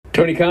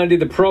Tony Khan did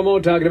the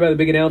promo talking about the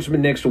big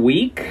announcement next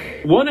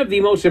week. One of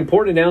the most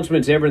important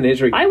announcements ever in the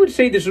history. I would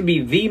say this would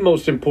be the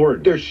most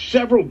important. There's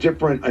several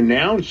different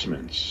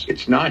announcements.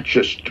 It's not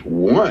just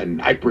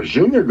one. I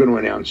presume they're going to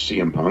announce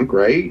CM Punk,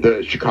 right?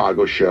 The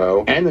Chicago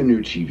show and the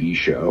new TV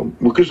show,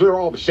 because they're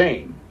all the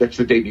same. That's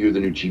the debut of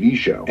the new TV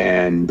show.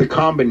 And the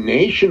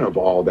combination of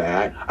all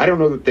that, I don't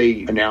know that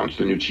they announced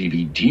the new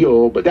TV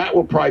deal, but that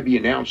will probably be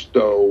announced,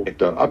 though, at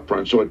the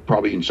upfront, so it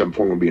probably in some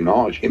form will be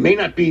acknowledged. It may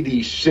not be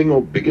the single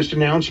biggest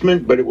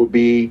announcement, but it will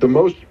be the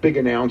most big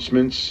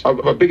announcements of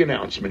a big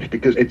announcement,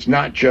 because it's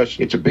not just,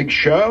 it's a big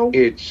show,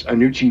 it's a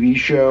new TV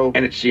show,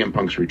 and it's CM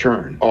Punk's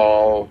return,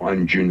 all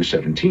on June the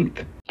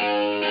 17th.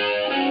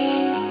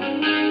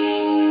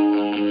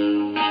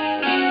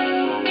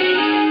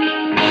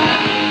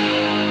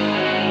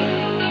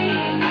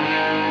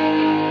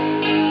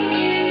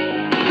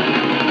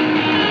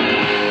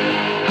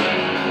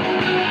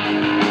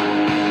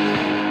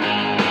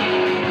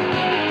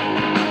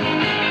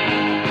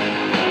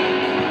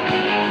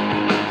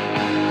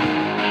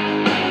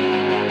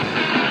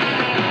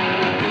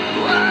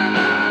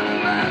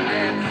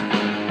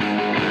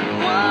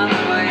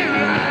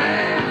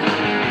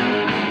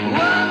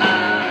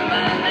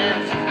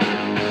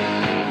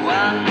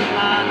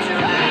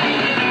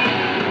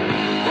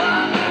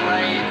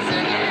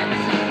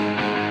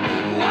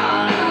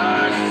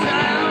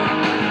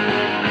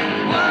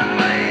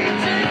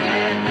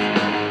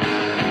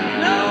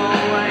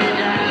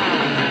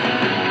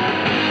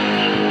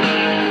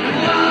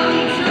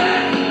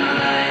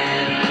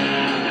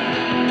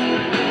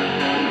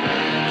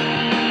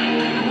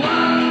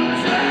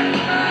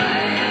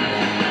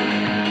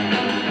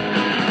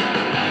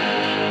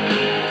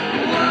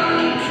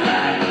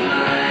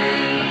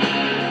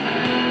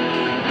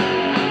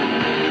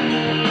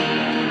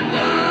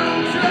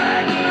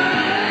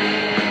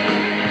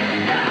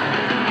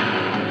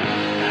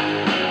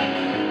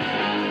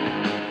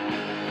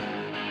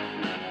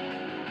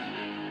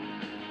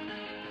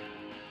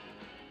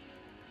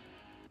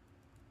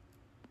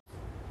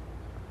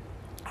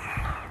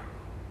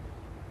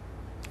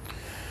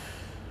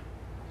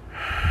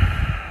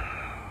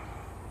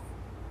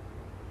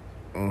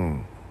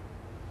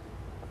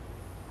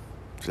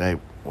 Say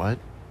what?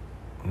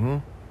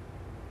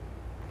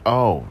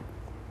 Oh,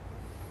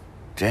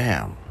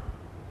 damn.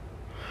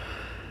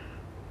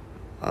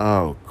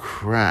 Oh,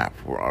 crap.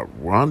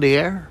 We're on the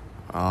air?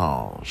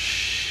 Oh,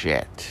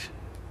 shit.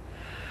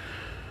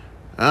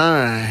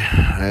 Alright,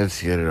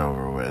 let's get it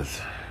over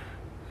with.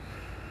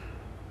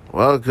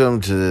 Welcome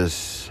to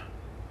this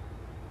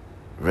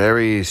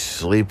very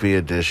sleepy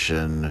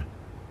edition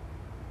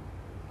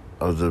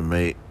of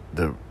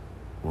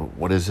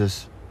what is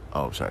this?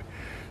 Oh, sorry.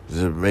 This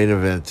is a Main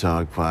Event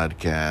Talk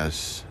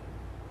podcast.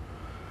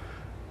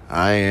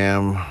 I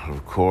am,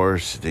 of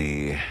course,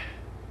 the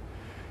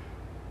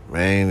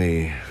main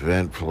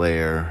event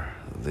player,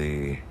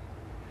 the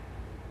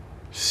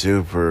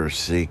Super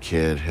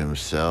C-Kid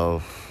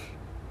himself,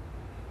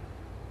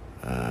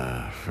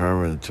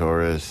 Furman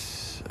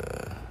Torres,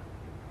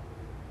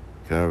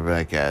 coming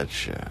back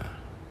at you.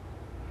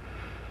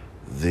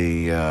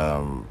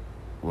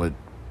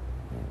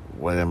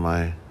 What am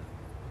I?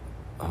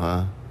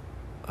 Huh?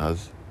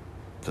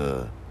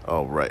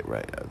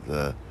 Right.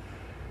 The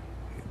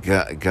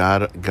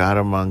God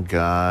among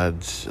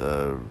gods,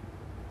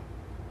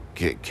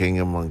 king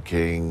among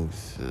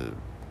kings,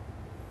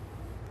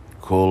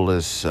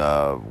 coolest,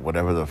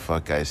 whatever the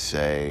fuck I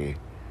say,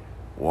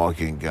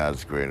 walking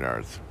God's green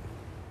earth.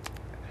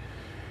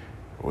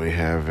 We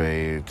have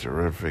a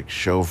terrific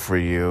show for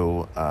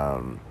you.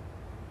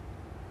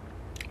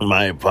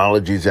 My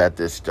apologies at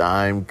this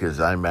time, because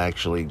I'm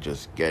actually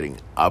just getting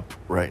up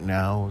right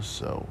now,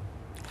 so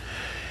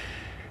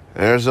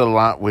there's a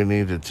lot we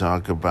need to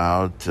talk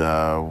about.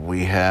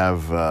 We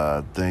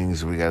have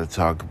things we got to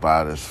talk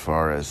about as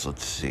far as,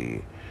 let's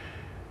see.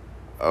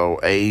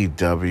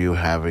 AEW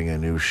having a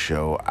new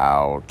show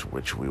out,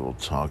 which we will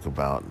talk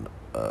about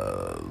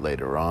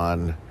later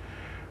on.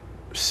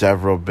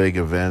 Several big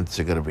events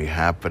are going to be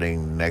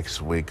happening next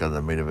week on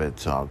the Main Event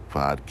Talk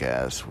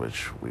podcast,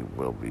 which we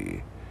will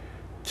be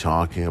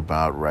talking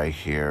about right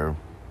here.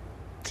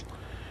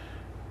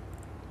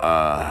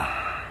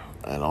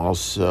 And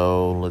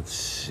also, let's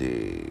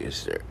see,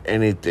 is there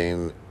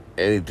anything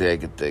I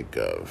could think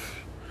of?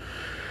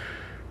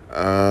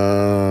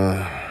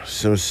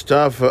 Some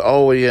stuff,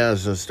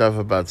 some stuff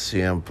about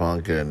CM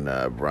Punk and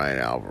Brian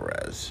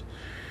Alvarez.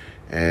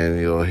 And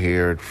you'll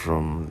hear it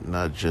from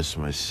not just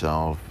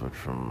myself, but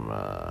from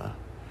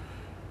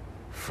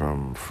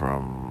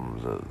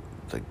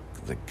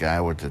the guy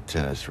with the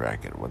tennis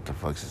racket. What the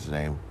fuck's his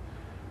name?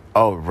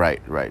 Oh,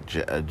 right.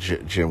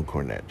 Jim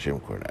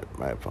Cornette.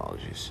 My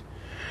apologies.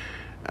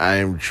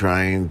 I'm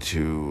trying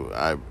to,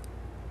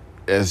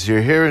 as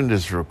you're hearing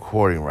this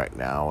recording right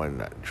now,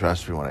 and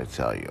trust me when I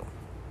tell you,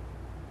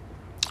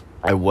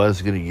 I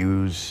was going to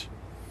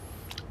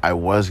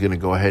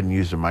go ahead and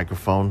use the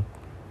microphone,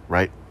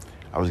 right?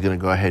 I was going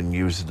to go ahead and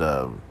use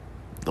the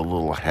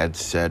little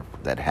headset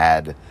that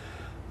had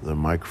the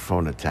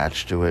microphone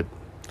attached to it.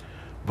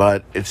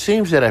 But it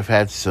seems that I've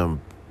had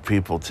some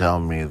people tell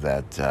me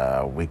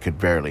that we could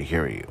barely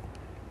hear you.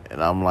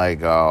 And I'm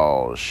like,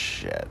 oh,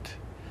 shit.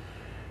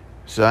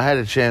 So I had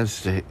a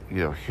chance to,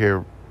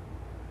 hear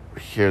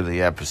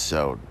the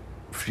episode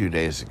a few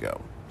days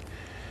ago.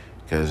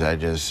 Because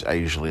I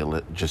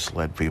usually just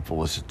let people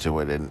listen to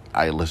it, and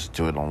I listened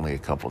to it only a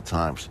couple of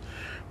times.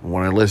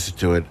 When I listened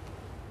to it,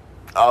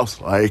 I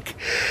was like,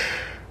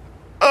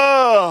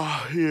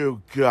 oh,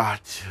 you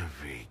got to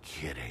be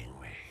kidding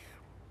me.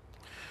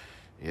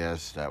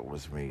 Yes, that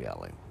was me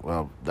yelling.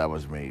 Well, that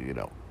was me,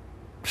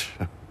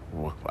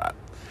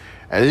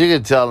 As you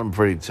can tell, I'm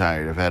pretty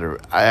tired.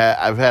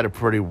 I've had a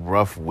pretty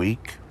rough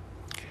week.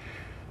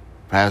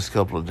 Past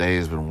couple of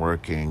days, been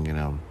working,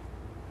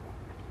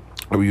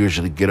 I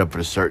usually get up at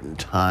a certain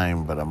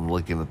time, but I'm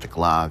looking at the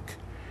clock,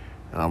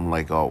 and I'm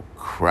like, oh,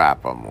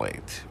 crap, I'm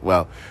late.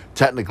 Well,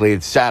 technically,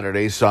 it's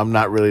Saturday, so I'm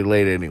not really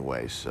late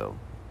anyway, so.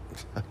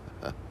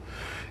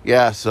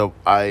 Yeah, so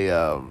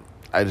I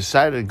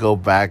decided to go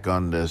back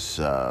on this,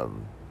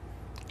 on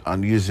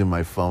using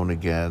my phone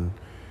again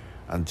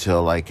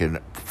until I can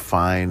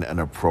find an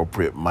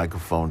appropriate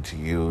microphone to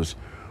use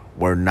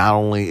where not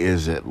only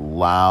is it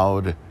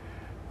loud,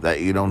 that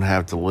you don't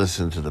have to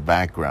listen to the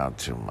background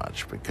too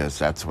much, because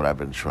that's what I've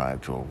been trying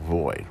to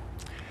avoid.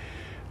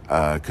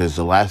 Because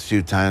the last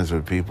few times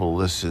when people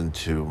listen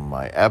to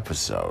my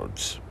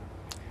episodes,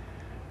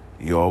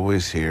 you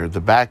always hear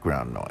the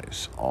background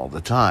noise all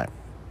the time.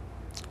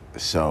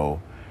 So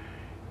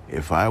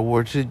if I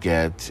were to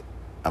get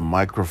a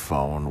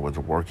microphone with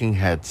a working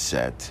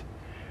headset,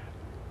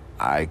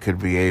 I could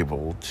be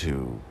able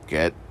to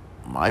get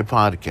my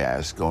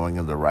podcast going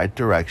in the right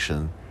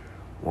direction,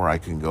 where I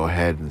can go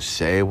ahead and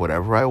say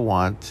whatever I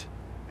want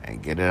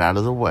and get it out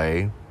of the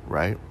way,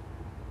 right?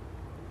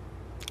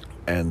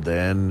 And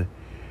then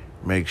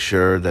make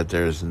sure that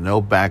there's no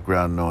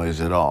background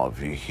noise at all. If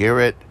you hear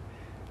it,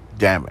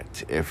 damn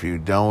it. If you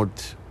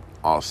don't,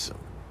 awesome.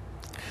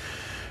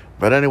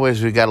 But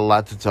anyways, we got a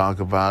lot to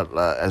talk about.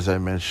 As I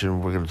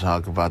mentioned, we're going to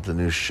talk about the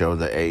new show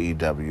that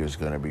AEW is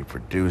going to be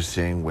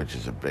producing, which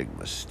is a big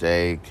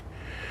mistake.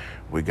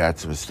 We got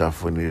some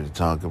stuff we need to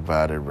talk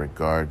about in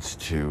regards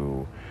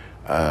to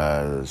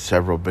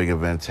several big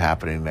events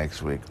happening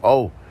next week.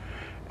 Oh,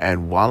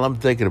 and while I'm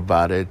thinking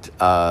about it,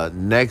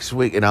 next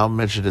week, and I'll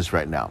mention this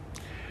right now,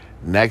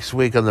 next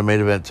week on the Main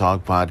Event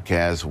Talk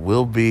podcast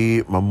will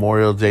be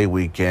Memorial Day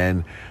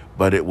weekend,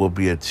 but it will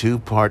be a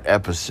 2-part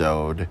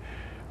episode.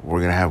 We're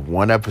going to have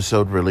one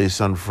episode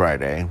released on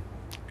Friday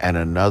and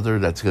another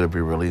that's going to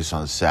be released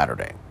on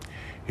Saturday.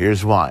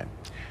 Here's why.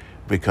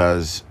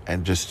 Because,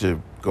 and just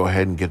to go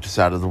ahead and get this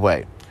out of the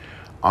way,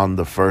 on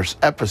the first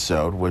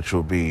episode, which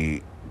will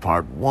be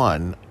part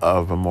 1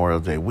 of Memorial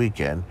Day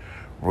weekend,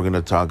 we're going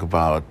to talk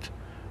about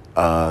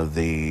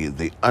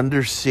the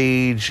Under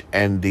Siege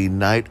and the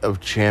Night of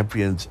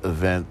Champions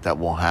event that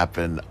will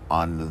happen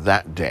on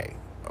that day.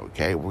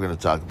 Okay, we're going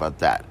to talk about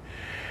that.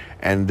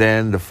 And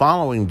then the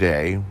following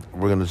day,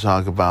 we're going to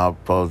talk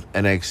about both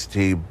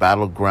NXT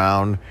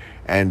Battleground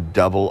and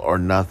Double or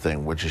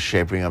Nothing, which is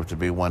shaping up to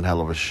be one hell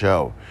of a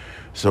show.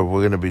 So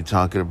we're going to be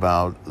talking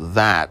about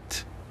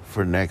that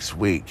for next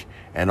week.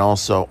 And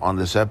also on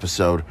this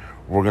episode,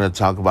 we're going to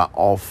talk about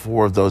all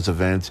 4 of those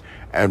events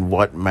and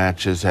what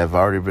matches have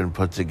already been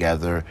put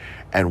together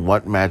and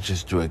what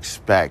matches to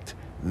expect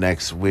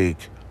next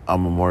week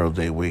on Memorial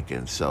Day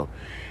weekend. So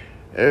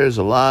there's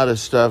a lot of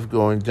stuff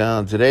going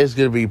down. Today's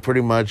going to be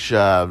pretty much, it's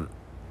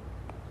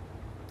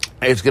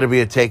going to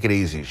be a take it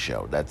easy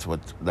show. That's what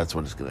it's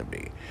going to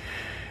be.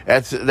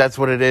 That's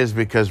what it is,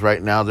 because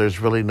right now there's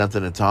really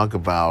nothing to talk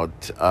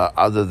about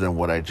other than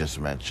what I just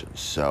mentioned.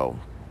 So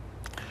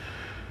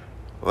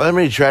let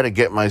me try to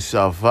get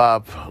myself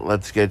up.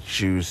 Let's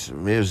get you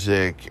some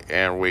music,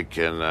 and we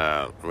can,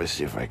 let me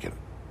see if I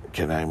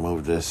can I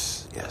move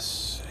this?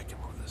 Yes, I can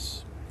move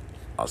this.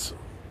 Awesome.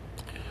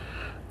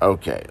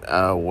 Okay,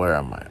 where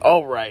am I?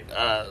 All right,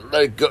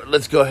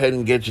 let's go ahead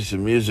and get you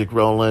some music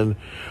rolling.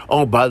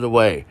 Oh, by the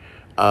way,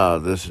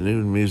 this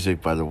new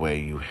music, by the way,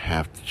 you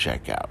have to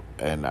check out.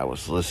 And I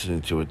was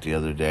listening to it the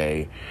other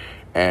day,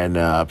 and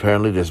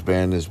apparently this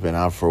band has been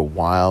out for a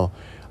while.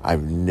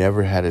 I've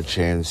never had a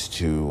chance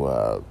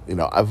to,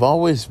 I've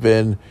always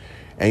been,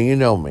 and you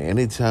know me,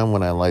 anytime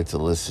when I like to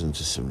listen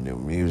to some new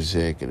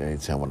music, and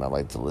anytime when I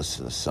like to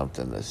listen to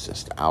something that's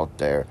just out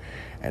there,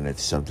 and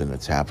it's something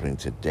that's happening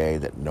today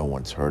that no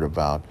one's heard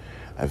about,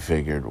 I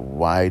figured,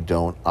 why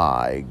don't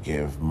I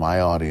give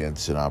my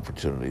audience an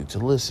opportunity to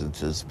listen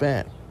to this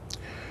band?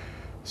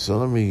 So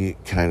let me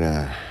kind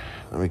of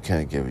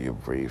give you a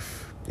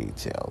brief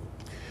detail.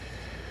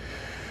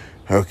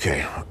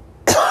 Okay.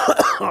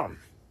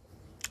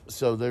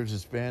 So there's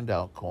this band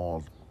out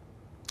called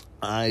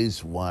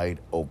Eyes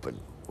Wide Open,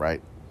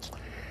 right?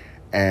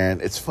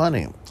 And it's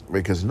funny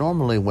because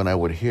normally when I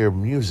would hear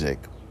music,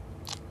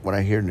 when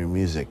I hear new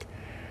music,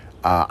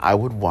 I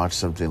would watch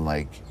something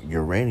like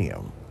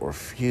Uranium or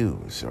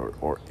Fuse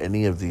or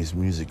any of these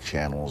music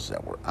channels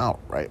that were out,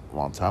 right, a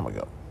long time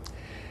ago.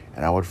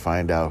 And I would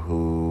find out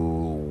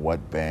who,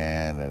 what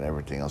band, and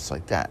everything else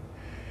like that.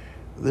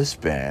 This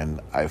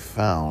band I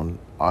found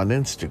on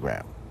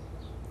Instagram,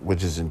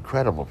 which is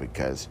incredible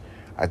because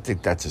I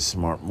think that's a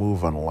smart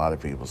move on a lot of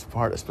people's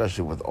part,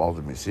 especially with all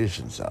the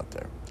musicians out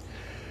there.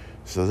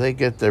 So they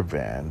get their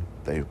band,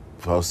 they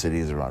post it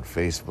either on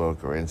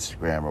Facebook or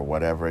Instagram or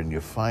whatever, and you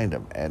find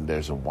them, and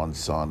there's a one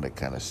song that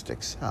kind of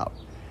sticks out.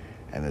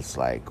 And it's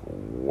like,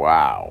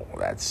 wow,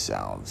 that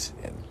sounds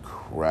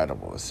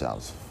incredible. It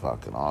sounds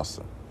fucking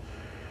awesome.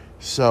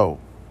 So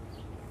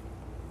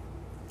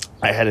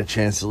I had a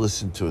chance to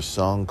listen to a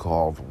song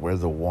called We're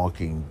the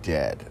Walking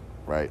Dead,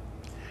 right?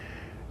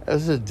 It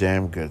was a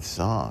damn good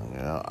song.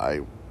 You know,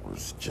 I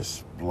was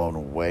just blown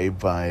away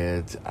by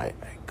it. I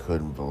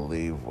couldn't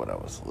believe what I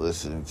was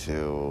listening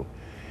to.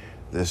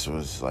 This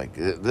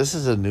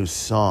is a new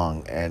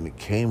song, and it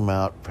came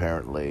out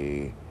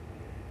apparently,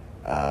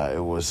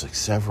 it was like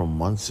several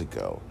months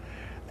ago,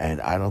 and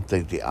I don't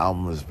think the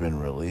album has been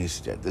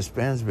released yet. This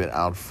band's been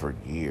out for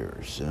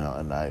years, you know,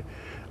 and I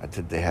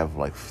think they have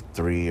like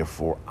 3 or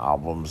 4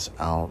 albums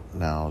out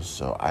now,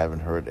 so I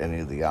haven't heard any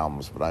of the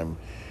albums, but I'm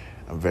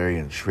very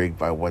intrigued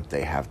by what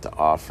they have to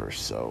offer,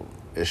 so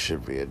it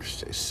should be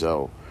interesting.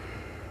 So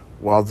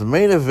while the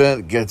main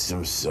event gets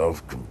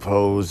himself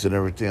composed and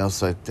everything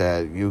else like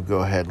that, you go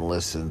ahead and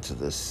listen to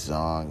this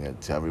song and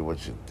tell me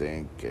what you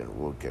think, and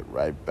we'll get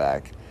right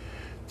back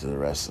to the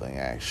wrestling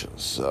action.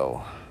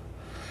 So,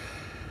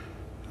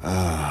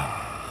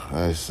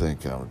 I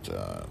think I'm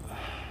done.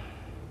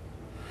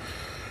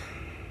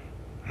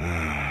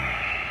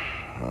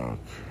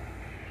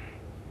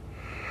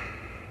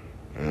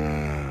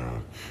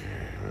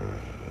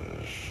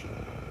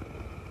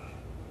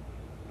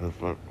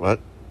 Okay. What?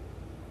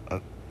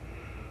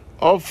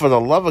 Oh, for the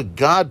love of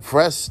God,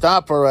 press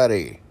stop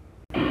already.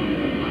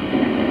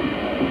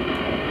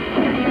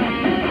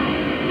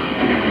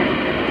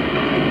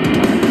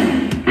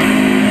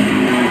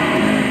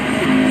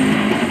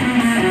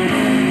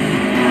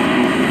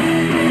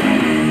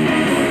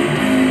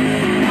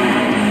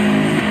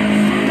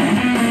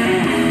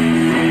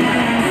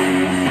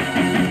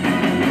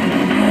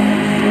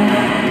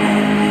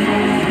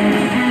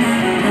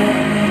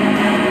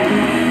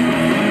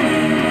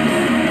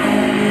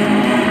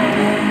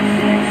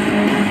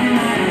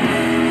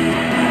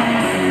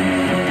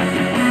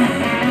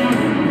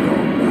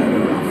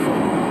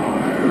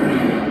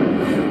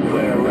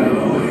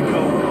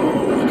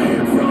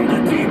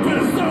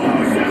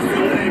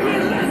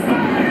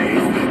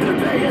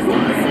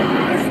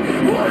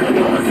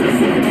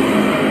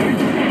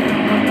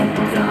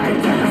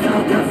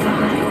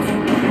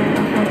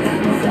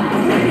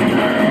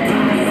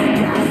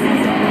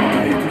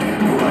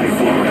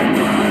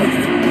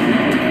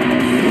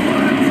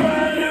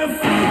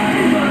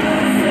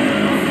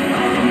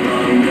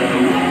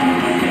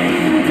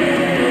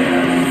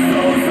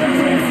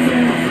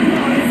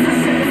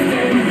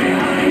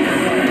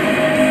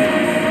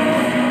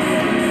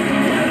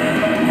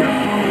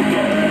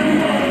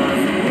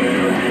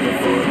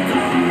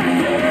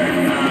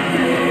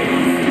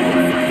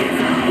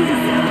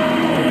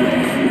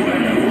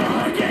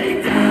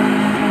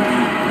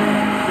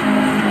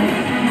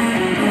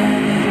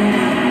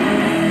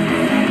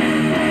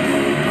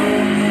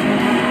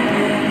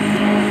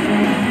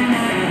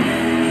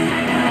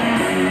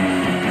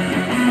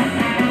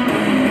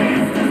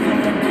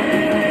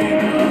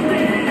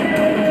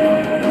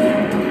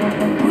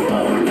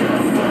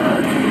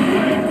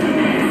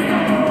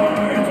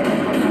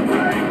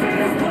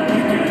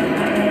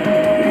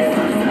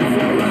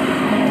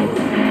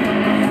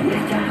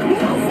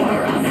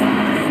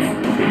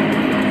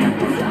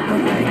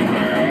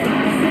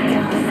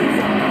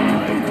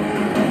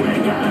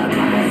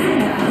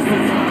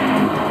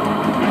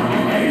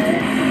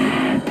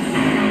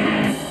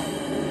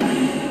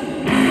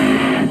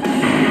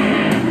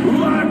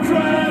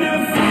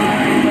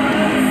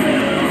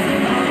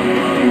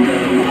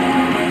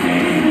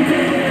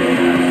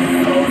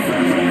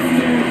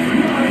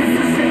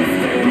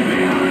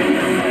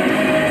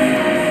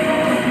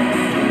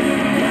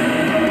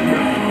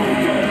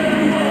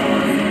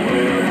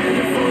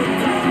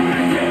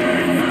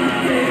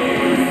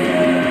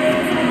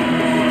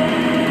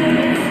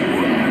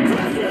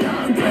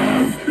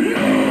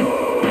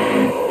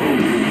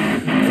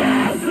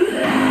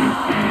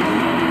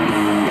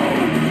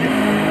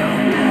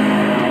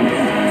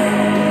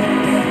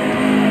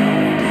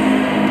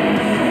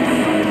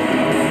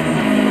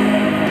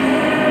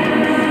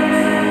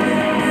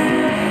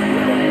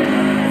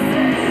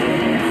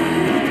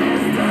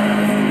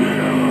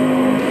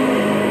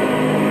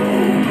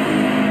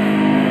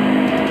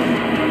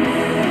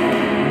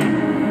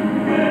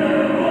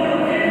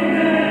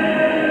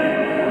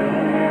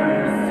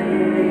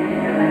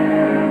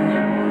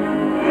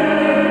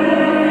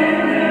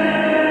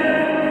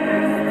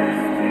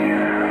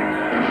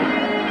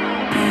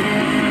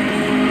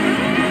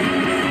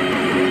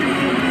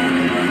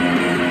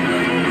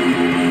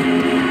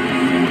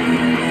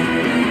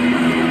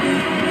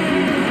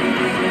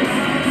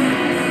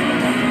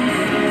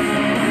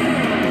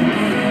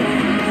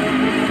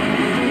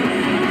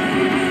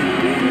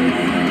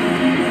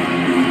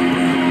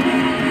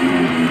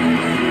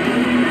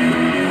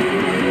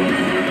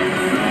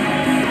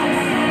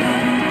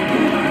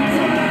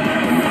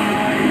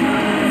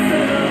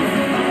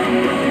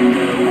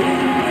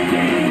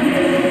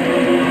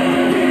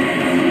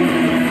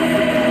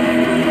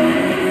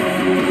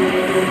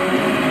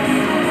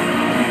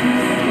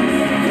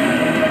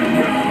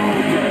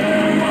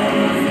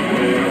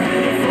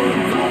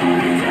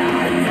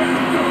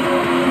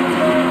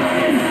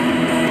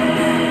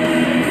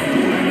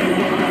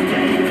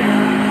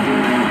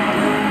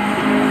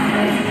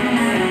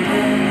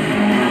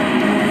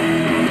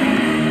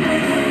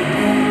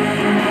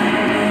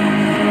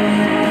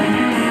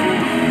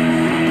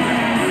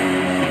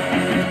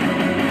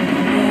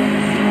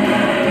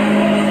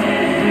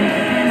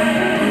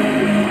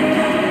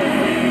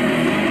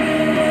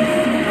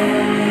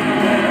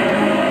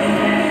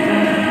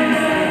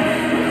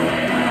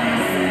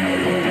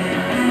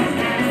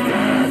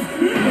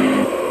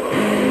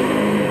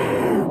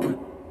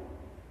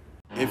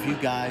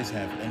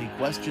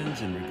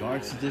 questions in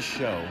regards to this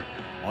show,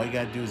 all you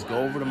got to do is go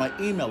over to my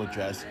email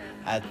address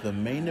at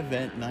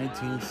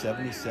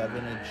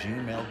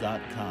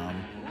themainevent1977@gmail.com.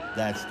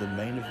 That's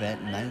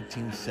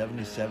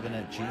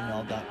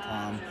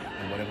themainevent1977@gmail.com.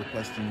 And whatever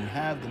question you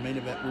have, the Main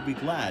Event will be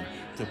glad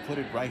to put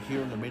it right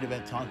here on the Main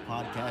Event Talk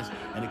podcast.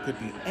 And it could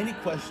be any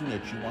question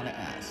that you want to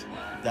ask.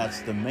 That's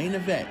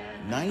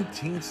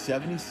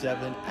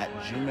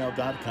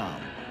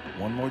themainevent1977@gmail.com.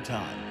 One more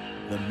time,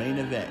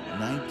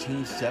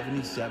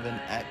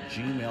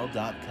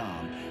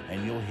 themainevent1977@gmail.com.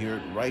 And you'll hear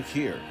it right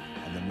here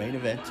on the Main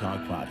Event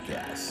Talk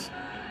podcast.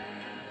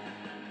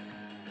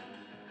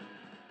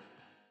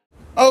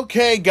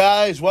 Okay,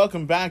 guys,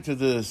 welcome back to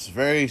this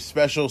very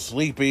special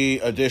sleepy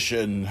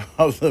edition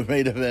of the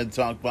Main Event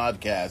Talk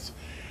podcast.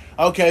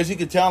 Okay, as you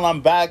can tell,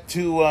 I'm back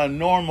to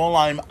normal.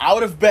 I'm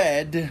out of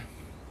bed.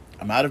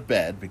 I'm out of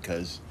bed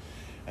because,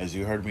 as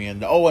you heard me in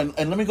the... Oh, and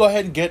let me go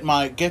ahead and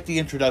get the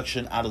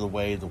introduction out of the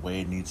way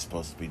it needs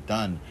supposed to be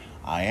done.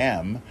 I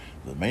am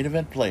the Main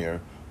Event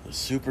player, the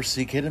Super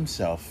C Kid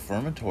himself,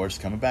 Fermentor's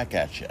coming back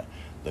at you.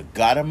 The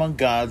God among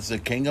gods, the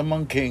King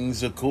among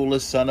kings, the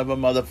coolest son of a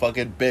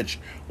motherfucking bitch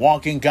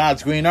walking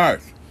God's green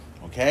earth.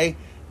 Okay?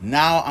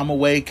 Now I'm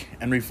awake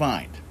and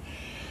refined.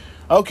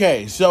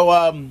 Okay,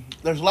 so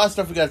there's a lot of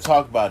stuff we got to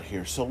talk about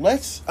here. So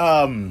let's,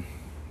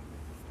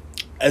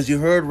 as you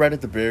heard right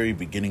at the very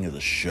beginning of the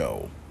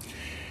show,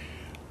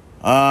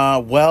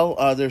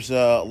 there's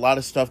a lot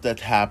of stuff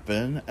that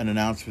happened, an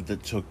announcement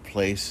that took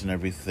place and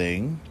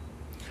everything.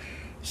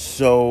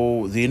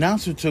 So, the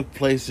announcement took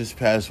place this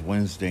past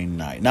Wednesday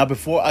night. Now,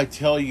 before I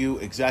tell you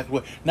exactly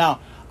what... Now,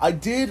 I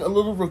did a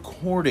little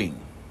recording.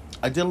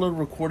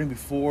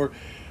 Before,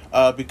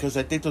 because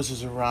I think this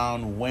was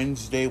around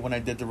Wednesday when I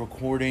did the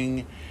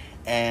recording.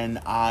 And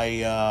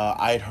I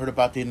had heard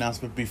about the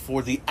announcement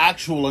before the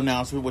actual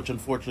announcement, which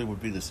unfortunately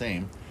would be the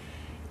same,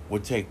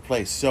 would take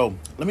place. So,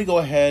 let me go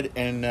ahead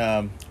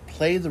and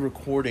play the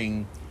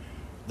recording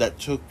that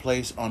took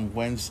place on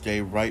Wednesday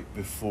right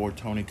before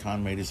Tony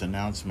Khan made his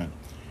announcement.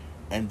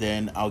 And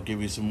then I'll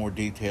give you some more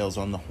details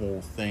on the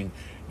whole thing.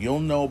 You'll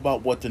know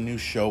about what the new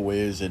show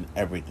is and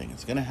everything.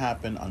 It's going to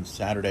happen on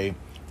Saturday,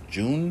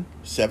 June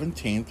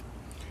 17th.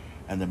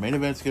 And the main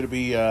event's going to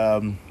be,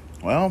 I'm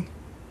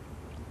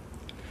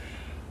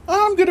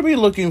going to be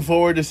looking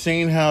forward to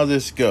seeing how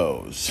this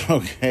goes.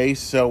 Okay,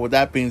 so with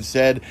that being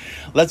said,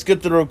 let's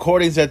get to the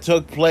recordings that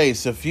took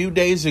place a few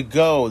days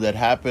ago that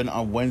happened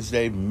on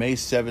Wednesday, May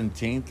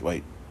 17th.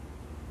 May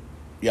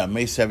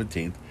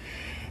 17th.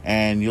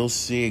 And you'll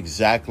see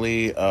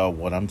exactly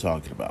what I'm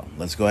talking about.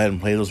 Let's go ahead and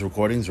play those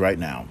recordings right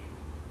now.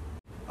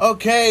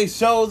 Okay,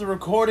 so the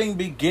recording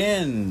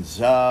begins.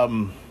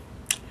 The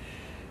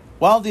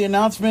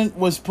announcement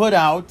was put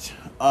out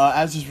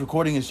as this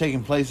recording is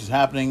taking place. Is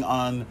happening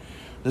on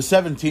the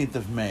 17th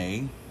of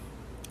May.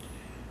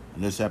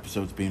 And this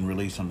episode's being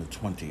released on the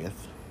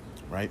 20th,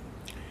 right?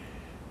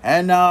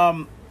 And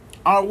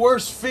our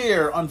worst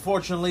fear,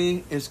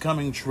 unfortunately, is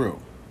coming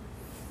true.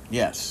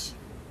 Yes.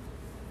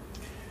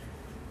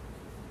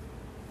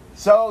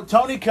 So,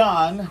 Tony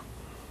Khan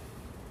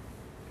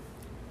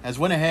has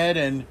went ahead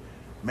and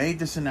made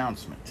this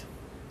announcement.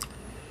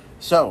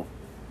 So,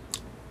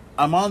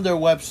 I'm on their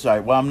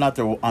website. Well, I'm not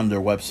on their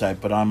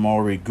website, but I'm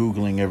already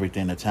Googling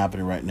everything that's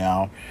happening right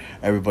now.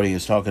 Everybody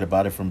is talking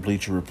about it, from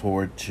Bleacher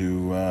Report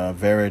to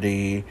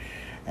Verity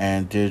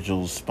and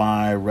Digital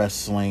Spy,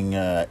 Wrestling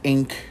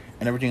Inc.,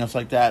 and everything else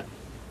like that.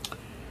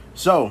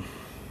 So,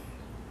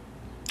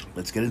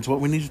 let's get into what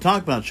we need to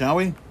talk about, shall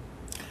we?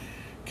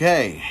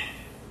 Okay.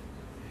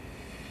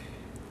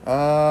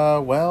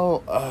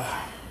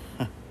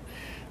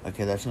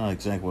 Okay, that's not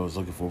exactly what I was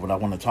looking for, but I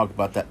want to talk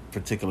about that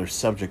particular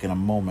subject in a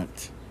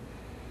moment.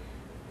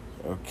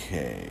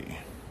 Okay.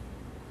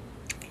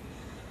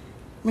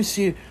 Let me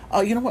see.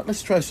 You know what?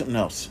 Let's try something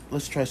else.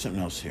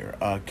 Here.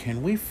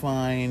 Can we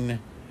find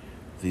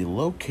the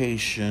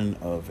location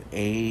of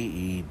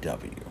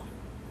AEW?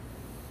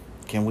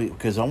 Can we?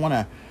 Because I want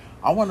to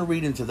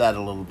read into that a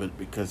little bit,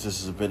 because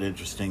this is a bit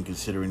interesting,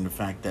 considering the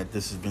fact that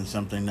this has been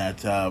something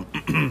that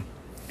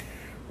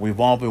we've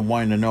all been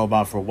wanting to know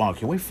about for a while.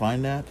 Can we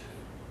find that?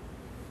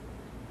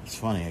 It's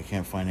funny, I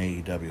can't find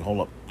AEW.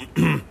 Hold up.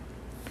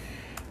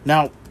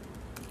 Now,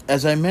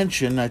 as I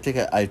mentioned, I think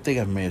I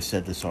may have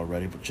said this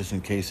already, but just in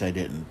case I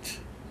didn't,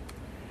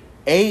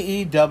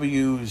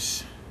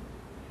 AEW's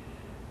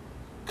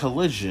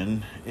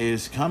Collision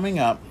is coming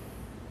up,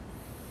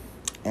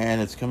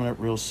 and it's coming up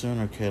real soon.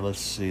 Okay, let's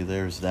see.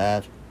 There's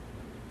that.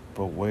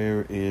 But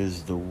where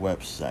is the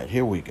website?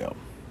 Here we go.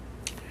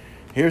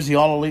 Here's the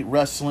All Elite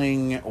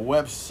Wrestling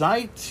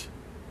website.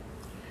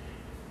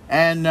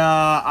 And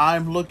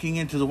I'm looking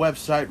into the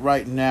website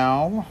right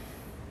now.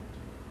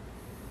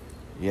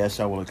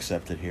 Yes, I will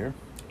accept it here.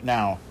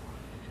 Now,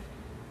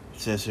 it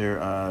says here,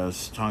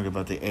 it's talking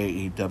about the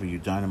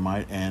AEW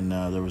Dynamite, and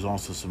there was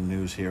also some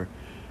news here.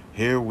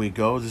 Here we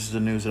go. This is the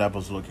news that I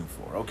was looking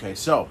for. Okay,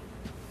 so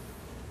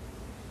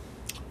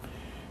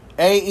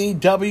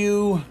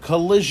AEW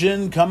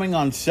Collision coming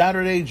on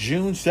Saturday,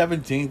 June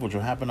 17th, which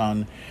will happen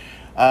on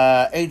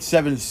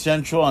 8/7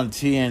 Central on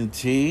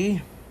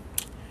TNT.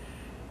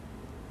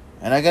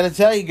 And I got to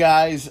tell you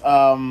guys,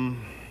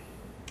 I'm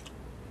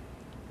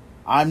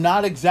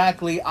not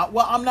exactly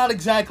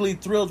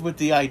thrilled with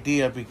the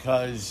idea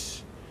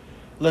because,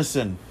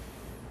 listen,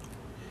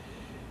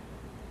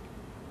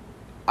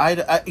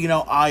 let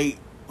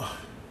me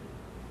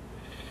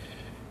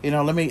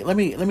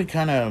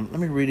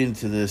read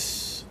into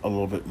this a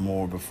little bit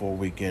more before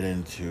we get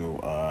into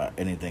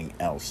anything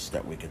else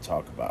that we could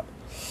talk about.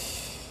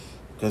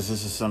 Because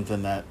this is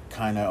something that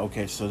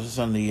so this is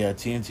on the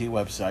TNT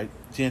website.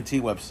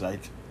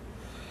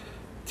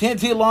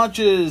 TNT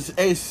launches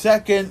a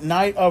second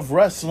night of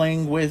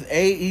wrestling with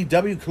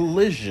AEW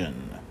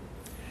Collision.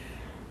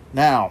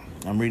 Now,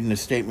 I'm reading the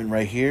statement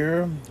right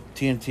here.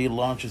 TNT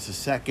launches a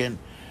second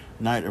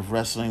night of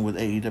wrestling with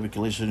AEW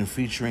Collision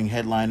featuring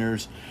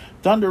headliners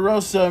Thunder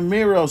Rosa,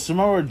 Miro,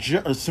 Samoa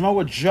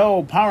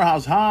Joe,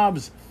 Powerhouse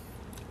Hobbs,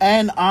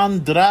 and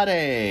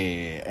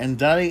Andrade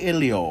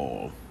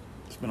Elio.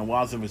 It's been a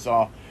while since we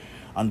saw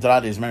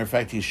Andrade. As a matter of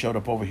fact, he showed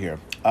up over here.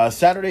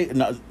 Saturday,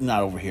 no,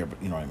 not over here,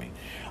 but you know what I mean.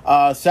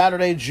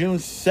 Saturday, June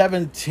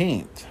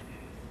 17th.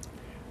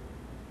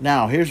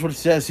 Now, here's what it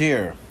says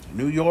here.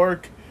 New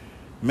York,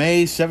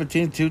 May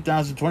 17th,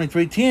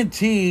 2023.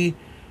 TNT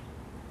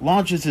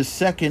launches its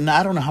second...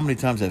 I don't know how many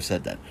times I've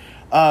said that.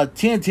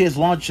 TNT has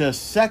launched a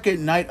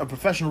second night of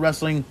professional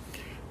wrestling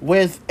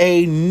with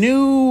a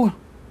new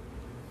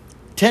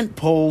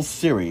tentpole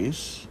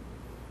series.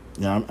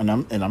 Now, and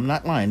I'm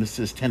not lying. This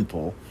is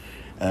tentpole.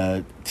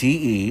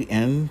 TENTPOLE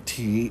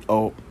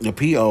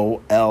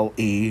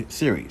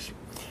series.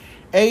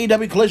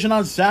 AEW Collision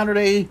on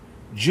Saturday,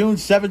 June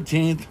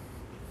 17th.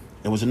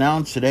 It was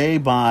announced today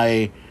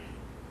by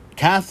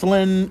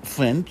Kathleen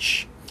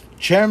Finch,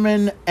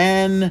 Chairman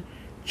and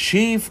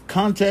Chief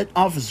Content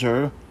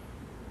Officer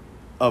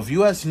of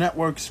U.S.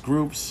 Networks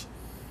Group's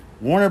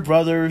Warner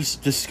Brothers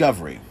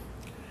Discovery.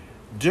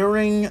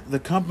 During the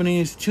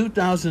company's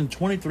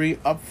 2023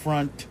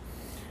 upfront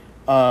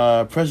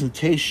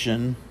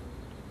presentation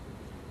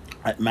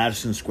at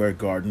Madison Square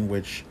Garden,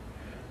 which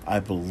I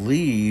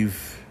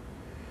believe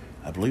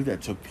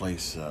that took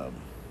place.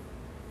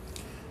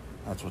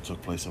 That's what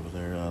took place over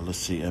there. Let's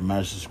see, at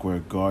Madison Square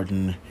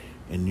Garden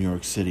in New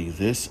York City.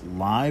 This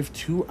live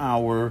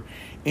 2-hour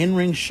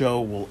in-ring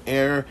show will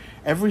air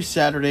every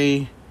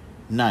Saturday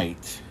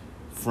night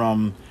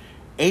from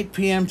 8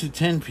 p.m. to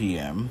 10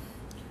 p.m.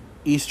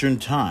 Eastern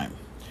Time,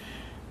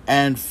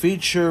 and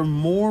feature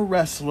more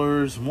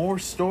wrestlers, more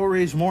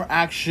stories, more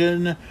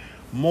action,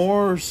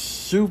 more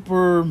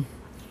super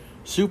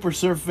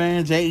surf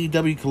fans.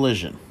 AEW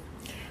Collision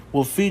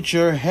will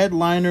feature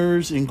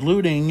headliners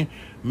including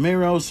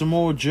Miro,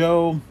 Samoa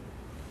Joe,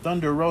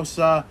 Thunder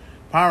Rosa,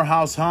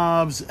 Powerhouse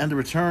Hobbs, and the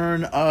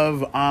return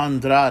of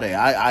Andrade.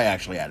 I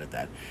actually added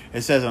that.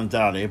 It says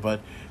Andrade, but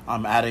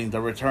I'm adding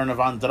the return of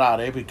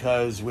Andrade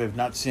because we've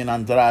not seen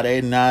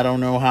Andrade in I don't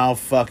know how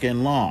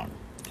fucking long.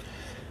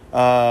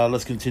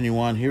 Let's continue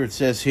on here. It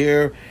says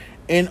here,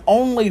 in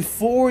only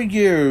 4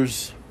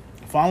 years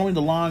following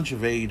the launch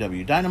of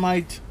AEW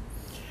Dynamite,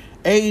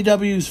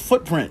 AEW's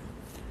footprint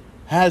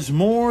has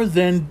more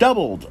than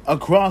doubled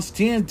across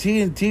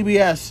TNT and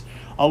TBS,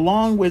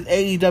 along with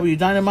AEW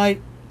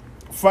Dynamite,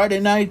 Friday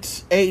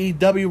night's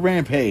AEW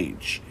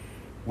Rampage,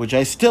 which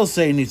I still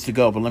say needs to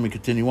go, but let me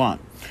continue on.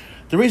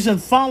 The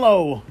recent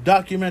Follow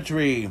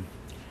documentary,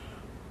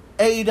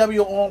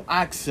 AEW All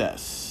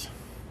Access,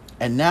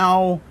 and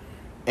now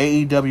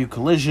AEW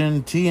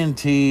Collision,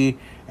 TNT,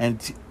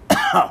 and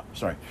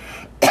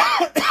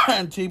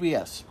and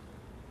TBS.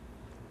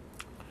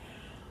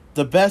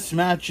 The best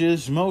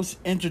matches, most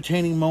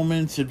entertaining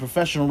moments in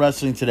professional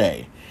wrestling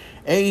today.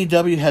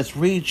 AEW has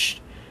reached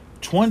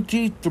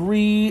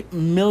 23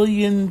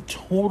 million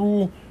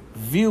total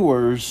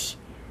viewers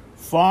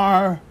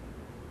so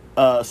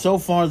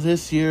far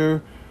this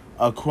year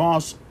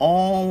across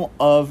all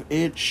of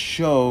its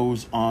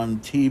shows on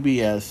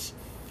TBS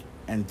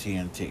and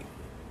TNT.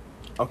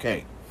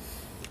 Okay,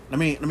 let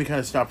me kind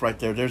of stop right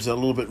there. There's a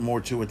little bit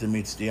more to it than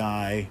meets the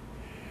eye.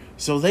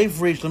 So they've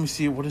reached, let me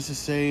see, what does it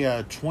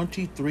say?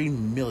 23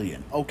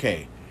 million.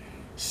 Okay,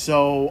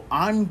 so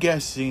I'm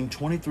guessing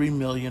 23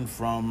 million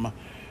from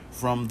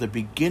the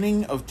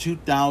beginning of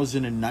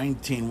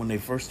 2019 when they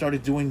first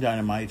started doing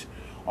Dynamite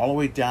all the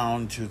way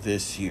down to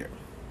this year.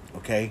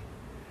 Okay?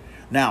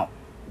 Now,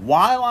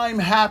 while I'm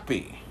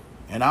happy,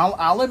 and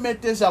I'll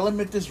admit this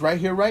right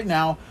here, right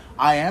now,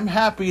 I am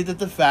happy that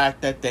the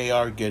fact that they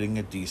are getting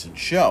a decent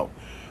show.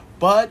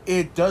 But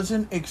it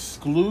doesn't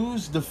exclude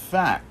the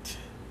fact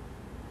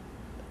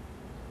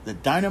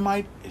that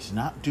Dynamite is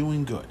not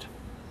doing good.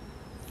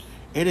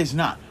 It is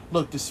not.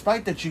 Look,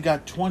 despite that you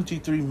got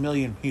 23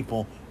 million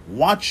people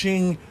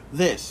watching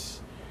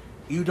this,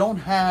 you don't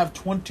have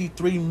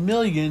 23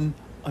 million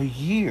a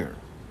year.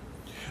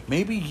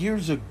 Maybe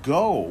years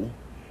ago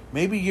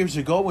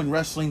when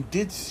wrestling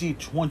did see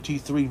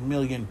 23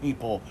 million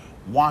people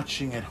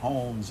watching at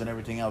homes and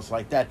everything else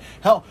like that.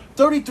 Hell,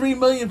 33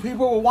 million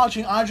people were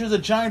watching Andre the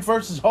Giant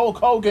versus Hulk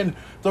Hogan,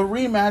 the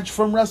rematch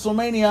from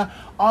WrestleMania,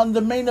 on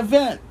the main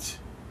event.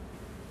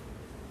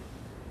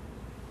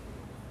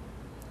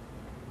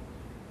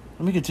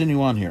 Let me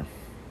continue on here.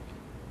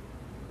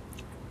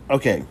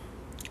 Okay.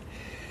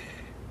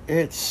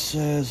 It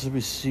says, let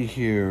me see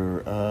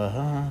here.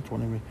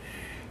 20.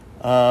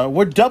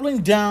 We're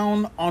doubling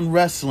down on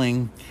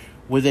wrestling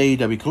with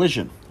AEW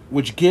Collision,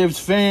 which gives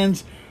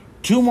fans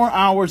 2 more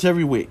hours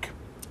every week,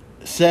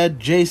 said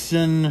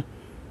Jason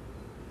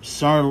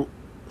Sarlanis,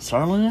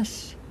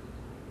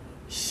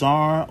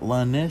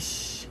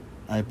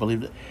 I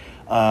believe,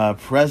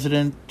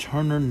 President,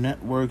 Turner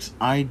Networks,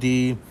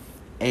 ID,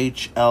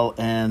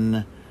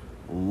 HLN,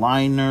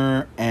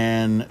 Liner,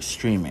 and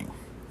Streaming.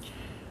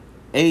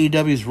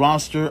 AEW's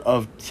roster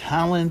of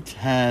talent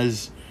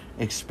has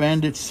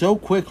expanded so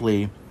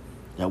quickly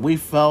that we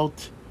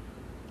felt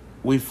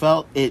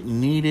it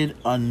needed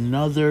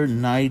another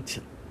night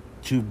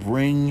to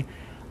bring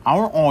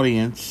our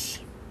audience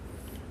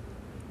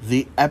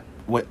the epic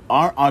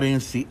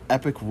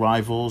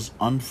rivals,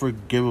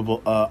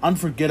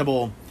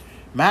 unforgettable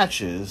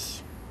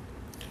matches,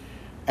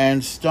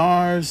 and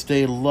stars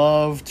they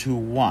love to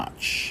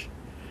watch.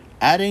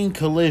 Adding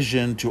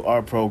Collision to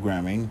our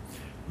programming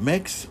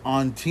mix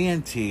on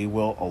TNT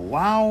will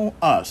allow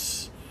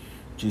us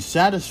to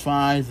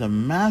satisfy the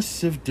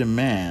massive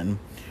demand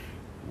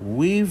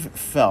we've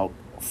felt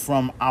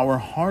from our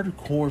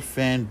hardcore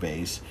fan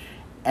base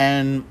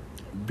and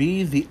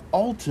be the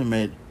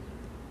ultimate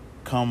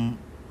compliment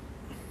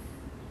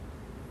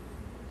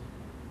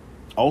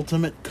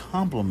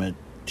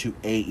to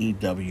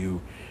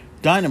AEW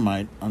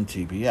Dynamite on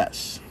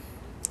TBS.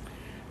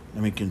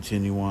 Let me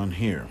continue on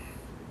here.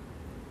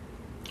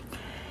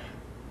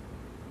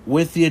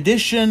 With the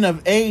addition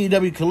of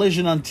AEW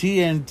Collision on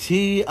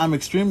TNT, I'm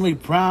extremely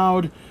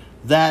proud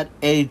that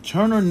a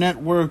Turner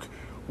Network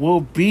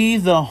will be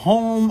the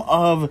home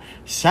of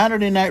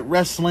Saturday Night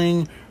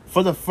Wrestling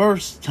for the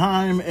first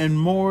time in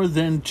more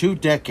than 2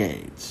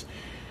 decades,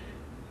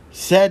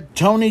 said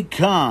Tony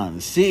Khan,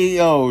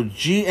 CEO,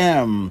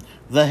 GM,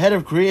 the head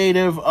of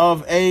creative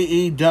of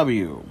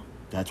AEW.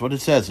 That's what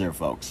it says there,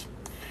 folks.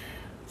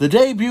 The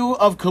debut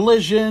of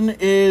Collision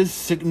is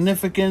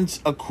significant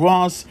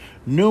across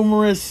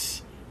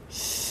numerous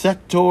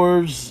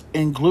sectors,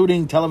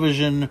 including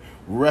television,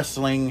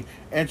 wrestling,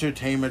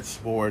 entertainment,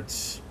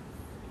 sports,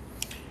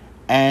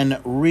 and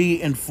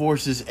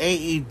reinforces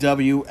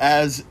AEW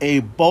as a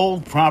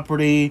bold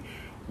property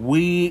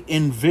we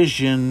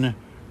envisioned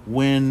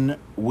when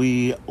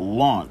we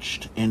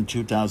launched in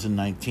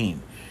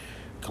 2019.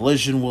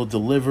 Collision will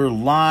deliver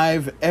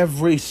live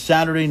every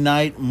Saturday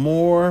night.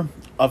 More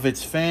of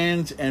its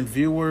fans and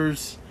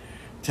viewers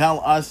tell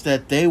us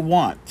that they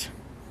want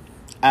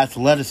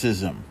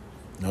athleticism.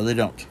 No, they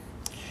don't.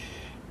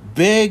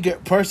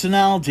 Big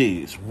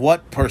personalities.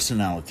 What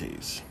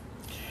personalities?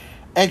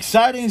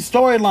 Exciting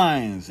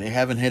storylines. They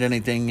haven't hit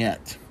anything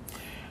yet.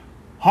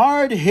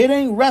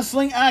 Hard-hitting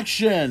wrestling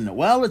action.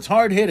 Well, it's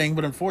hard-hitting,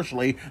 but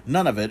unfortunately,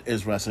 none of it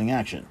is wrestling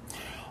action.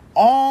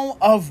 All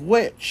of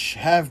which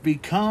have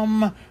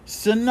become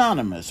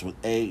synonymous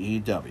with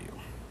AEW.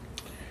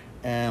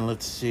 And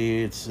let's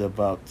see, it's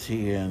about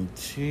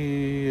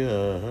TNT,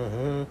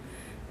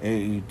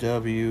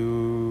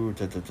 AEW,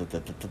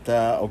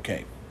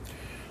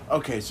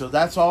 Okay, so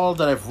that's all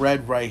that I've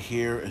read right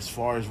here as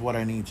far as what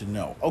I need to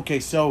know.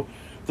 Okay, so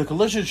the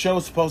Collision show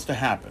is supposed to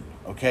happen,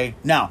 okay?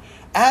 Now,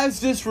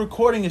 as this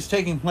recording is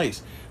taking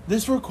place,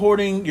 this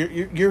recording,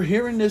 you're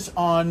hearing this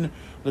on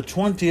the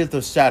 20th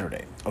of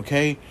Saturday,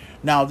 okay?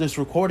 Now, this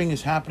recording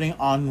is happening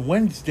on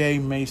Wednesday,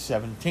 May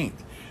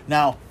 17th.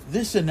 Now,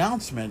 this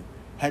announcement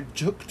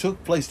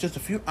took place just a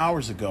few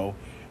hours ago,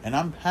 and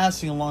I'm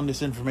passing along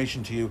this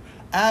information to you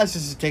as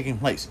this is taking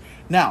place.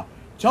 Now,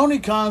 Tony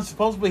Khan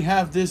supposedly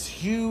have this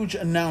huge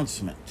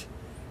announcement,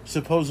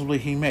 supposedly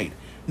he made.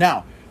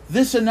 Now,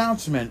 this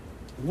announcement,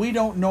 we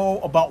don't know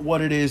about what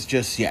it is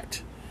just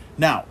yet.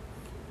 Now,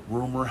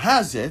 rumor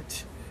has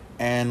it,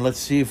 and let's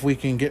see if we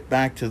can get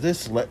back to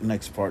this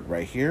next part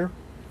right here,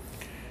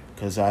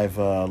 because I've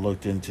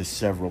looked into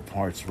several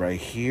parts right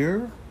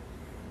here.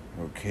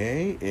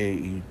 Okay,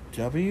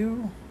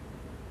 AEW.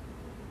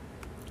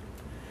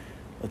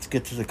 Let's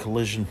get to the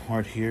Collision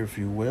part here, if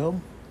you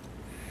will.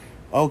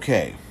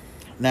 Okay,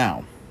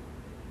 now.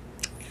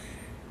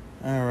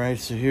 Alright,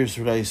 so here's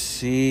what I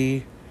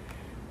see.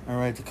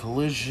 Alright, the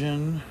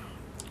Collision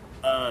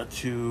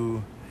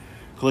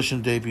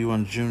Collision debut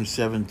on June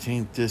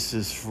 17th. This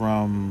is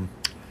from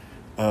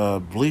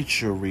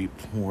Bleacher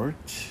Report.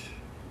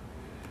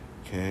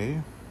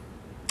 Okay,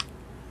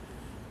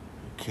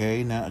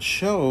 now it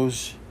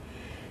shows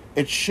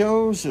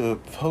a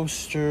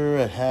poster.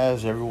 It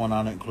has everyone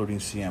on it, including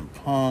CM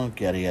Punk,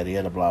 yada, yada,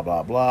 yada, blah,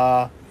 blah,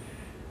 blah.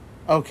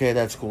 Okay,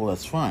 that's cool.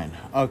 That's fine.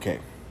 Okay.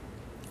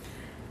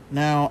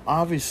 Now,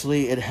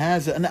 obviously, it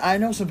has... And I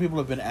know some people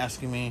have been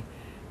asking me,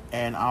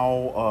 and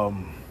I'll...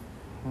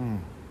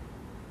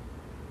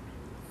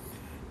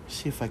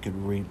 see if I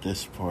could read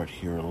this part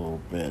here a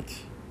little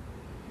bit.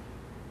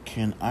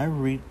 Can I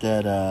read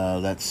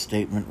that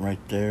statement right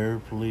there,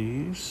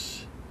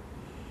 please?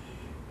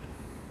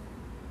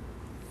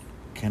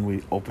 Can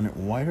we open it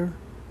wider?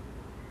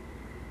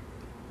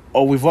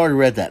 Oh, we've already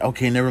read that.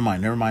 Okay, never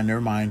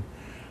mind.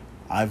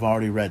 I've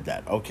already read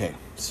that. Okay,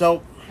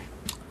 so,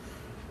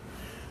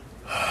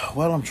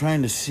 well, I'm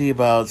trying to see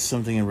about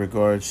something in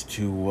regards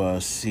to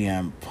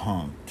CM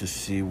Punk to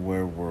see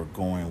where we're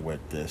going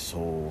with this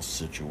whole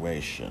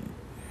situation.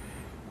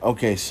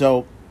 Okay,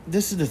 so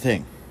this is the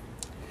thing.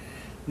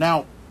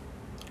 Now,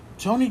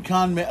 Tony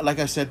Khan, like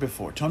I said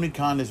before, Tony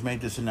Khan has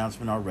made this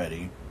announcement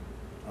already.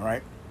 All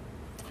right,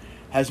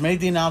 has made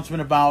the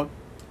announcement about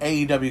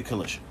AEW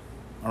Collision.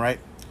 All right.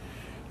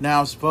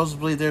 Now,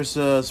 supposedly there's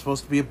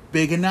supposed to be a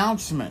big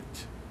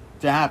announcement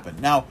to happen.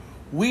 Now,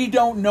 we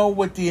don't know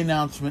what the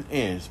announcement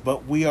is,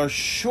 but we are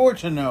sure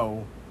to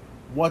know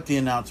what the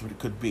announcement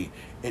could be.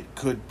 It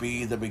could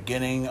be the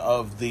beginning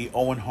of the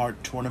Owen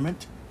Hart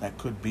tournament. That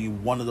could be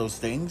one of those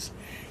things.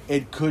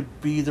 It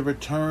could be the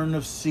return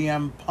of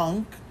CM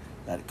Punk.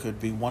 That could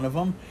be one of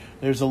them.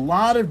 There's a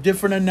lot of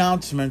different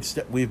announcements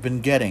that we've been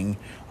getting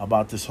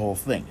about this whole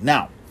thing.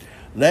 Now,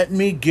 let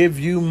me give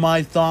you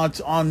my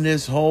thoughts on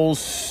this whole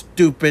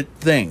stupid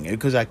thing.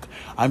 Because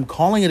I'm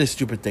calling it a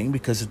stupid thing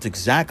because it's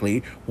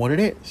exactly what it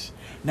is.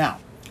 Now,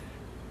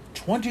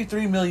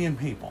 23 million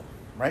people,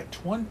 right?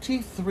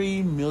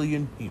 23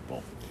 million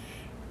people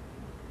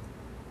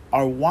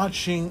are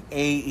watching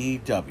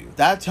AEW.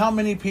 That's how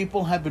many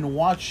people have been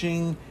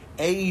watching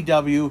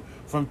AEW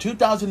from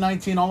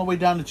 2019 all the way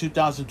down to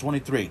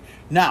 2023.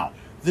 Now,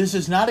 this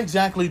is not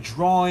exactly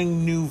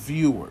drawing new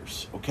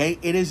viewers, okay?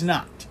 It is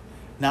not.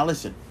 Now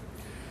listen,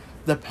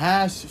 the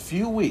past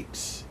few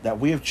weeks that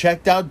we have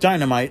checked out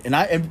Dynamite,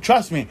 and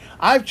trust me,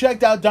 I've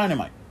checked out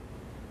Dynamite.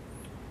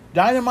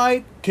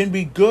 Dynamite can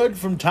be good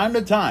from time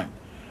to time,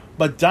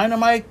 but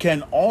Dynamite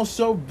can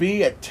also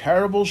be a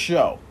terrible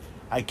show.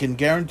 I can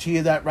guarantee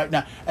you that right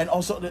now. And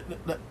also,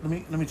 let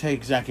me tell you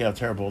exactly how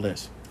terrible it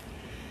is.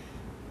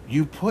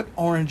 You put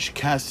Orange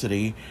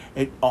Cassidy.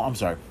 I'm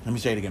sorry. Let me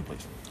say it again,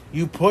 please.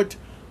 You put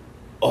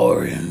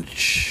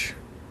Orange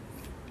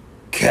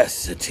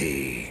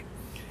Cassidy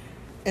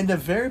in the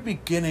very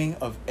beginning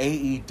of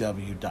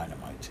AEW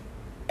Dynamite,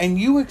 and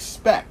you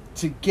expect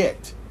to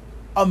get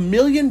 1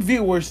 million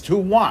viewers to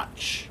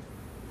watch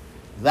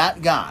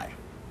that guy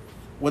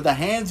with the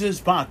hands in his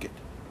pocket.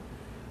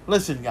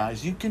 Listen,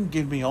 guys, you can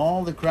give me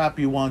all the crap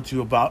you want to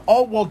about,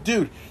 oh well,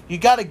 dude, you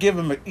got to give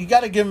him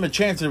a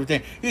chance and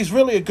everything. He's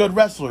really a good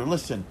wrestler.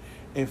 Listen,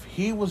 if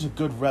he was a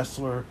good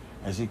wrestler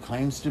as he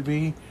claims to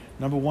be,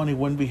 number one, he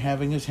wouldn't be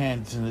having his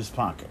hands in his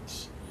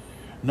pockets.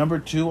 Number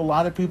two, a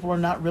lot of people are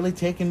not really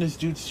taking this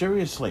dude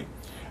seriously.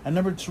 And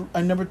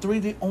number three,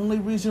 the only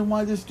reason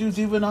why this dude's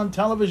even on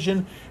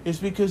television is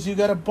because you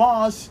got a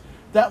boss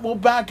that will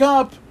back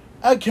up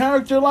a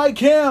character like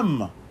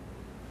him.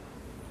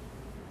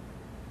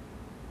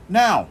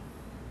 Now,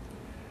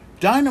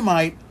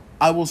 Dynamite,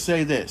 I will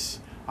say this.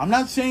 I'm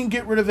not saying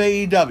get rid of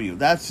AEW.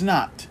 That's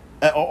not.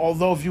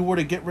 Although if you were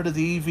to get rid of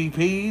the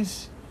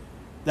EVPs,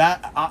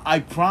 that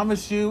I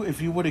promise you,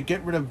 if you were to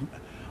get rid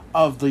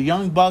of the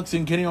Young Bucks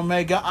and Kenny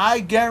Omega,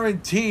 I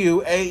guarantee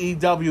you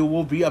AEW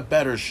will be a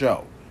better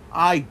show.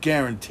 I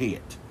guarantee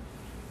it.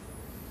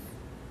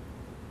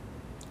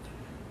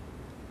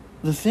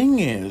 The thing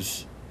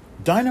is,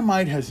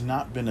 Dynamite has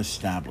not been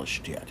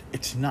established yet.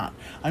 It's not.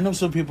 I know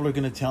some people are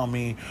going to tell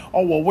me,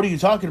 oh, well, what are you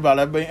talking about?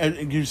 I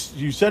mean, you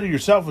said it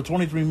yourself with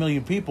 23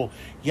 million people.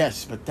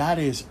 Yes, but that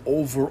is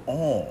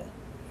overall.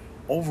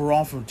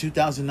 Overall from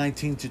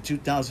 2019 to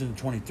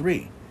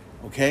 2023.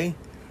 Okay?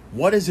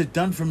 What has it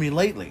done for me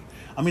lately?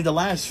 I mean, the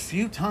last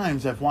few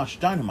times I've watched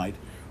Dynamite,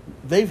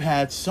 they've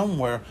had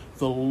somewhere,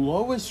 the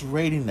lowest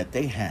rating that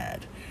they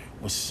had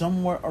was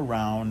somewhere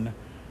around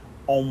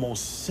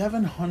almost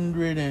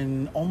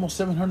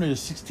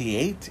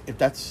 768, if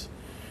that's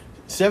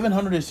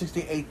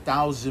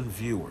 768,000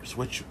 viewers,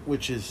 which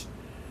is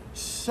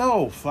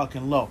so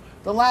fucking low.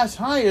 The last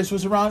highest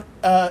was around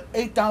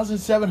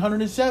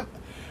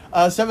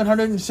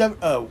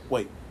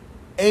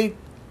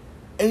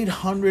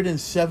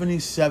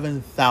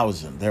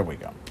 877,000. There we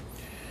go.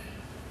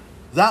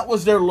 That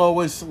was their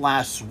lowest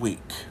last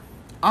week.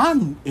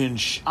 I'm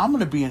going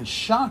to be in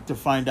shock to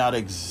find out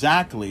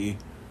exactly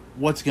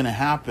what's going to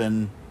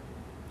happen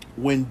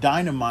when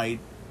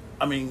Dynamite.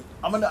 I mean,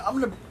 I'm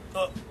gonna.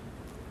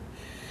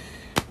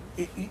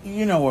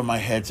 You know where my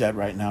head's at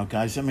right now,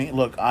 guys. I mean,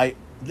 look, the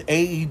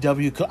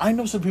AEW. I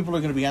know some people are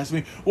going to be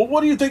asking me, well,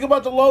 what do you think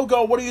about the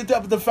logo? What do you think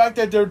about the fact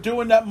that they're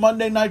doing that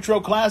Monday Nitro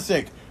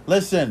Classic?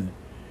 Listen,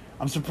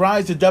 I'm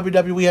surprised that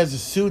WWE hasn't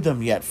sued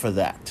them yet for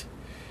that.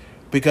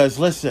 Because,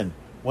 listen,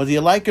 whether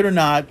you like it or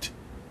not,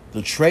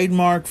 the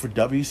trademark for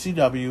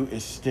WCW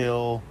is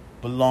still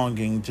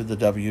belonging to the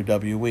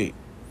WWE.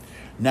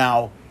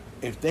 Now,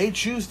 if they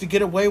choose to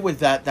get away with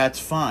that, that's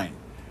fine.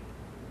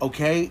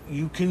 Okay,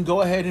 you can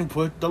go ahead and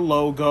put the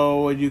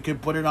logo, and you can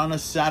put it on a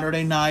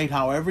Saturday night,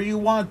 however you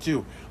want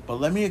to. But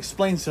let me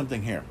explain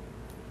something here.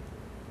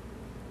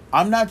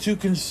 I'm not too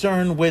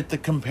concerned with the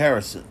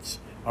comparisons,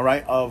 all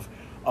right, of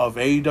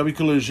AEW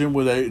Collision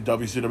with a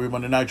WCW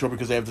Monday Nitro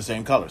because they have the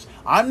same colors.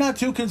 I'm not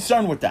too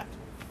concerned with that.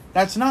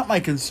 That's not my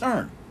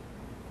concern.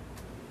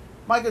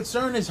 My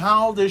concern is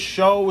how this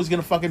show is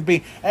going to fucking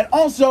be. And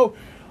also,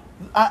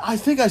 I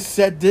think I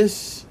said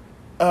this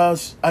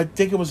I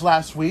think it was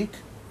last week.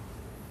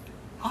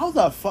 How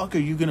the fuck are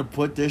you going to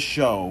put this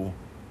show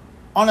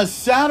on a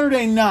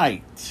Saturday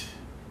night?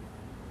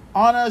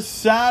 On a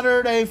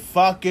Saturday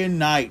fucking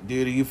night,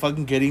 dude. Are you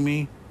fucking kidding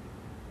me?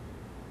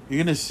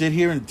 You're going to sit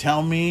here and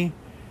tell me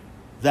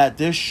that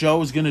this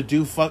show is going to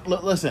do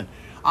Listen,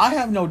 I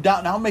have no doubt,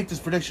 and I'll make this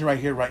prediction right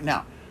here, right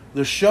now.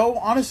 The show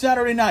on a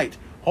Saturday night,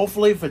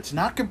 hopefully if it's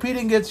not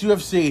competing against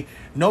UFC,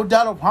 no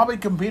doubt it'll probably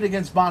compete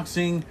against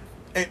boxing.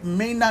 It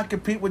may not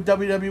compete with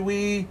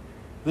WWE.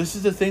 This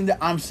is the thing that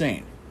I'm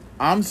saying.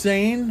 I'm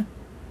saying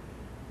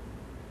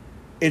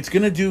it's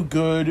going to do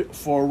good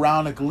for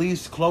around at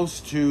least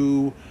close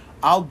to,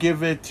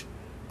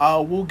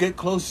 we'll get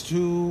close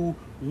to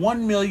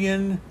 1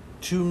 million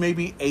to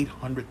maybe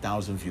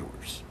 800,000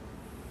 viewers.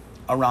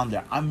 Around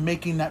there. I'm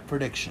making that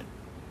prediction.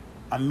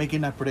 I'm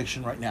making that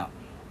prediction right now.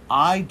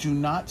 I do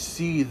not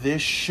see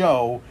this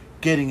show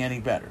getting any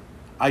better.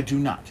 I do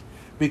not.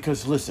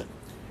 Because listen,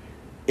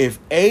 if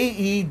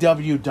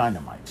AEW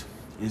Dynamite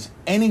is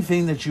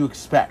anything that you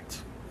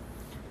expect,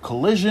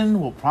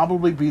 Collision will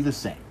probably be the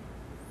same.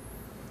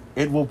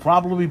 It will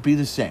probably be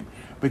the same.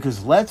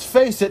 Because let's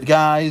face it,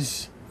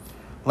 guys.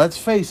 Let's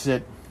face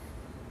it.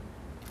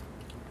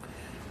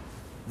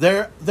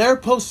 They're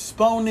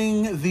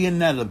postponing the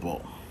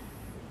inevitable.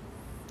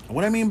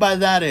 What I mean by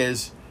that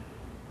is,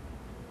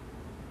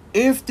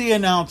 if the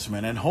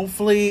announcement, and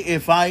hopefully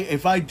if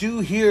I do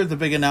hear the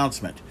big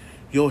announcement,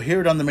 you'll hear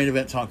it on the Main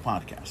Event Talk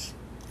podcast.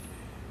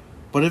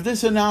 But if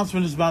this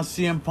announcement is about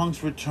CM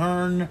Punk's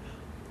return,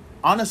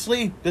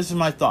 honestly, this is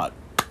my thought.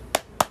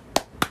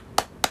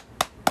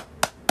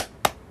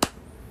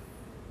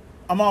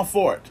 I'm all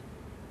for it.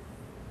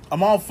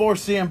 I'm all for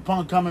CM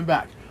Punk coming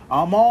back.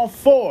 I'm all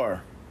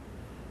for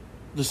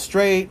the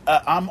straight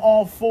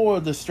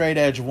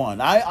edge one.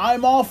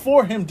 I'm all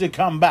for him to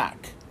come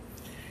back.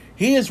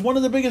 He is one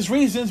of the biggest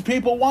reasons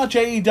people watch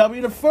AEW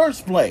in the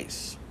first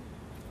place.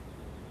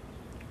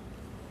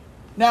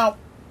 Now,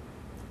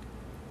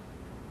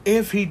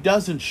 if he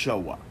doesn't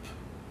show up,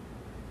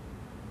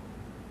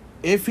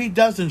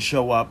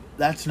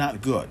 that's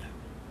not good.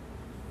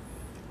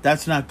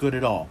 That's not good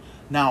at all.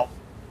 Now,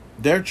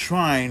 they're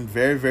trying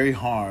very, very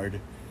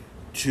hard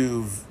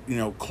to,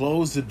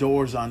 close the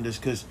doors on this,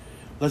 because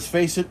let's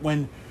face it,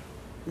 when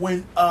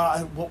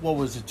what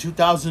was it,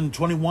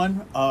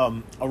 2021,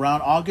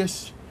 around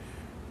August,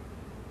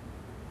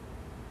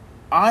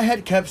 I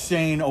had kept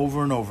saying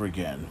over and over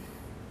again,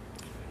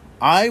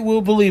 I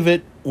will believe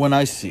it when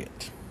I see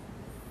it.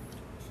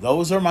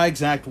 Those are my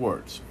exact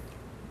words.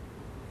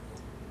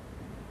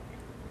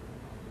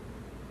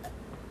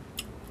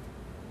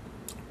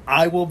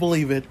 I will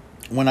believe it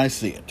when I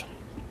see it.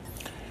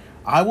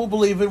 I will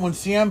believe it when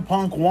CM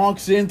Punk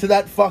walks into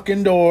that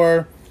fucking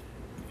door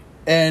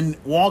and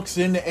walks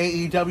into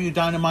AEW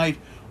Dynamite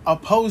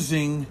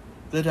opposing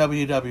the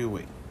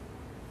WWE.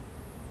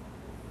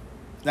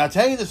 Now, I'll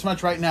tell you this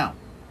much right now.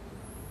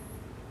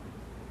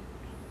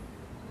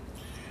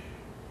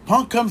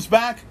 Punk comes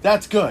back,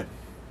 that's good.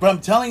 But I'm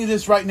telling you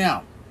this right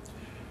now.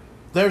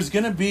 There's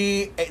going to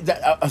be,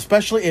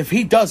 especially if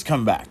he does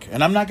come back,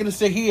 and I'm not going to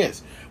say he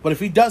is, but if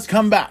he does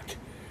come back,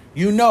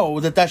 you know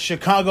that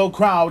Chicago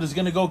crowd is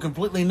going to go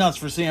completely nuts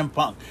for CM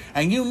Punk.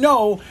 And you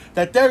know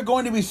that they're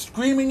going to be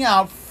screaming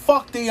out,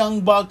 fuck the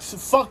Young Bucks,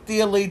 fuck the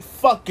Elite,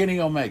 fuck Kenny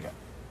Omega.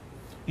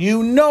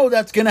 You know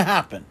that's going to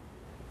happen.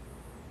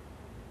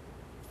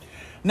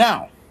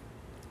 Now,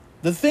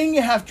 the thing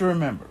you have to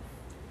remember,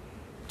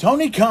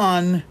 Tony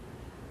Khan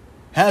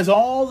has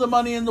all the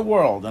money in the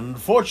world, and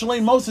unfortunately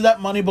most of that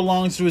money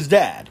belongs to his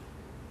dad.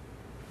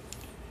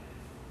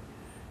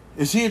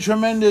 Is he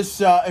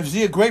is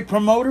he a great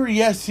promoter?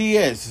 Yes, he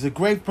is. He's a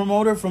great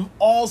promoter from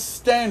all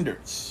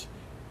standards.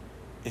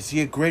 Is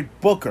he a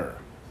great booker?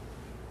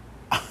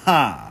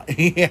 Aha,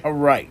 yeah,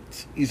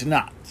 right. He's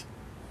not.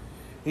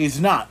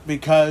 He's not,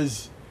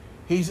 because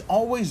he's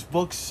always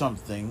booked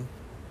something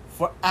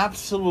for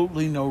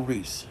absolutely no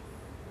reason.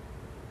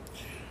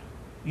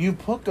 You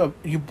book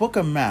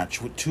a match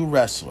with two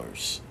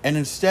wrestlers, and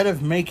instead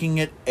of making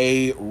it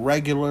a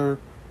regular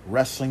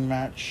wrestling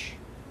match,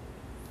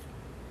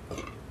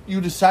 you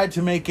decide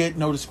to make it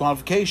no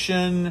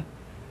disqualification.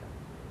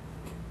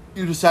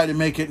 You decide to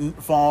make it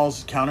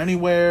falls, count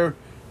anywhere.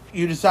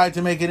 You decide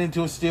to make it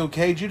into a steel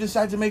cage. You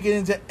decide to make it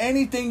into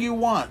anything you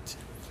want,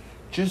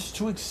 just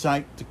to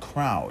excite the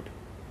crowd.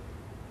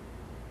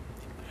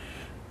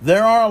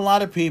 There are a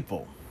lot of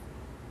people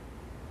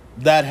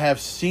that have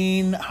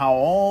seen how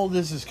all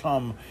this has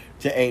come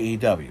to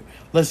AEW.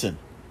 Listen,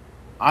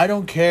 I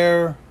don't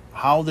care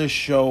how this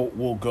show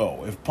will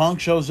go. If Punk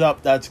shows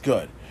up, that's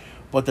good.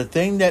 But the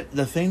thing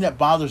that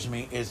bothers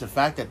me is the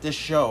fact that this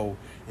show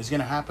is going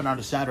to happen on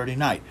a Saturday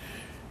night.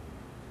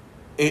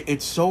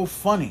 It's so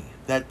funny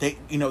that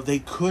they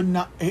could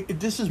not.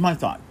 This is my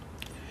thought.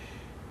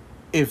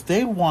 If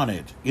they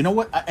wanted, you know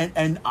what,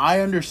 and I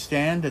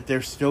understand that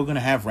they're still going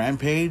to have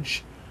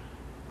Rampage.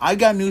 I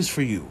got news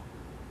for you.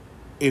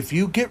 If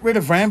you get rid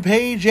of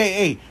Rampage,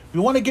 hey, if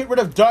you want to get rid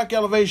of Dark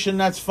Elevation,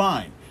 that's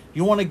fine.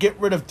 You want to get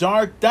rid of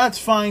Dark, that's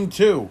fine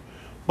too.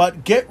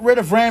 But get rid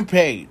of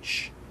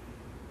Rampage.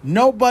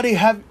 Nobody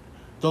have...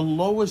 The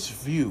lowest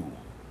view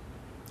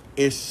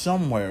is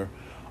somewhere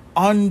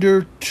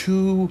under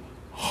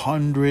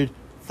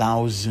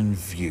 200,000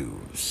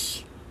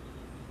 views.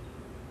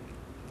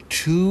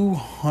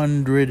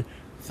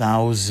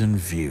 200,000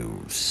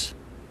 views.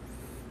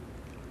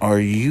 Are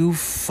you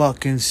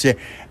fucking sick?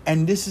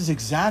 And this is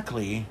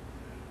exactly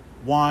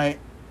why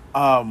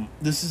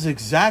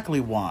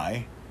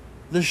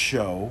the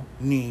show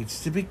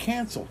needs to be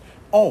canceled.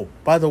 Oh,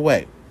 by the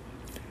way,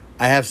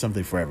 I have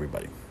something for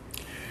everybody.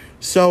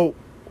 So,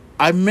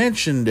 I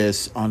mentioned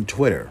this on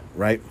Twitter,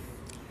 right?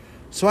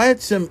 So I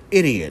had some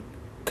idiot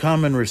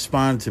come and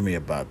respond to me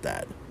about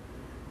that.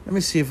 Let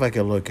me see if I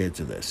can look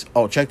into this.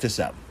 Oh, check this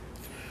out.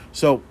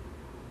 So,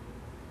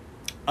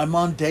 I'm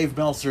on Dave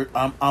Meltzer.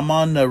 I'm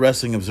on the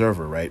Wrestling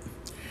Observer, right?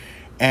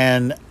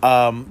 And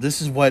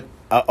this is what.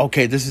 This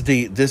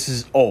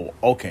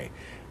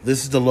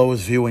is the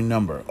lowest viewing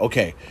number.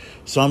 Okay,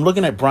 so I'm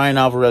looking at Brian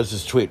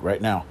Alvarez's tweet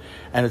right now,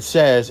 and it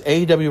says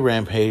AEW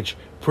Rampage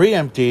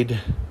preempted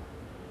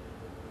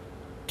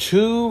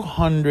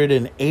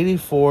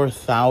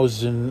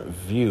 284,000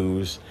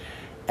 views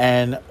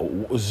and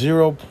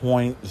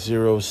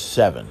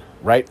 0.07.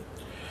 Right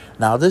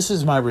now, this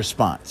is my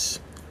response.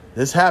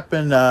 This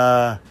happened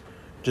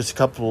just a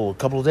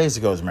couple of days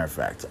ago, as a matter of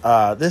fact.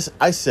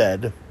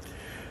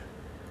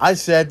 I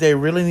said they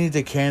really need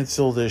to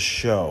cancel this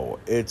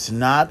show. It's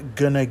not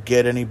gonna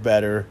get any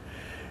better.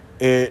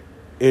 It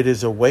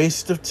is a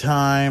waste of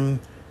time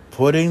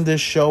putting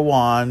this show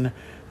on.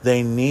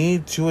 They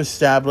need to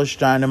establish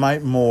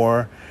Dynamite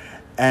more,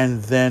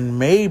 and then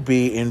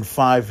maybe in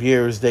 5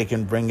 years they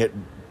can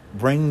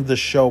bring the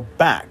show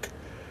back.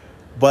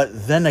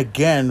 But then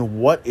again,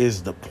 what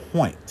is the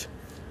point?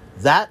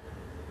 That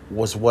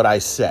was what I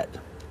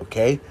said,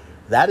 okay?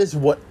 That is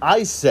what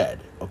I said,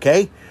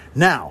 okay?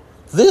 Now,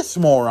 this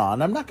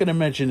moron, I'm not going to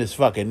mention his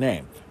fucking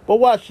name, but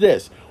watch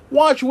this.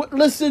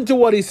 Listen to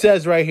what he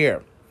says right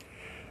here.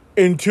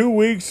 In 2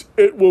 weeks,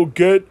 it will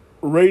get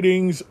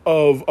ratings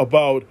of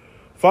about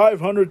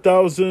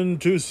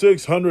 500,000 to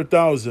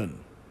 600,000.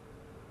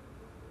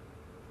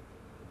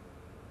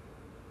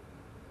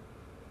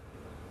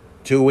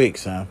 Two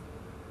weeks, huh?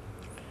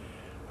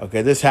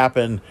 Okay, this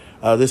happened.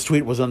 This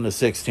tweet was on the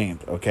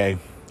 16th. Okay,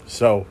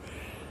 so,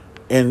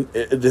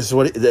 this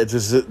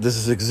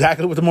is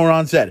exactly what the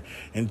moron said.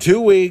 In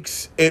 2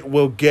 weeks, it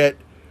will get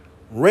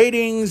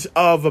ratings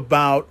of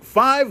about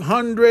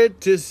 500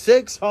 to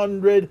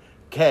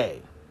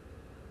 600K.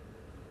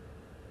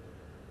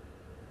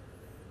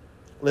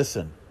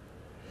 Listen,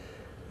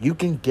 you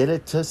can get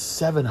it to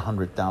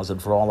 700,000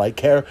 for all I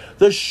care.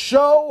 The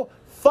show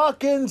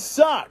fucking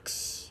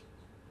sucks.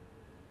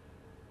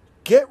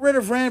 Get rid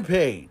of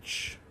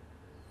Rampage.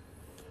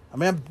 I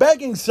mean, I'm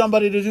begging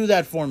somebody to do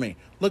that for me.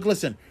 Look,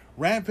 listen,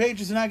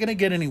 Rampage is not going to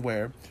get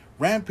anywhere.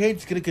 Rampage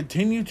is going to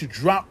continue to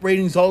drop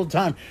ratings all the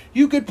time.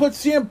 You could put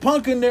CM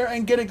Punk in there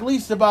and get at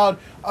least about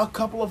a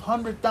couple of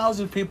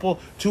 100,000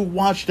 people to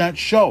watch that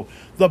show.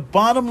 The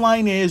bottom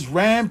line is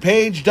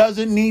Rampage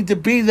doesn't need to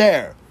be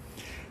there.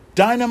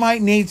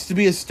 Dynamite needs to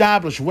be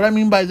established. What I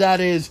mean by that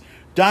is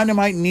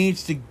Dynamite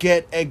needs to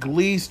get at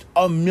least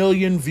 1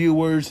 million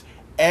viewers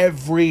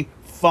every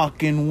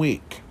fucking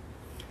week.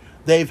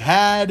 They've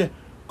had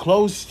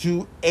close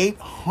to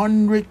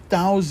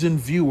 800,000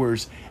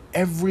 viewers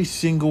every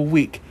single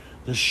week.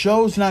 The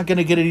show's not going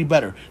to get any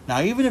better.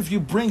 Now, even if you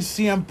bring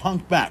CM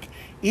Punk back,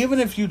 even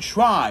if you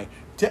try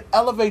to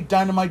elevate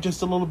Dynamite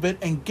just a little bit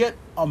and get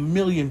 1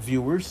 million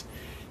viewers,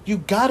 you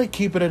got to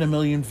keep it at 1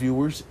 million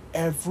viewers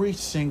every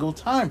single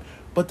time.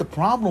 But the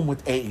problem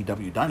with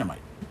AEW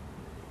Dynamite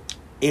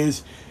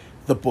is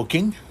the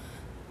booking,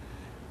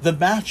 the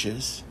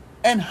matches,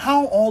 and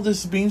how all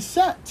this is being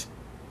set.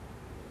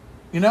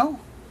 You know?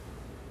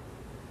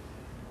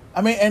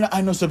 I mean, and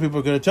I know some people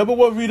are going to tell, but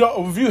well,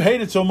 if you hate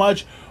it so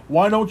much,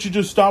 why don't you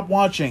just stop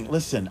watching?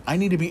 Listen, I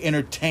need to be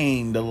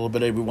entertained a little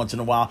bit every once in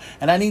a while,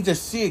 and I need to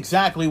see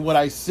exactly what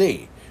I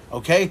see.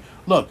 Okay?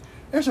 Look,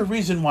 there's a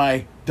reason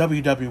why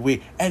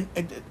WWE, and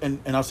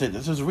I'll say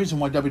this, there's a reason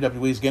why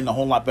WWE is getting a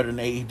whole lot better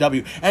than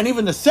AEW. And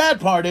even the sad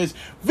part is,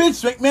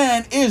 Vince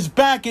McMahon is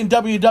back in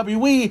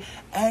WWE,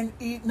 and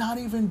not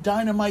even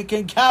Dynamite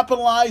can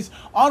capitalize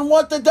on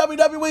what the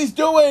WWE is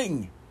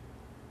doing.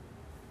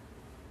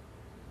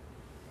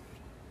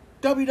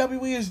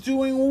 WWE is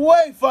doing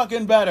way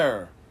fucking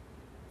better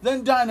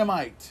than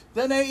Dynamite,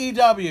 than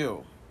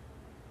AEW.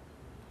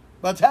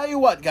 But I'll tell you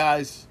what,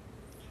 guys.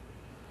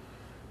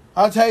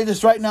 I'll tell you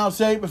this right now. I'll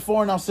say it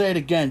before and I'll say it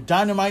again.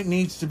 Dynamite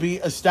needs to be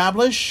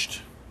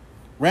established.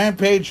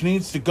 Rampage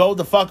needs to go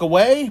the fuck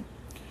away.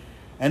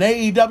 And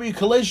AEW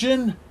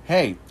Collision,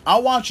 hey,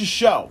 I'll watch a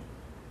show.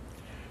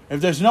 If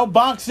there's no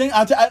boxing,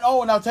 and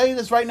I'll tell you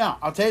this right now.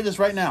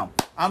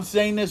 I'm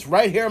saying this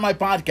right here in my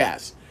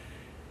podcast.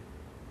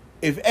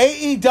 If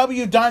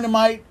AEW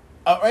Dynamite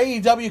or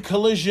AEW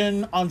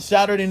Collision on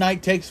Saturday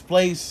night takes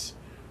place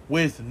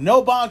with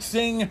no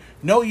boxing,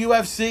 no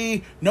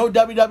UFC, no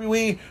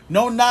WWE,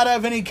 no nada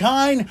of any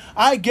kind,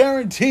 I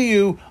guarantee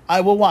you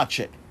I will watch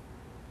it.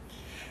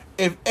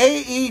 if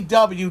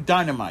AEW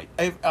Dynamite,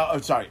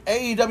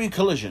 AEW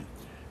Collision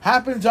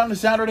happens on a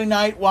Saturday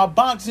night while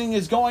boxing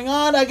is going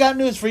on, I got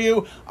news for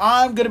you.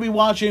 I'm going to be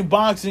watching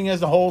boxing as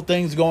the whole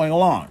thing's going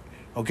along.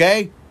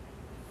 Okay?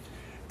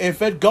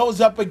 If it goes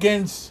up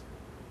against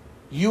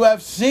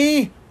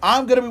UFC,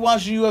 I'm going to be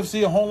watching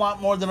UFC a whole lot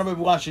more than I'm going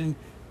to be watching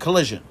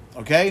Collision.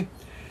 Okay?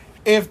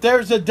 If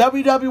there's a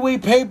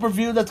WWE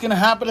pay-per-view that's going to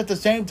happen at the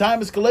same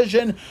time as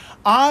Collision,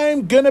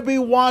 I'm going to be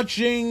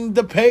watching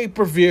the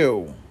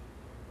pay-per-view.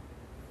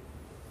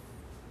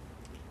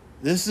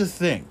 This is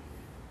the thing.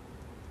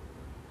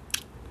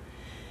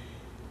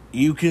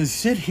 You can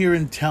sit here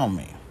and tell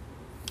me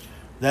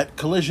that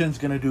Collision's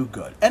going to do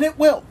good. And it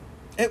will.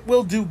 It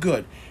will do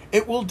good.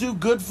 It will do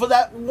good for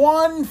that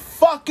one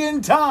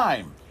fucking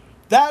time.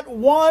 That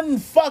one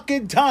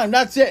fucking time.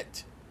 That's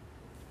it.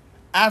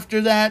 After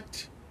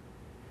that,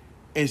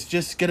 it's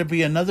just going to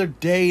be another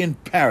day in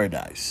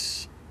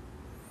paradise.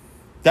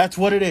 That's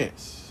what it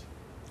is.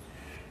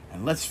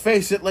 And let's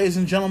face it, ladies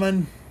and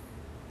gentlemen,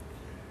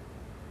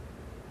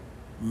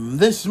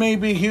 this may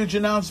be a huge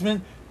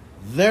announcement.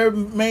 There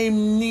may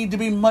need to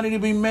be money to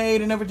be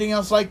made and everything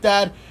else like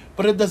that,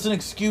 but it doesn't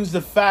excuse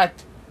the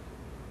fact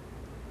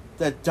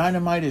that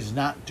Dynamite is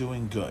not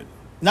doing good.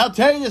 Now, I'll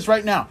tell you this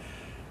right now.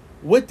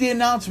 With the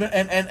announcement,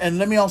 and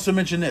let me also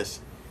mention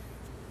this.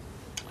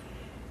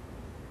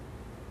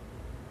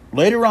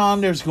 Later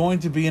on, there's going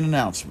to be an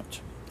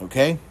announcement,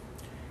 okay?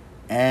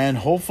 And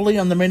hopefully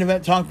on the Main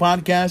Event Talk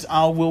podcast,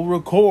 I will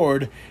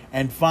record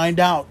and find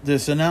out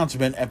this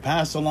announcement and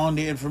pass along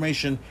the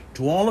information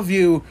to all of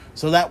you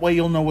so that way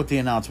you'll know what the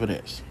announcement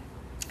is.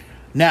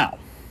 Now,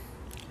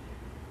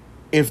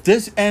 if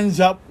this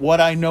ends up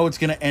what I know it's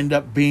going to end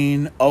up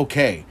being,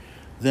 okay,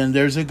 then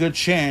there's a good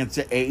chance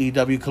that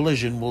AEW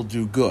Collision will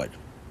do good.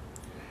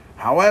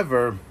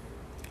 However,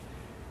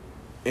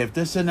 if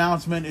this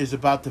announcement is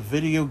about the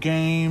video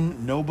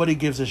game, nobody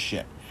gives a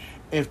shit.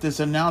 If this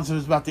announcement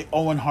is about the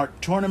Owen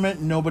Hart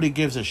tournament, nobody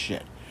gives a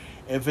shit.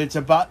 If it's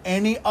about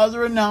any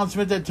other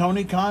announcement that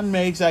Tony Khan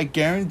makes, I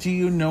guarantee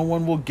you no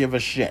one will give a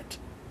shit.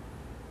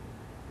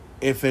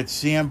 If it's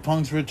CM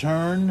Punk's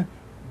return,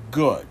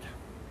 good.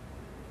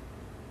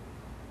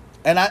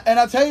 And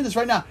I'll tell you this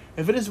right now.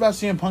 If it is about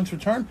CM Punk's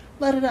return,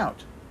 let it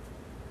out.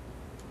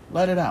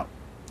 Let it out.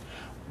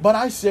 But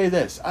I say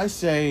this. I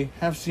say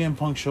have CM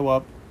Punk show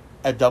up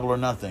at Double or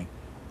Nothing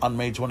on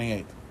May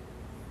 28th.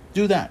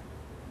 Do that.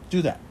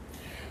 Do that.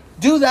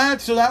 Do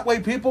that so that way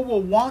people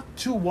will want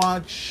to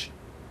watch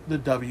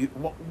AEW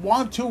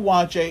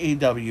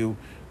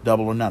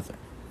Double or Nothing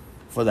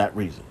for that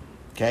reason.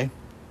 Okay?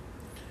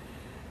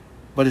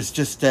 But it's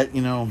just that,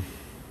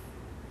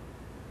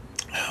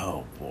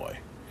 oh boy.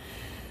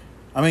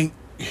 I mean,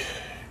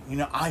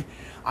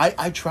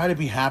 I try to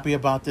be happy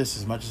about this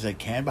as much as I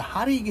can, but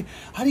how do you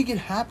get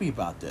happy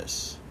about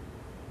this?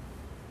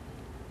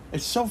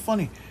 It's so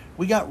funny.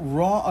 We got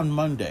Raw on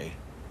Monday.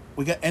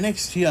 We got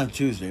NXT on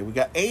Tuesday. We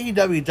got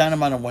AEW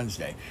Dynamite on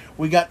Wednesday.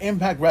 We got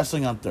Impact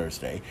Wrestling on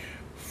Thursday.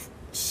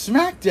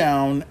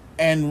 SmackDown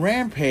and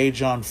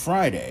Rampage on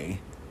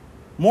Friday.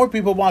 More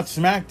people watch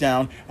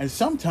SmackDown and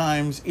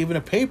sometimes even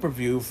a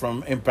pay-per-view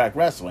from Impact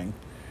Wrestling.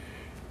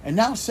 And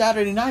now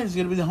Saturday night is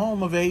going to be the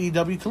home of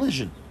AEW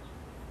Collision.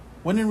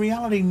 When in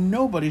reality,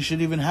 nobody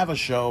should even have a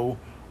show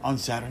on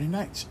Saturday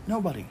nights.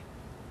 Nobody.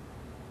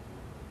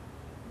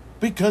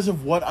 Because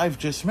of what I've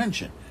just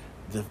mentioned.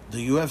 The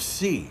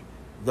UFC,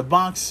 the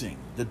boxing,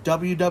 the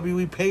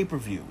WWE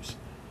pay-per-views.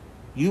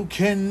 You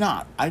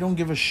cannot, I don't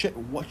give a shit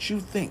what you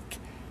think,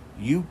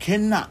 you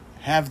cannot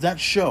have that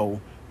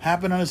show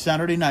happen on a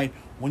Saturday night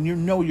when you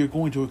know you're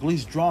going to at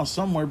least draw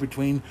somewhere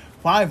between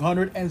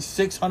 500 and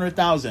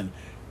 600,000.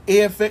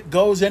 If it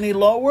goes any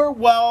lower,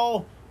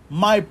 well,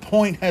 my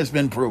point has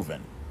been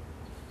proven.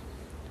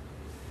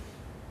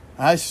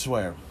 I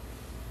swear.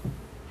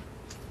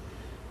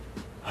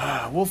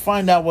 We'll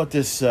find out what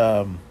this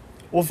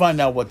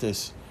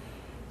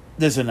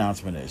this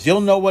announcement is.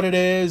 You'll know what it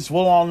is.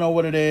 We'll all know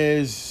what it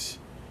is.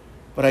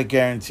 But I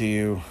guarantee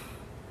you,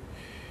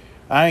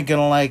 I ain't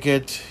gonna like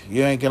it.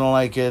 You ain't gonna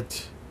like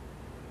it.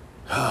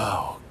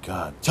 Oh,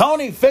 God.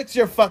 Tony, fix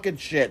your fucking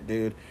shit,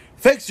 dude.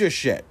 Fix your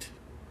shit.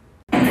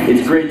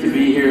 It's great to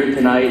be here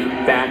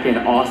tonight back in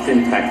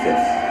Austin,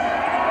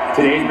 Texas.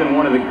 Today's been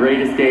one of the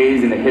greatest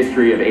days in the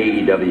history of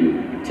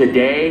AEW.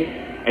 Today,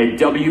 at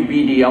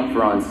WBD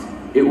Upfronts,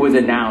 it was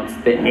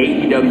announced that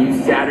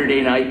AEW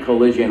Saturday Night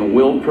Collision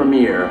will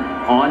premiere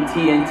on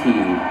TNT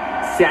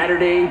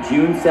Saturday,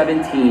 June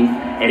 17th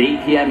at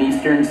 8 p.m.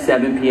 Eastern,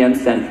 7 p.m.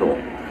 Central.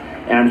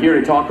 And I'm here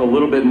to talk a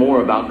little bit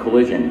more about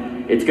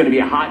Collision. It's going to be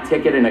a hot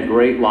ticket and a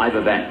great live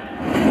event.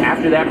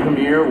 After that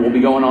premiere, we'll be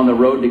going on the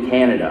road to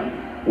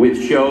Canada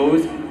with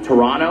shows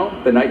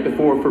Toronto, the night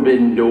before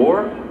Forbidden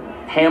Door,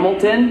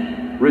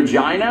 Hamilton,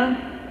 Regina,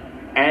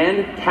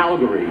 and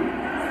Calgary,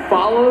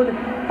 followed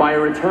by a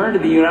return to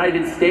the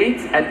United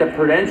States at the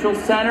Prudential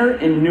Center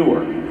in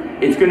Newark.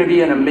 It's going to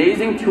be an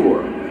amazing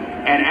tour.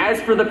 And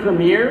as for the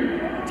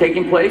premiere,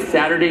 taking place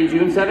Saturday,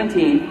 June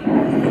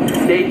 17th,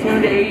 stay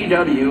tuned to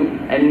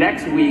AEW, and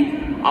next week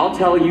I'll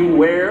tell you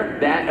where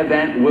that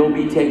event will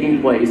be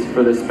taking place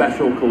for the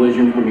special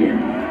Collision premiere.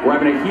 We're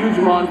having a huge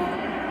month,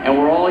 and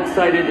we're all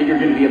excited that you're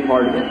going to be a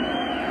part of it.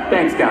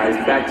 Thanks, guys.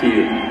 Back to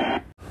you.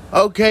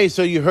 Okay,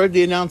 so you heard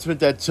the announcement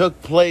that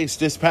took place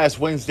this past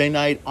Wednesday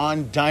night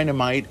on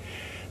Dynamite.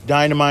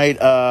 Tony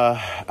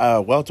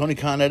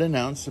Khan had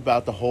announced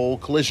about the whole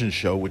Collision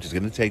show, which is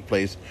going to take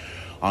place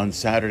on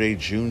Saturday,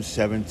 June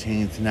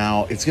 17th.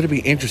 Now, it's going to be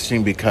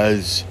interesting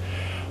because,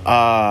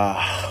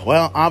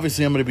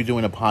 obviously I'm going to be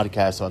doing a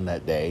podcast on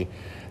that day.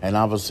 And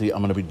obviously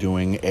I'm going to be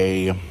doing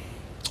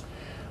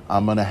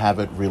I'm going to have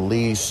it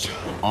released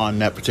on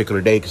that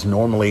particular day because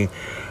normally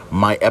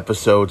my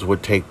episodes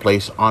would take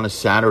place on a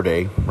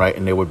Saturday, right?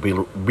 And they would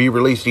be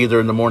released either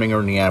in the morning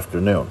or in the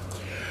afternoon.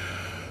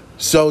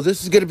 So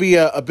this is going to be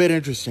a bit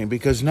interesting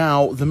because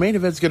now the main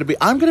event's going to be,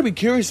 I'm going to be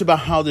curious about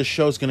how this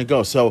show's going to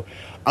go. So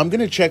I'm going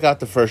to check out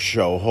the first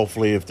show.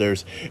 Hopefully if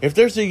there's a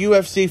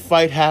UFC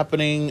fight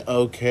happening,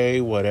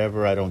 okay,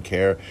 whatever, I don't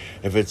care.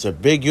 If it's a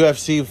big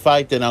UFC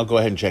fight, then I'll go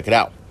ahead and check it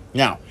out.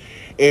 Now,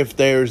 if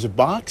there's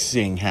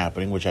boxing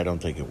happening, which I don't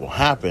think it will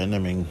happen, I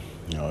mean,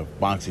 if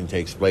boxing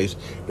takes place,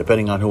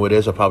 depending on who it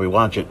is, I'll probably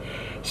watch it.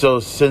 So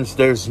since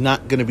there's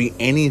not going to be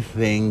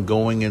anything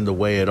going in the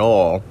way at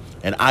all,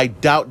 and I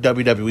doubt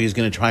WWE is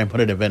going to try and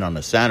put an event on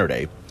a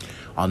Saturday,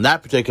 on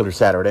that particular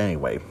Saturday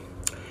anyway,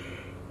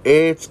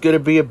 it's going to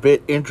be a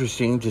bit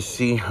interesting to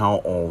see how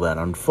all that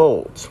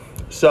unfolds.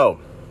 So,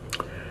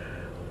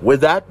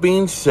 with that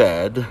being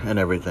said and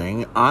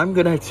everything, I'm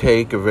going to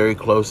take a very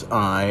close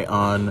eye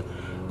on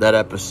that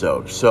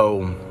episode.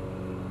 So,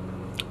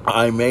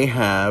 I may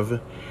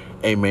have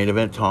a Main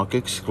Event Talk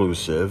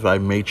exclusive. I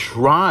may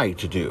try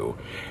to do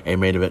a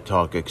Main Event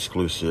Talk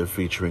exclusive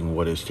featuring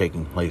what is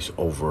taking place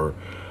over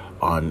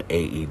on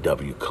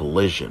AEW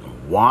Collision.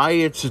 Why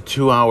it's a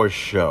 2-hour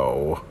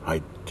show,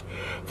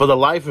 for the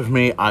life of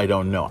me, I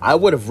don't know. I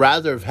would have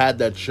rather have had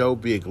that show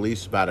be at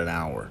least about an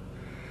hour,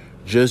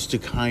 just to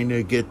kind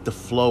of get the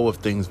flow of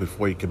things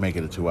before you can make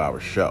it a 2-hour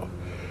show.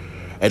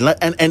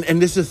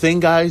 And this is the thing,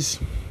 guys.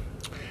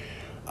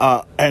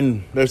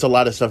 And there's a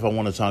lot of stuff I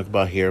want to talk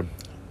about here.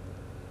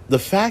 The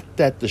fact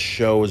that the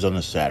show is on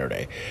a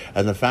Saturday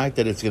and the fact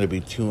that it's going to be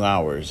 2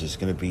 hours is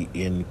going to be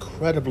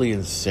incredibly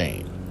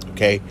insane.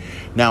 Okay?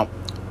 Now,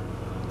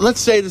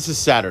 let's say this is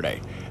Saturday.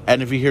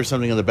 And if you hear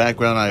something in the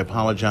background, I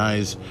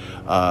apologize.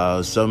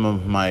 Some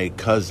of my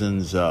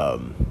cousins are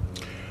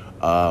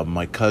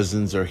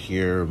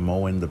here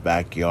mowing the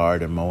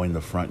backyard and mowing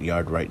the front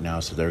yard right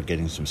now. So they're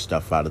getting some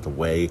stuff out of the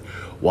way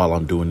while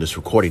I'm doing this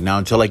recording. Now,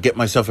 until I get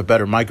myself a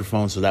better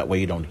microphone so that way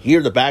you don't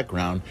hear the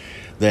background,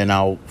 then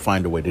I'll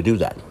find a way to do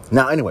that.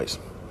 Now, anyways,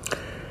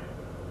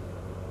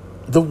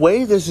 the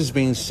way this is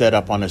being set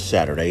up on a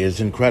Saturday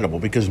is incredible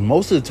because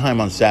most of the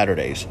time on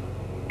Saturdays,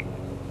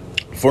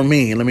 for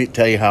me, let me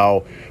tell you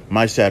how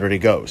my Saturday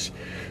goes.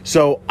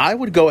 So I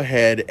would go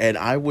ahead and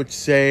I would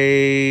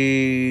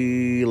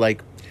say,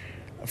 like,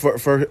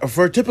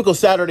 for a typical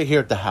Saturday here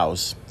at the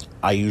house,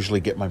 I usually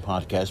get my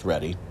podcast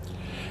ready.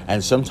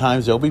 And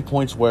sometimes there'll be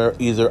points where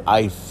either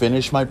I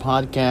finish my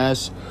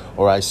podcast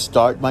or I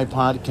start my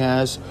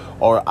podcast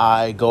or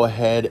I go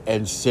ahead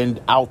and send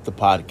out the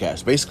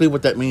podcast. Basically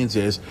what that means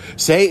is,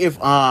 say if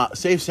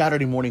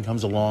Saturday morning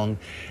comes along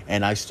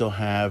and I still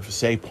have,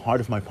 say,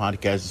 part of my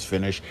podcast is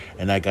finished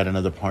and I got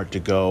another part to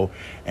go,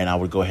 and I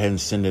would go ahead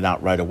and send it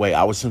out right away.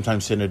 I would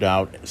sometimes send it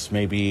out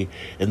maybe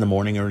in the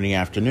morning or in the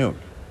afternoon.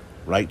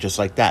 Right, just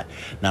like that.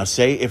 Now,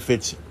 say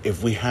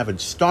if we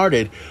haven't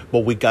started, but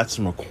we got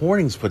some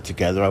recordings put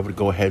together, I would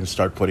go ahead and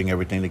start putting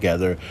everything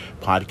together,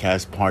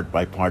 podcast part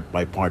by part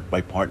by part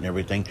by part and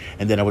everything,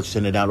 and then I would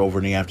send it out over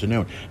in the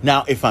afternoon.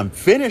 Now, if I'm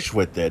finished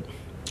with it,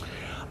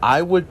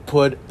 I would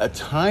put a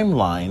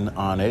timeline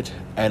on it,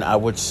 and I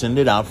would send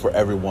it out for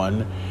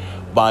everyone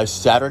by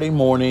Saturday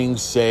morning,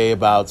 say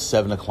about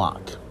 7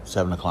 o'clock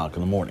in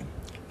the morning.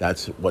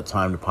 That's what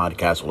time the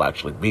podcast will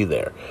actually be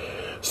there.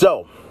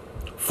 So,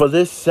 for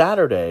this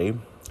Saturday,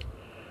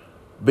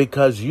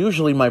 because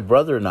usually my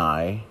brother and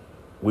I,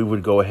 we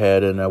would go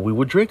ahead and we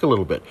would drink a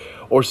little bit.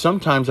 Or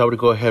sometimes I would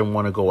go ahead and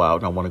want to go out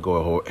and I want to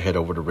go head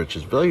over to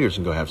Rich's Billiards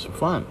and go have some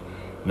fun.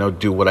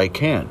 Do what I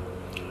can.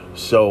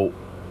 So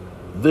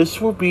this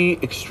will be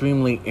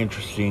extremely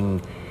interesting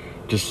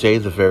to say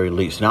the very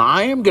least. Now,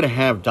 I am going to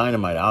have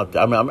Dynamite out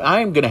there.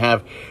 I am going to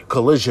have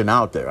Collision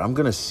out there. I'm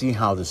going to see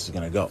how this is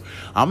going to go.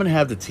 I'm going to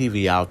have the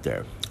TV out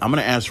there. I'm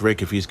going to ask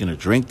Rick if he's going to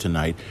drink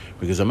tonight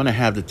because I'm going to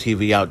have the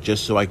TV out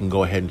just so I can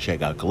go ahead and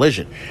check out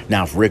Collision.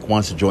 Now, if Rick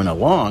wants to join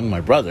along,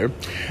 my brother,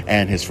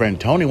 and his friend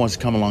Tony wants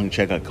to come along and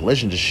check out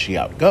Collision just to see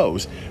how it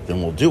goes,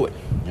 then we'll do it.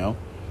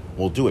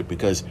 We'll do it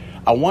because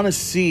I want to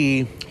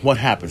see what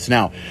happens.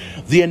 Now,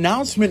 the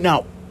announcement.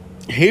 Now,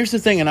 here's the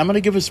thing, and I'm going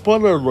to give a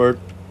spoiler alert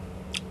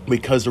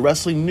because the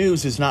wrestling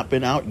news has not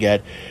been out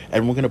yet,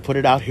 and we're going to put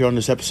it out here on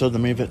this episode of the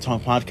Main Event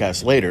Talk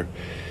podcast later.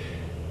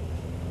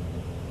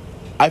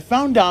 I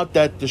found out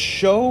that the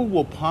show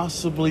will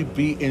possibly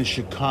be in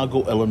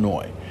Chicago,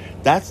 Illinois.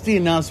 That's the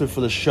announcement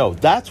for the show.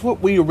 That's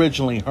what we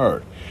originally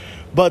heard.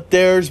 But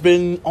there's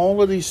been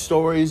all of these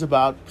stories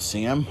about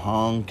CM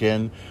Punk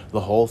and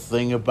the whole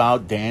thing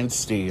about Dan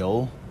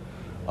Steele.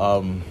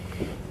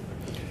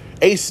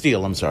 Ace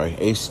Steel.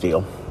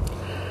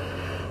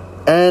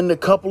 And a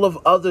couple of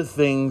other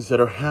things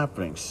that are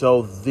happening.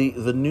 So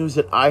the news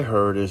that I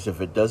heard is if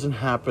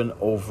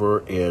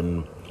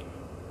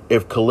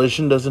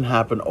Collision doesn't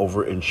happen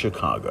over in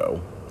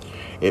Chicago,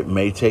 it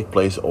may take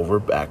place over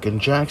back in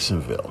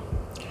Jacksonville.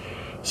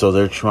 So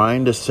they're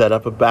trying to set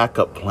up a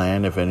backup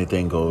plan if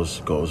anything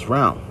goes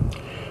wrong.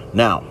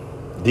 Now,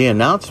 the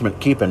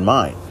announcement, keep in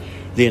mind,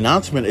 the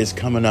announcement is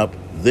coming up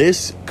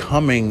this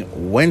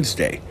coming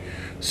Wednesday.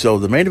 So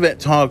the Main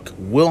Event Talk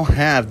will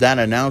have that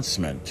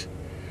announcement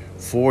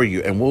for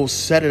you, and we'll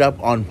set it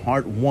up on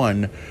part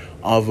 1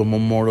 of a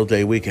Memorial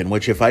Day weekend,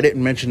 which, if I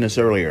didn't mention this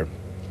earlier,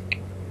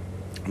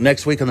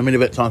 next week on the Main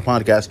Event Talk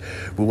podcast,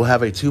 we will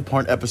have a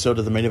 2-part episode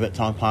of the Main Event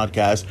Talk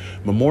podcast,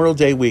 Memorial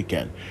Day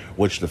weekend,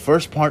 which the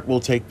first part will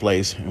take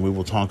place, and we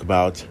will talk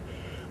about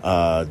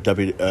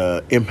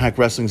Impact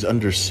Wrestling's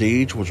Under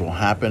Siege, which will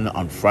happen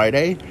on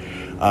Friday.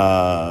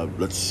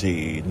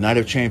 Night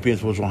of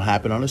Champions, which will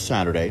happen on a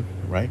Saturday,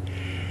 right?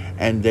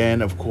 And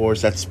then, of course,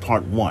 that's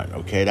part 1,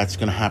 okay? That's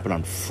going to happen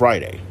on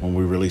Friday when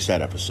we release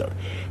that episode.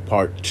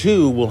 Part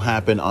 2 will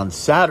happen on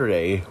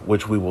Saturday,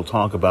 which we will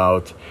talk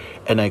about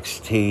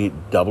NXT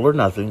Double or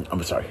Nothing.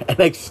 I'm sorry,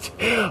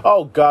 NXT.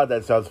 Oh, God,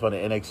 that sounds funny.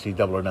 NXT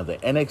Double or Nothing.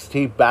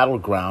 NXT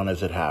Battleground,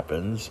 as it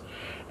happens.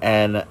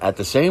 And at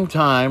the same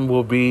time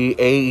will be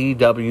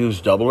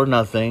AEW's Double or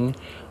Nothing.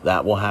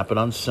 That will happen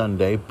on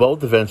Sunday.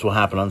 Both events will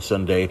happen on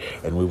Sunday,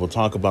 and we will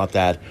talk about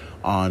that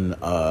on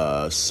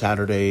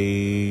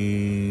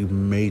Saturday,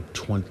 May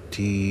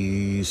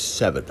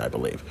 27th, I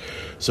believe.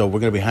 So we're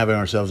going to be having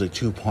ourselves a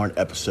 2-part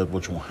episode,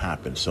 which will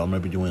happen. So I'm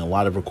going to be doing a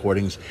lot of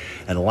recordings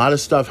and a lot of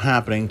stuff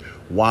happening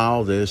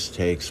while this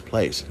takes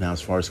place. Now,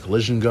 as far as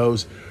Collision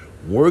goes,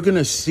 we're going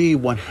to see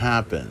what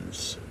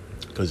happens.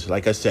 Because,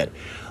 like I said,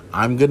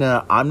 I'm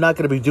not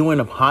gonna be doing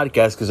a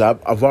podcast because I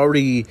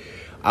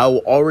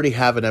will already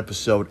have an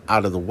episode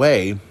out of the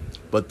way,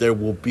 but I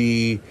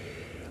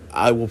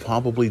will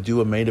probably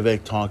do a Main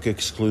Event Talk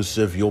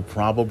exclusive. You'll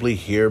probably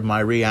hear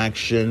my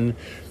reaction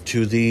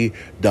to the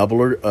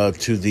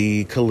to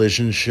the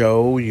Collision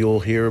show. You'll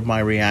hear my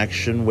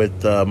reaction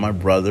with my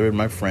brother and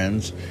my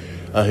friends,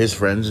 his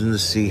friends, and to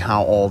see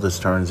how all this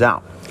turns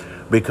out.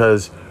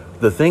 Because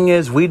the thing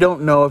is, we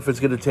don't know if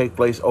it's going to take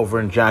place over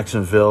in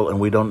Jacksonville,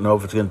 and we don't know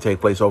if it's going to take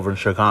place over in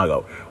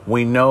Chicago.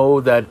 We know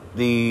that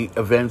the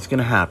event's going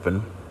to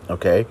happen,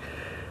 okay?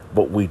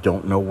 But we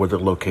don't know where the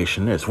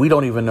location is. We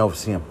don't even know if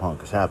CM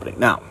Punk is happening.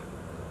 Now,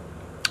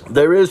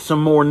 there is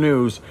some more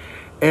news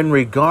in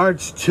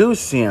regards to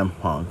CM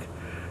Punk,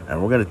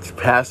 and we're going to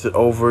pass it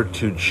over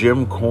to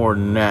Jim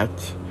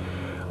Cornette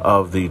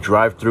of the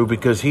Drive-Thru,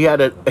 because he had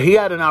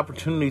an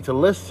opportunity to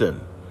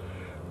listen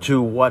to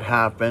what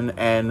happened,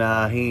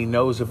 and he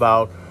knows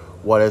about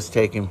what has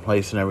taken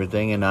place and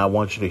everything, and I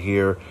want you to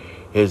hear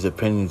his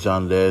opinions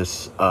on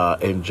this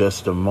in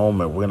just a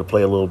moment. We're going to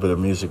play a little bit of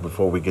music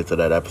before we get to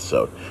that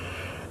episode,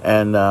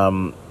 and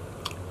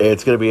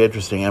it's going to be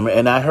interesting.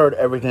 And I heard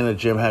everything that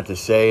Jim had to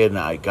say, and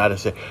I got to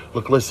say,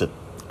 look, listen,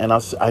 and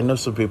I know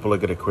some people are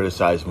going to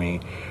criticize me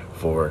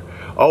for,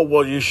 oh,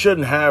 well, you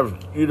shouldn't have,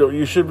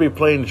 you should be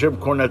playing Jim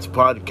Cornette's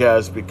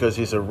podcast because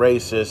he's a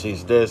racist,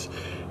 he's this,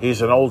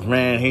 he's an old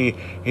man,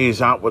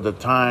 he's out with the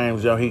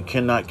times, he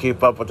cannot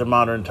keep up with the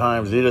modern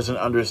times, he doesn't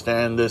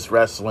understand this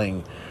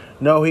wrestling.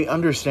 No, he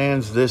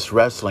understands this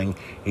wrestling,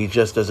 he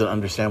just doesn't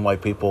understand why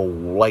people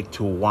like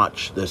to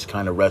watch this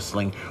kind of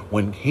wrestling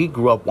when he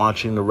grew up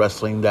watching the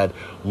wrestling that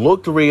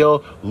looked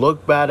real,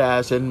 looked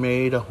badass, and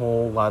made a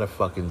whole lot of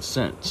fucking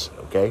sense,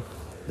 okay?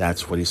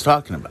 That's what he's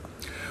talking about.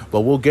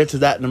 But we'll get to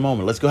that in a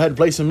moment. Let's go ahead and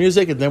play some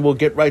music, and then we'll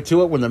get right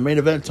to it when the Main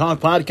Event Talk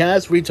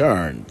podcast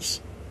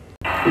returns.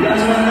 You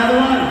guys want another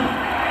one?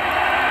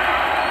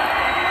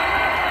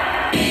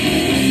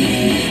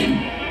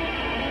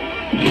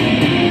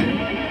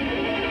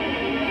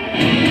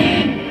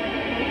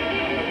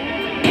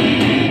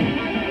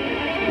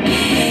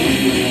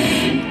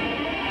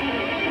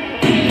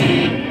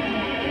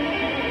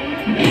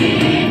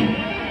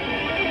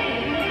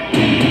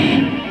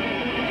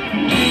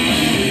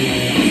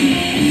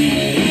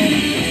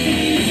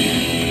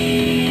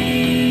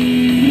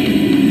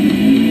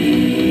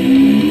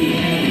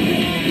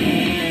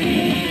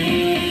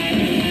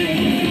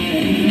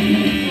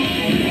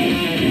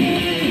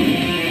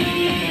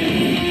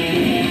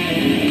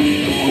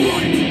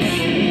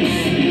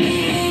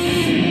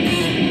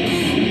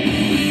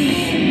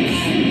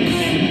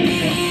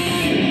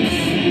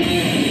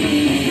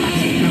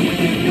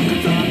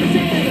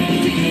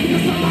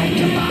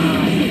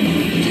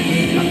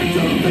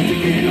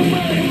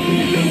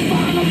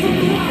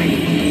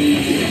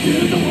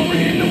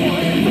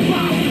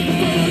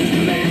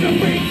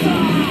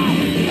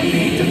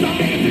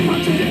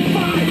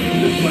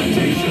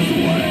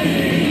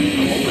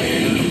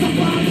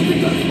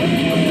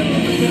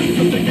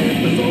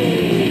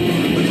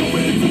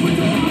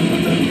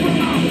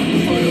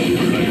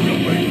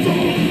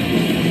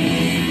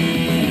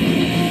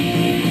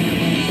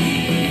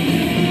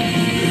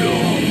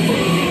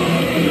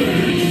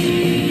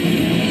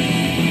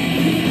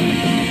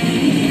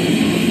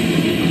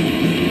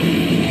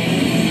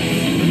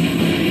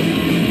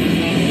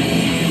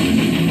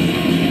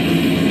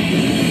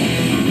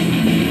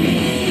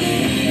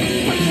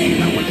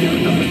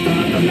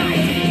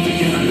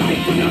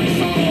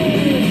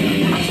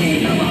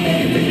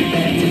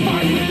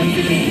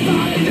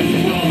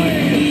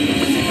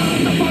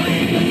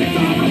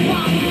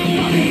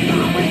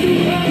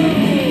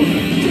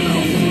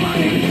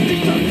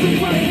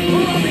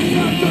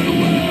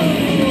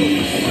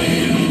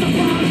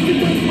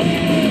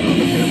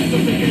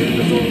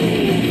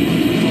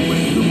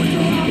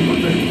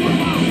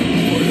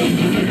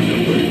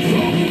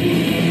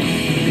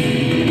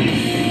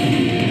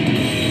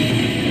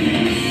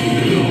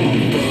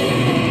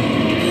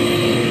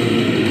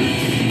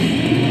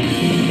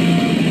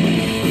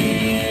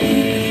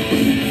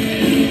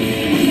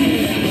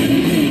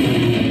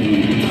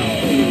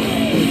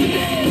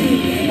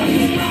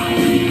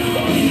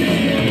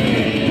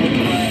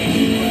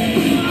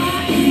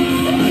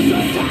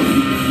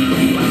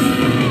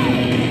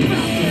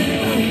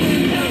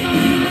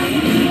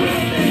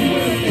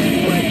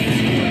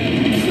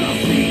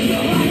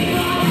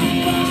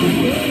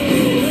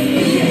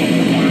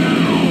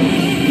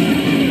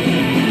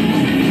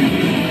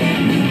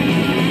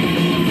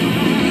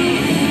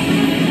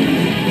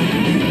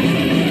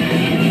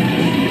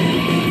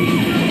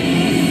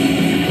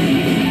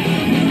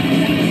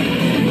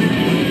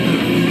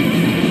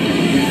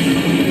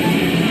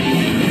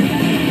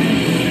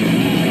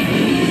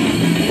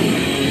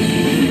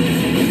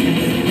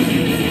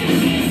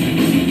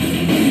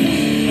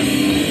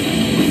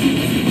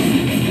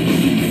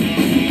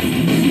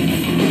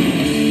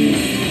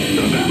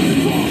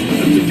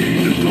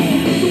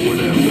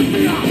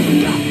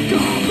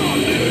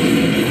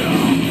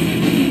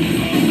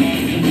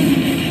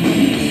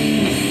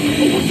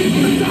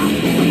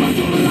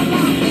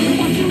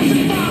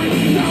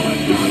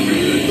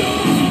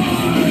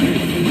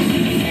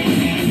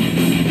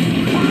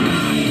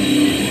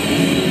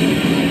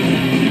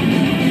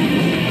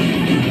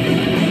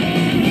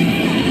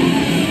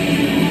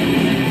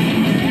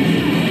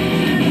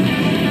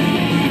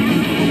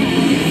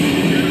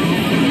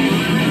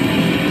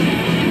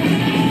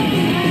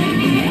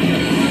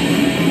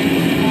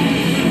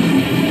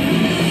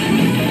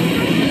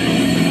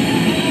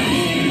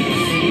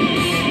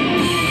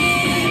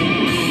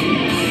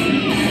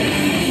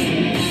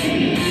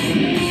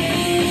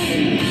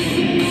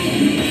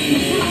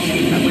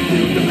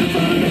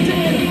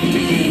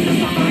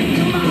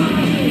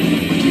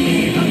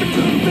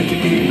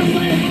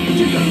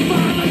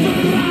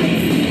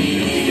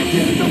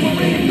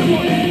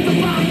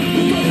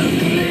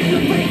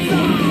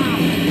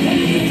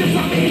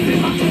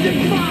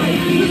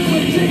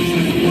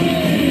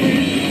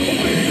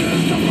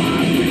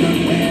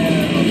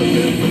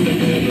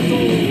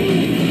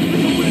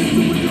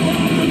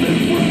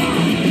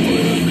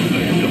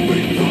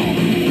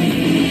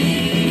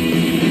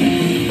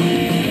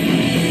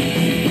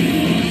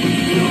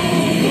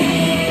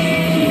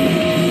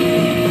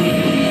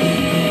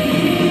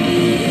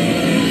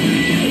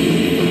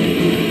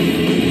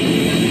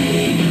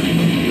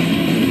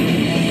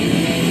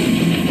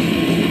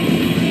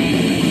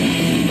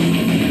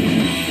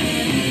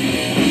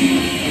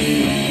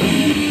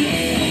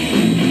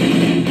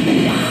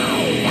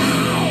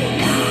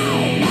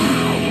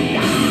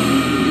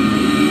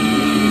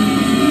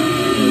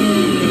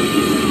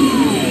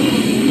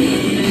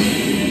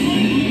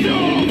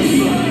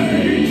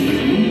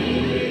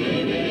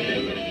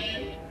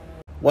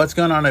 What's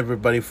going on,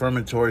 everybody?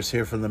 Furman Torres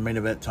here from the Main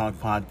Event Talk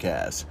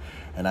Podcast.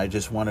 And I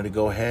just wanted to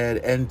go ahead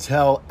and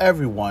tell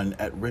everyone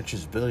at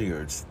Rich's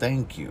Billiards,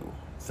 thank you.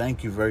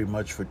 Thank you very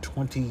much for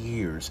 20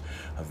 years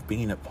of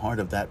being a part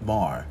of that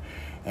bar.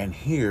 And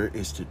here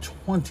is to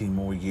 20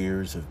 more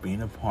years of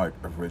being a part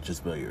of Rich's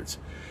Billiards.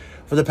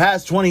 For the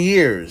past 20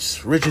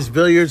 years, Rich's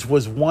Billiards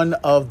was one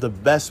of the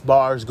best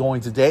bars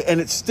going today,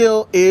 and it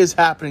still is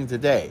happening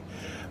today.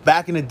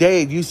 Back in the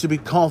day, it used to be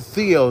called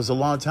Theo's a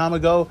long time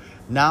ago.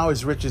 Now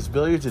it's Rich's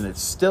Billiards, and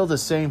it's still the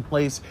same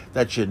place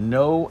that you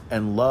know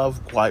and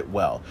love quite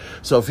well.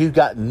 So if you've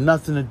got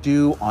nothing to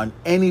do on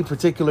any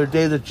particular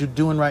day that you're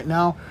doing right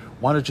now,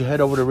 why don't you head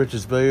over to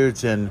Rich's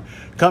Billiards and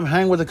come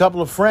hang with a couple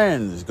of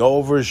friends. Go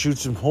over and shoot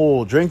some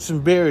pool, drink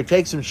some beer,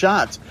 take some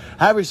shots,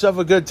 have yourself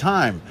a good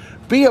time.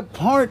 Be a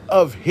part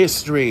of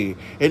history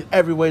in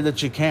every way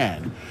that you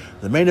can.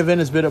 The Main Event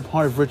has been a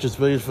part of Rich's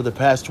Billiards for the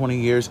past 20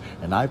 years,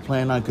 and I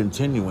plan on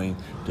continuing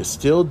to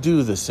still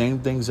do the same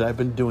things that I've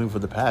been doing for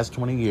the past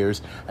 20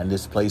 years, and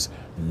this place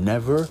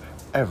never,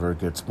 ever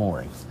gets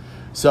boring.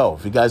 So,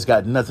 if you guys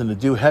got nothing to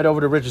do, head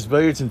over to Rich's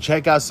Billiards and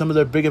check out some of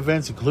their big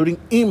events,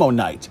 including Emo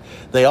Night.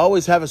 They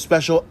always have a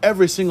special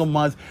every single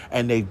month,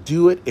 and they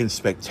do it in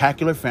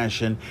spectacular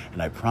fashion,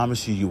 and I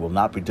promise you, you will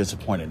not be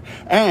disappointed.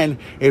 And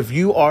if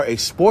you are a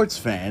sports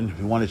fan, if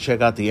you want to check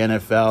out the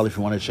NFL, if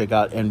you want to check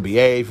out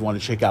NBA, if you want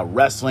to check out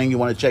wrestling, you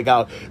want to check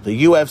out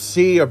the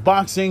UFC or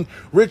boxing,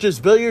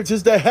 Rich's Billiards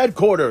is the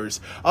headquarters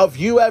of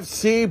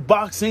UFC,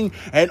 boxing,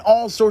 and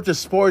all sorts of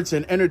sports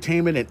and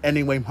entertainment in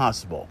any way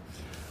possible.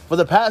 For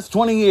the past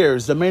 20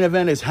 years, the Main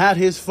Event has had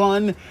his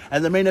fun,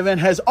 and the Main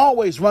Event has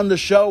always run the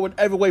show in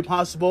every way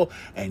possible,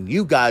 and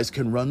you guys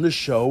can run the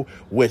show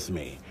with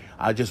me.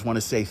 I just want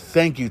to say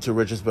thank you to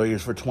Rich's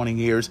Billiards for 20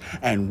 years,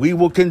 and we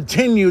will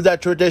continue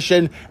that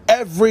tradition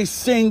every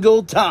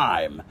single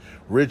time.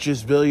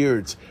 Rich's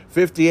Billiards,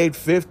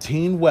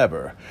 5815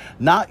 Weber.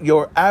 Not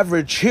your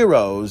average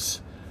heroes.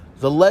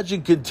 The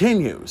legend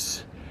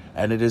continues,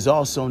 and it is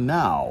also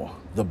now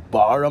the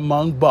bar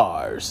among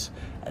bars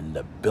and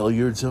the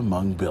billiards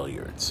among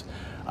billiards.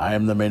 I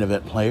am the Main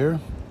Event player,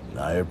 and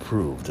I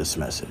approve this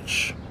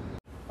message.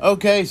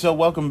 Okay, so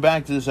welcome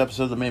back to this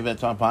episode of the Main Event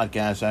Talk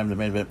Podcast. I am the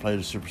Main Event player,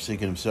 the Super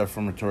Secret himself,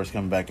 from Torres,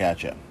 coming back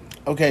at you.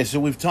 Okay, so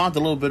we've talked a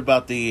little bit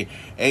about the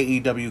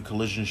AEW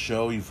Collision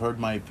show. You've heard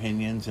my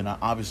opinions, and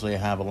obviously I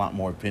have a lot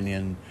more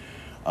opinion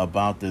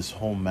about this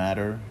whole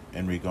matter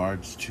in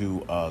regards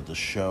to the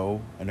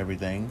show and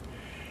everything.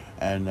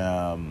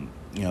 And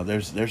you know,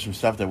 there's some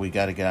stuff that we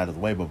got to get out of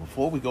the way. But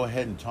before we go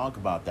ahead and talk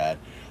about that,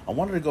 I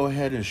wanted to go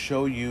ahead and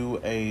show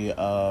you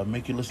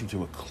make you listen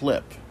to a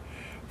clip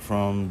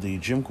from the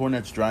Jim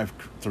Cornette's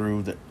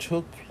drive-thru that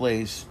took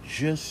place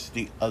just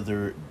the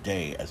other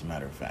day, as a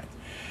matter of fact.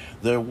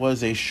 There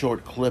was a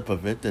short clip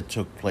of it that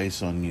took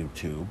place on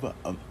YouTube.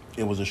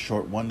 It was a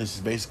short one. This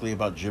is basically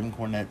about Jim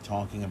Cornette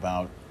talking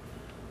about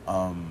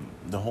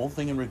the whole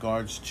thing in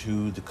regards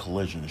to the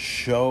Collision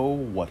show,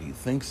 what he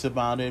thinks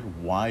about it,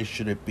 why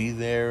should it be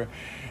there,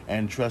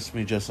 and trust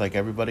me, just like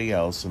everybody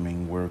else, I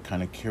mean, we're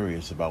kind of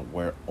curious about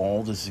where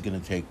all this is going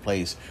to take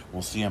place.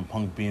 Will CM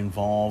Punk be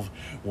involved?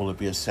 Will it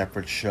be a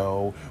separate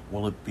show?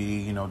 Will it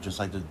be, you know, just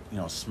like the, you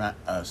know,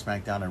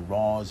 SmackDown and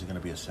Raw? Is it going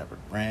to be a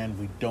separate brand?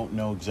 We don't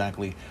know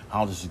exactly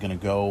how this is going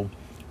to go.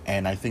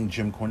 And I think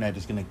Jim Cornette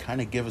is going to kind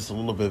of give us a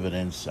little bit of an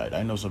insight.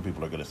 I know some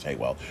people are going to say,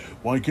 well,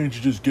 why can't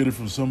you just get it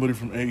from somebody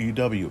from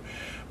AEW?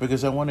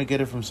 Because I want to get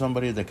it from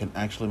somebody that can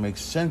actually make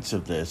sense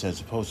of this,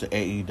 as opposed to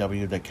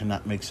AEW that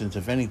cannot make sense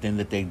of anything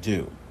that they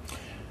do.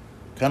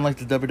 Kind of like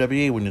the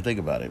WWE when you think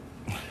about it.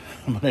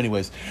 But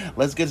anyways,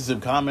 let's get to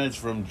some comments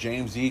from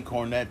James E.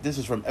 Cornette. This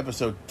is from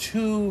episode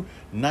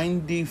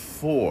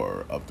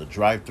 294 of The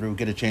Drive-Thru.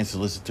 Get a chance to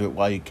listen to it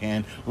while you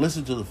can.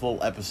 Listen to the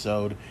full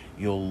episode.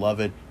 You'll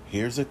love it.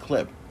 Here's a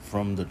clip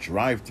from The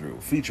Drive-Thru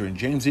featuring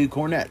James E.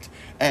 Cornette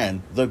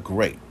and the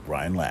great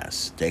Brian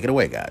Last. Take it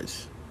away,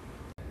 guys.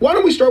 Why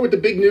don't we start with the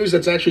big news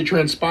that's actually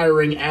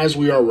transpiring as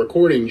we are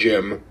recording,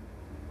 Jim?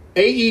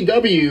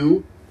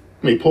 AEW,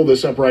 let me pull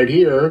this up right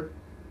here,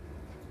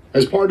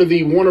 as part of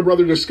the Warner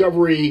Brother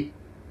Discovery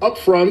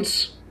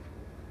upfronts,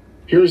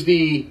 here's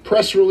the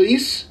press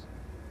release.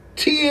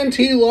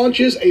 TNT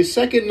launches a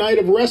second night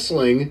of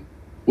wrestling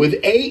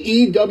with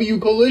AEW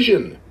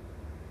Collision,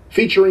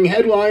 featuring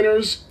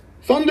headliners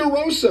Thunder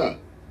Rosa,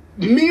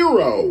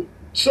 Miro,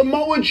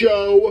 Samoa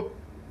Joe,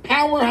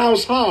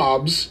 Powerhouse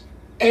Hobbs,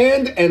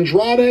 and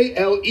Andrade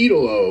El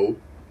Idolo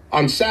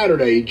on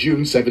Saturday,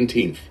 June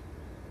 17th.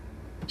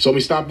 So let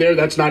me stop there.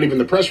 That's not even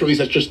the press release.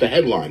 That's just the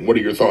headline. What are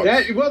your thoughts?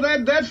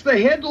 That's the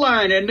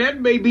headline, and that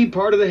may be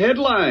part of the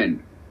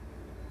headline.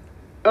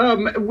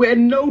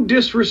 And no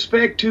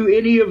disrespect to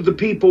any of the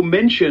people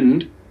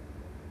mentioned,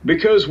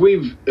 because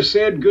we've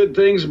said good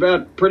things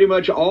about pretty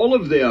much all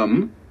of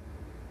them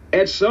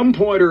at some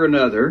point or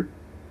another.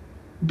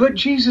 But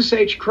Jesus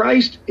H.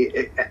 Christ,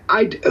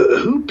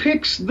 who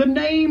picks the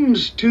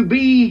names to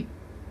be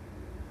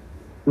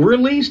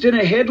released in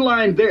a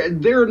headline?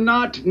 They're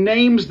not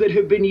names that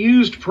have been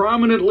used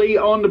prominently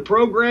on the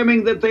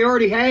programming that they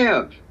already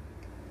have.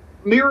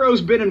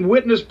 Miro's been in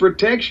witness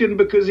protection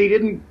because he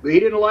didn't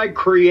like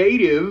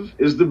creative,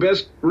 is the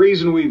best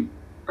reason we've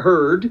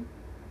heard.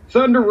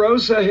 Thunder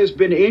Rosa has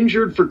been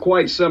injured for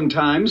quite some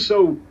time,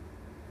 so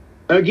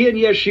again,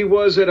 yes, she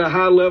was at a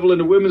high level in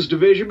the women's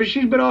division, but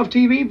she's been off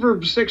TV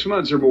for 6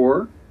 months or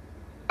more.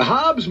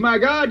 Hobbs, my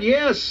God,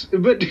 yes,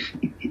 but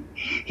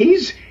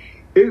he's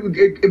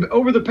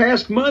over the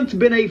past month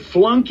been a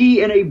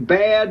flunky in a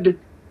bad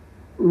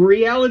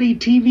reality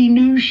TV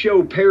news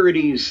show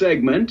parody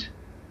segment.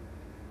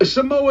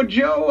 Samoa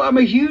Joe, I'm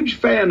a huge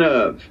fan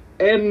of,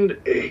 and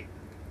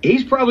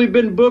he's probably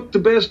been booked the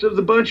best of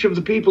the bunch of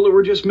the people that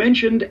were just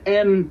mentioned,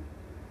 and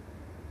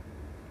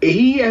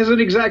he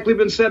hasn't exactly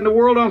been setting the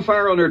world on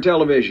fire on their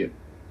television.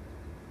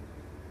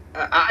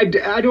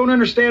 I don't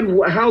understand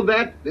how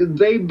that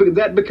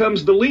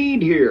becomes the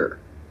lead here.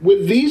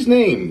 With these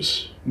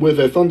names, with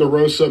a Thunder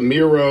Rosa,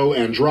 Miro,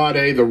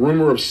 Andrade, the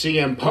rumor of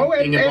CM Punk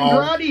being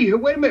involved. Andrade,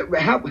 wait a minute,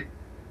 how?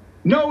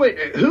 No,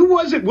 who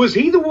was it? Was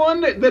he the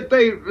one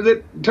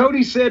that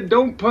Tony said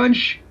don't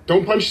punch?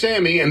 Don't punch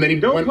Sammy, and then he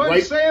went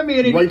right, Sammy,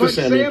 and right to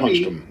Sammy and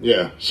punched him.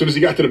 Yeah, as soon as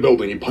he got to the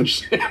building, he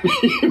punched Sammy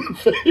in the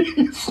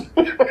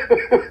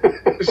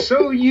face.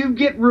 So you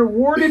get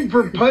rewarded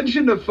for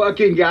punching a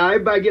fucking guy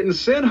by getting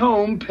sent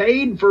home,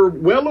 paid for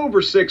well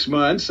over 6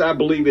 months, I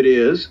believe it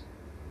is,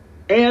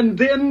 and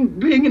then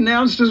being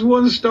announced as one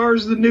of the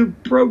stars of the new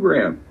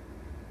program.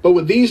 But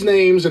with these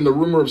names and the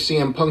rumor of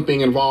CM Punk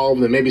being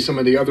involved and maybe some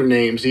of the other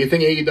names, do you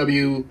think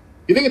AEW...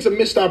 You think it's a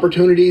missed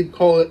opportunity to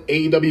call it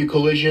AEW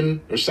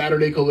Collision or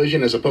Saturday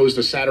Collision as opposed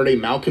to Saturday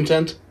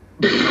Malcontent?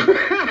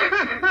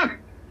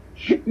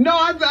 No,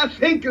 I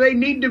think they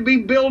need to be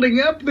building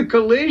up the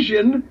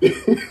collision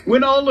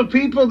when all the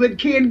people that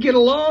can't get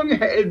along,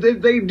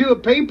 they do a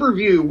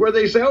pay-per-view where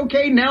they say,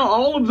 okay, now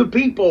all of the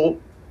people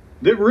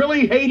that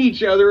really hate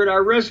each other in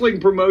our wrestling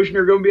promotion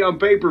are going to be on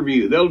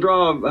pay-per-view. They'll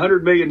draw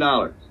 $100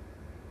 million.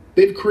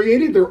 They've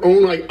created their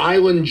own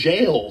island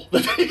jail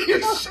that they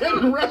can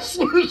send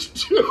wrestlers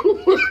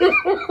to.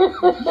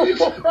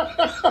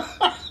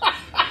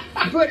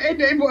 But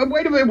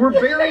wait a minute, we're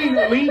burying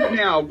the lead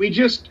now.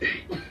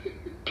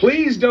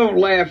 Please don't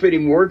laugh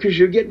anymore because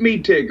you'll get me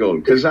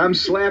tickled because I'm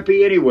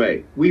slappy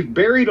anyway. We've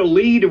buried a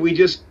lead and we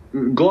just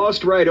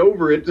glossed right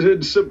over it.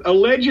 It's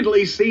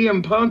allegedly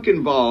CM Punk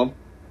involved.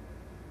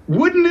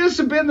 Wouldn't this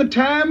have been the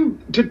time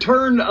to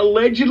turn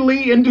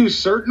allegedly into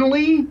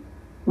certainly?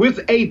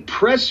 With a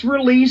press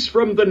release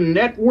from the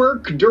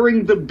network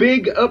during the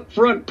big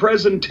upfront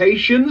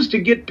presentations to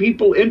get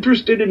people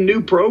interested in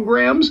new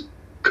programs?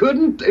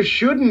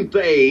 Shouldn't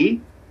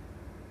they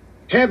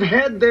have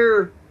had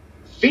their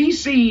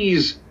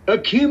feces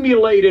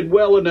accumulated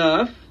well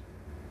enough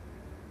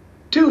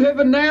to have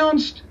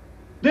announced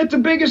that the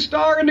biggest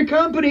star in the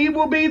company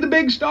will be the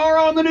big star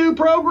on the new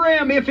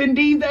program, if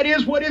indeed that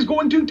is what is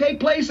going to take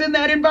place in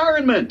that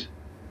environment?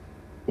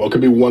 Well, it could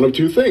be one of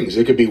two things.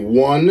 It could be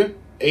one...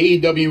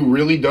 AEW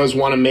really does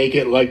want to make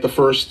it like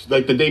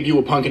the debut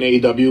of Punk in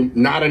AEW,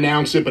 not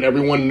announce it, but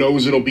everyone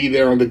knows it'll be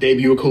there on the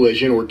debut of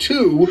Collision. Or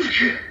two,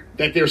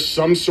 that there's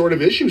some sort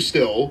of issue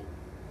still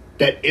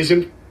that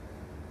isn't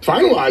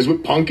finalized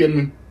with Punk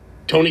and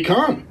Tony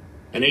Khan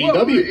and AEW.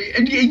 Well,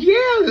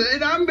 yeah,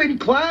 and I'm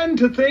inclined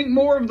to think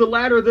more of the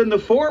latter than the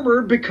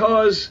former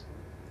because,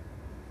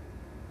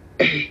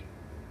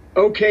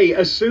 okay,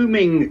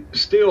 assuming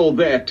still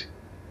that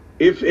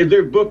if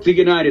they've booked the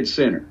United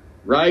Center,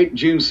 right,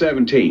 June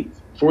 17th,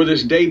 for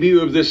this debut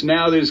of this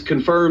now that is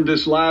confirmed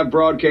this live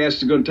broadcast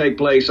is going to take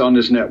place on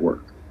this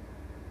network.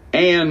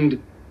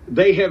 And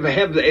they have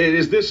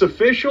is this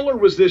official or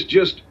was this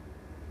just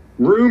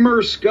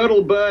rumor,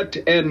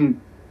 scuttlebutt,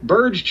 and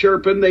birds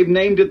chirping? They've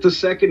named it the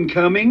Second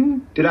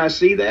Coming. Did I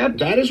see that?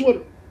 That is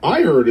what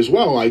I heard as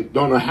well. I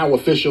don't know how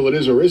official it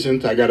is or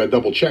isn't. I got to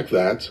double check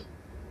that.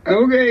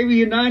 Okay,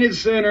 United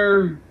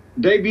Center,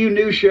 debut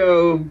new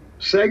show,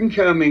 Second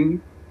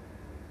Coming.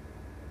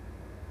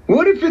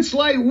 What if it's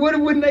like,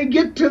 when they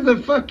get to the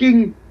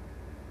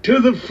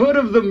foot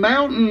of the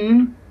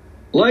mountain,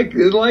 like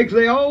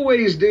they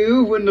always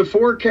do when the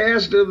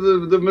forecast of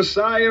the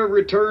Messiah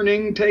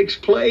returning takes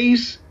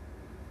place,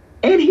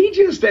 and he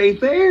just ain't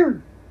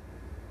there?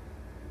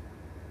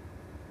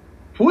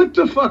 What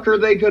the fuck are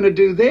they going to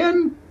do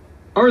then?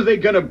 Are they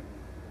going to...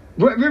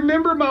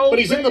 Remember my old... But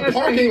he's in the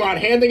parking lot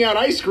handing out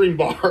ice cream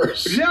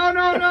bars.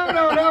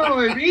 No.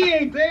 If he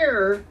ain't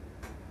there...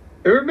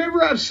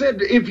 Remember I've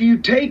said if you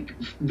take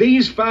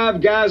these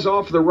 5 guys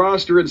off the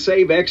roster and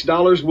save X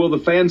dollars, will the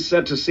fans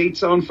set the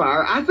seats on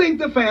fire? I think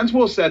the fans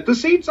will set the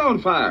seats on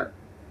fire.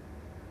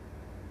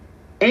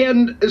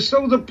 And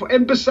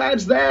and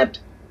besides that,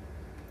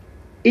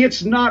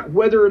 it's not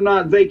whether or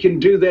not they can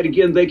do that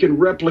again. They can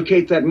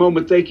replicate that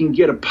moment. They can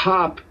get a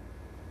pop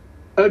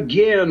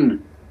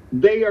again.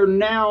 They are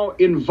now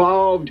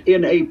involved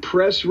in a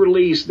press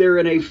release. They're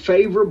in a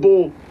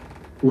favorable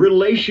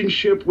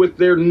relationship with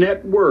their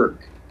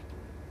network.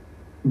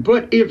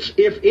 But if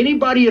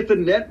anybody at the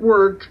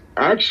network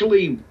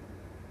actually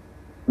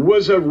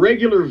was a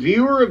regular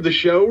viewer of the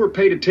show or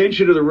paid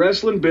attention to the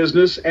wrestling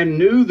business and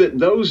knew that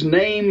those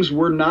names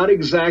were not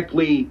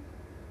exactly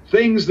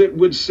things that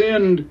would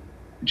send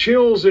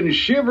chills and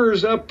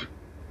shivers up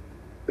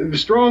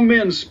strong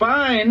men's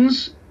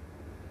spines,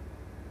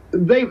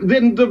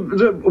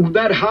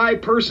 that high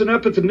person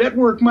up at the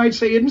network might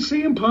say, isn't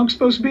CM Punk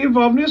supposed to be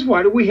involved in this?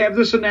 Why do we have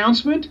this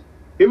announcement?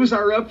 It was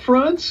our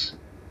upfronts.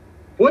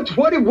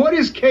 What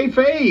is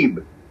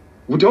kayfabe?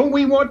 Don't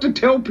we want to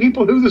tell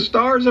people who the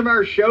stars of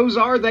our shows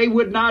are? They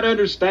would not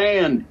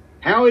understand.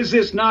 How is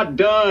this not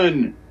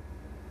done?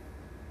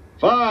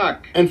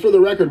 Fuck. And for the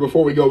record,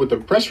 before we go with the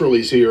press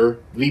release here,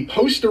 the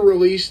poster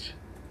released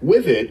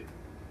with it,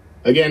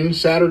 again,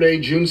 Saturday,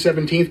 June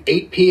 17th,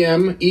 8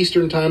 p.m.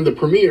 Eastern Time, the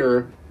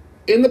premiere.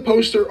 In the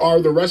poster are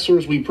the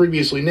wrestlers we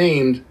previously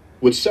named,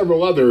 with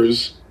several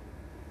others.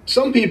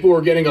 Some people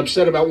are getting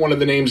upset about one of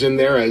the names in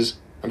there, as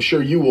I'm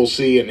sure you will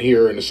see and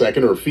hear in a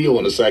second, or feel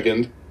in a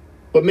second.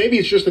 But maybe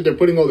it's just that they're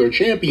putting all their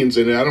champions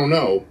in it, I don't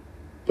know.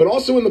 But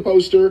also in the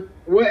poster...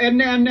 Well, and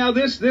now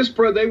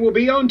they will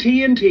be on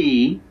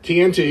TNT.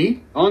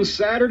 TNT. On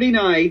Saturday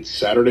nights.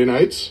 Saturday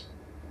nights.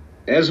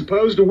 As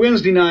opposed to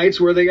Wednesday nights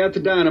where they got the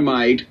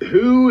Dynamite.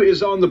 Who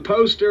is on the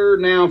poster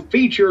now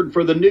featured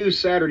for the new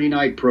Saturday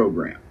night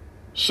program?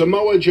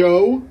 Samoa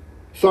Joe,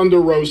 Thunder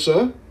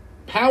Rosa,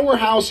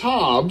 Powerhouse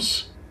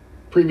Hobbs,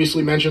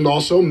 previously mentioned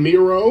also,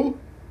 Miro,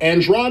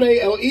 Andrade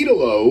El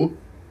Idolo,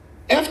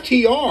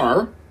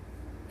 FTR,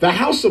 the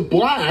House of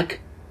Black,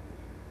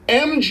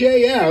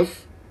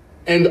 MJF,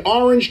 and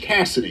Orange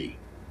Cassidy.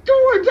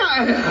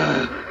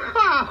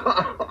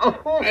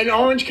 And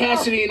Orange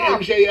Cassidy and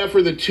MJF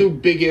are the two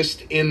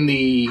biggest in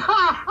the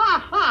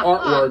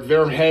artwork.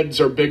 Their heads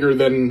are bigger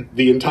than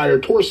the entire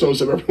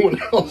torsos of everyone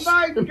else.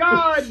 My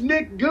God,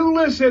 Nick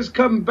Goulas has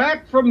come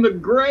back from the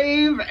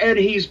grave, and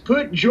he's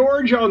put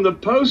George on the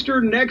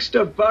poster next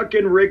to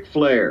fucking Ric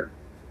Flair.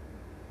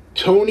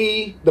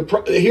 Tony,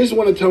 here's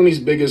one of Tony's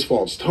biggest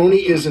faults.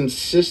 Tony is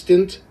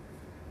insistent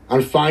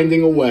on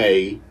finding a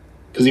way,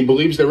 because he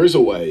believes there is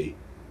a way,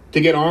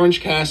 to get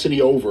Orange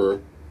Cassidy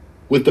over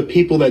with the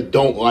people that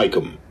don't like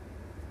him.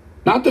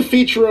 Not to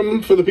feature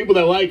him for the people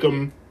that like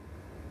him.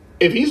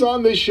 If he's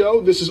on this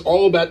show, this is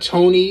all about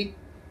Tony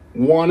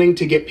wanting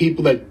to get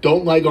people that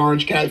don't like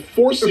Orange Cassidy,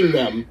 forcing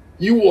them.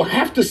 You will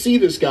have to see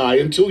this guy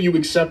until you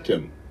accept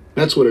him.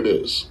 That's what it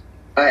is.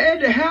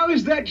 And how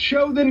is that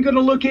show then going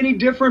to look any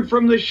different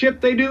from the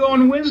shit they do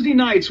on Wednesday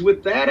nights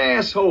with that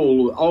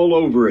asshole all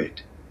over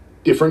it?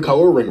 Different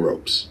color ring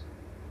ropes.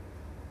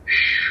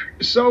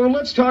 So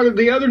let's talk of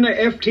the other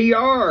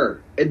FTR.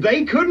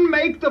 They couldn't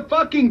make the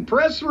fucking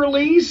press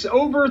release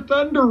over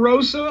Thunder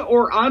Rosa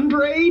or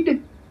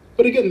Andrade?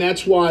 But again,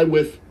 that's why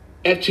with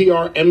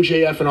FTR,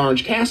 MJF, and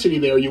Orange Cassidy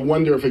there, you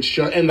wonder if it's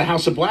just, and the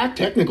House of Black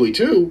technically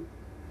too,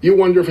 you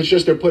wonder if it's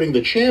just they're putting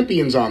the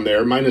champions on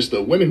there, minus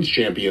the women's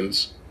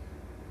champions,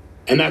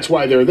 and that's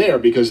why they're there,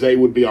 because they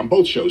would be on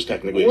both shows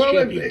technically as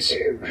champions.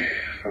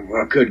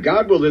 Well, good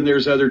God, well then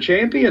there's other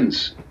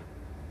champions.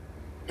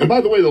 And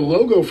by the way, the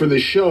logo for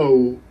this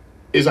show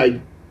is,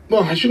 I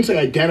shouldn't say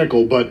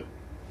identical, but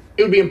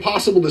it would be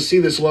impossible to see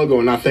this logo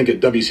and not think of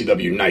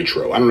WCW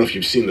Nitro. I don't know if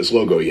you've seen this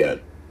logo yet.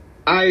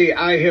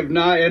 I have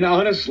not, and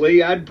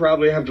honestly, I'd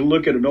probably have to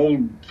look at an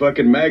old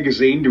fucking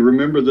magazine to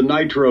remember the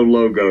Nitro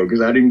logo,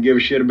 because I didn't give a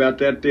shit about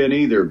that then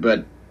either.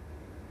 But,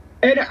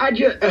 and I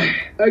just,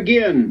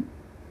 again,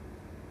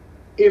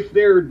 if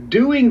they're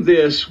doing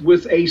this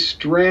with a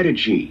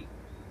strategy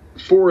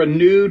for a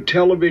new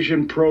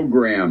television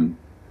program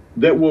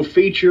that will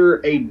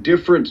feature a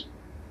different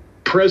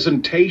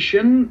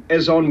presentation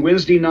as on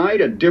Wednesday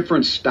night, a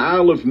different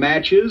style of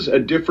matches,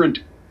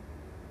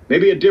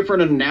 maybe a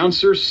different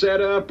announcer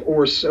setup,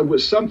 or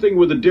something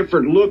with a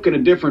different look and a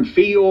different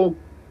feel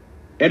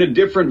and a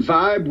different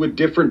vibe with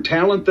different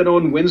talent than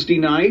on Wednesday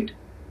night.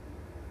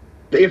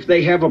 If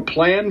they have a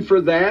plan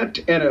for that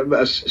and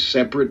a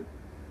separate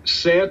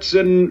sets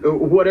and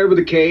whatever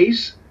the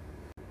case,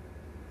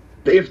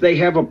 if they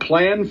have a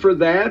plan for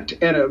that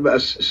and a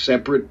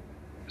separate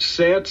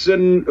sets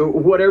and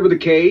whatever the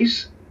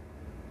case,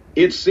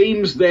 it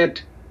seems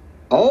that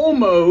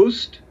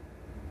almost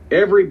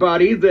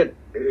everybody that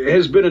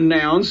has been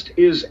announced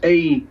is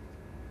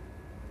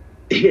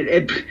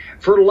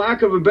for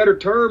lack of a better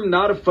term,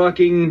 not a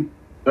fucking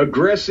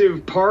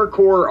aggressive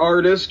parkour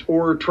artist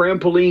or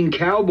trampoline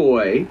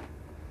cowboy.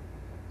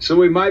 So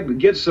we might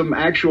get some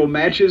actual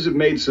matches that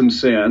made some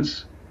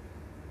sense.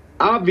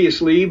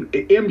 Obviously,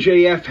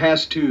 MJF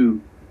has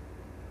to,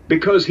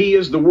 because he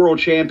is the world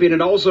champion,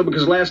 and also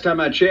because last time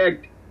I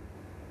checked,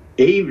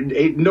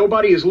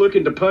 nobody is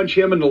looking to punch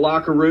him in the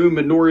locker room,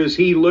 and nor is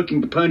he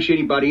looking to punch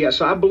anybody else.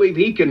 So I believe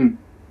he can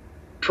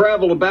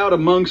travel about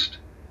amongst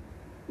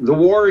the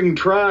warring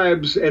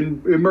tribes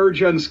and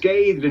emerge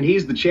unscathed, and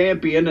he's the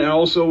champion and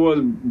also one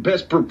of the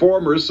best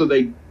performers, so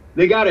they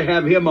got to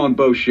have him on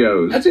both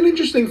shows. That's an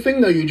interesting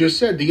thing, though, you just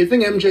said. Do you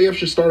think MJF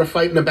should start a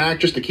fight in the back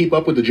just to keep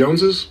up with the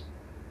Joneses?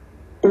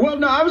 Well,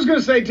 no, I was going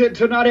to say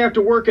to not have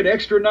to work an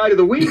extra night of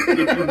the week,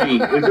 if you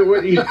mean. Is it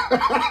what you,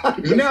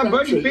 now, a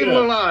bunch of people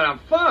are like,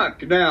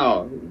 fuck,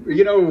 now,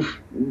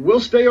 we'll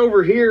stay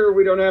over here.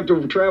 We don't have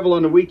to travel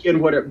on the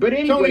weekend, whatever. But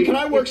anyway. Tony, can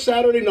I work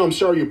Saturday? No, I'm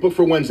sorry, you're booked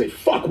for Wednesday.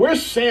 Fuck,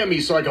 where's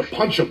Sammy so I can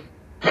punch him?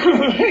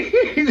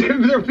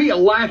 There'll be a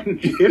line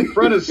in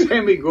front of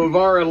Sammy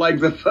Guevara like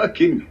the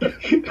fucking,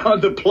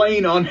 on the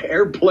plane on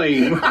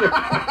airplane.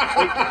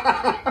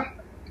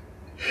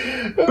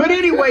 But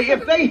anyway,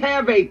 if they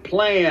have a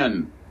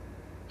plan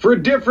for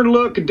a different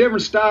look, a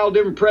different style,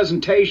 different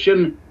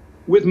presentation,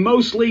 with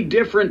mostly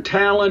different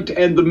talent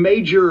and the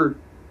major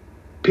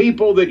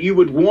people that you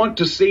would want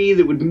to see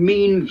that would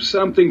mean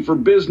something for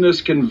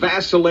business can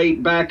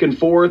vacillate back and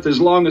forth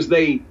as long as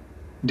they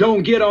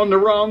don't get on the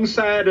wrong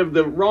side of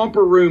the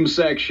romper room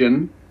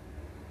section,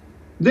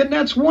 then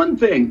that's one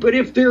thing. But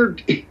if they're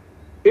going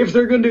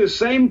to do the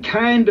same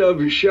kind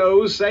of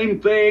shows, same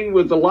thing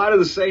with a lot of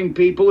the same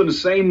people in the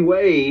same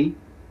way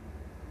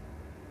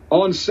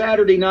on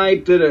Saturday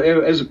night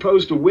as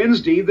opposed to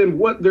Wednesday, then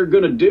what they're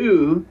going to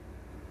do,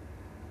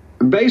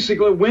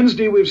 basically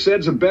Wednesday we've said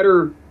is a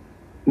better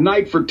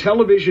night for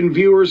television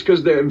viewers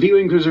because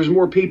there's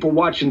more people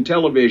watching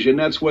television.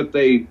 That's what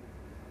the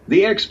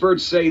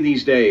experts say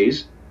these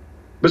days.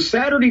 But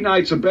Saturday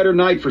night's a better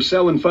night for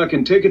selling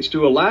fucking tickets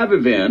to a live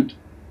event.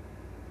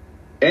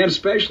 And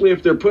especially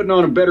if they're putting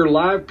on a better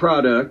live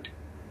product,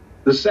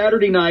 the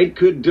Saturday night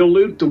could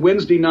dilute the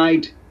Wednesday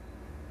night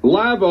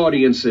live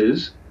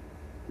audiences,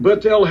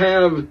 but they'll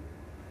have,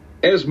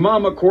 as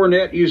Mama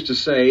Cornette used to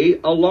say,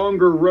 a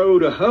longer row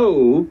to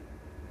hoe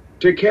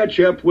to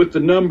catch up with the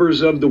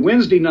numbers of the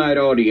Wednesday night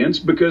audience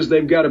because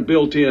they've got a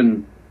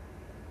built-in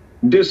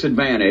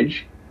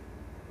disadvantage.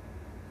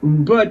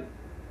 But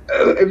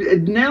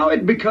now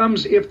it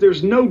becomes, if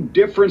there's no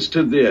difference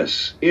to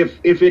this, if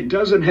it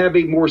doesn't have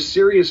a more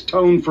serious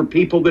tone for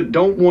people that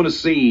don't want to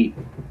see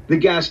the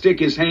guy stick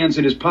his hands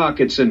in his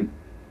pockets and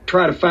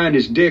try to find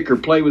his dick or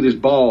play with his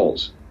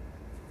balls,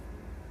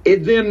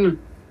 then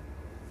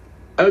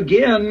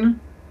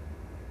again,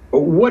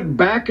 what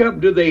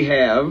backup do they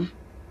have?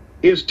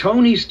 Is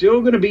Tony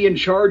still going to be in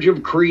charge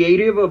of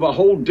creative of a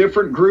whole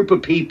different group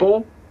of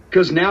people?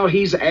 Because now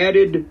he's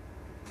added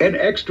an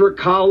extra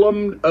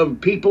column of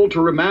people to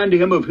remind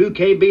him of who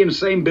can't be in the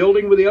same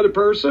building with the other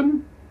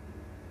person?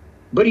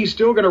 But he's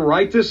still going to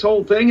write this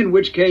whole thing, in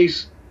which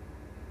case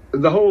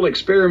the whole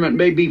experiment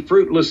may be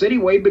fruitless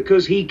anyway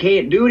because he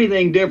can't do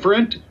anything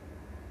different.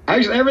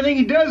 Actually, everything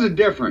he does is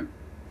different.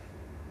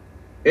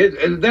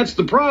 That's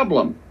the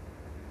problem.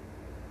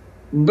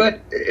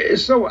 But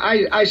so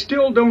I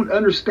still don't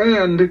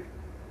understand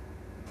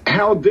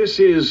how this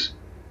is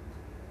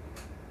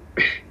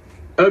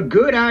a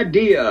good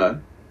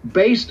idea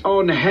based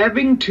on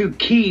having to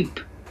keep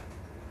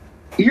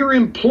your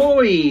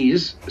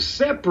employees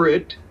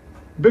separate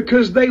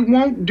because they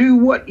won't do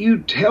what you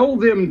tell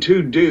them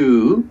to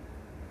do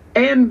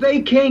and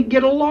they can't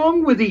get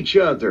along with each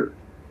other.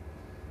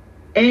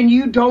 And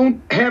you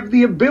don't have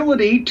the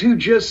ability to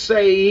just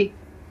say,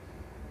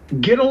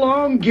 get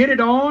along, get it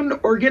on,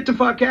 or get the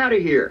fuck out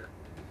of here.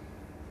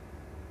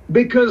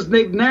 Because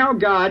they've now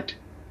got,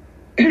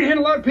 and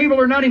a lot of people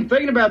are not even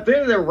thinking about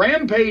this, the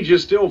Rampage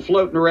is still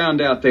floating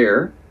around out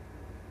there.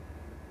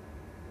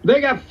 They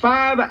got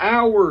 5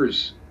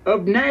 hours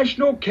of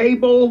national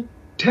cable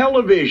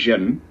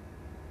television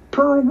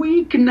per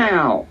week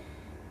now.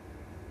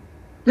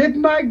 That,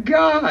 my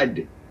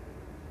God,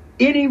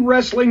 any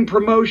wrestling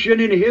promotion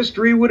in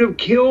history would have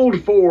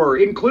killed for,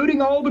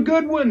 including all the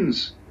good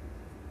ones.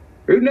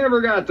 Who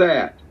never got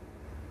that?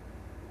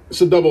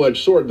 It's a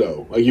double-edged sword,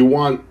 though.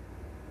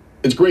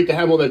 It's great to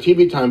have all that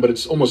TV time, but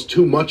it's almost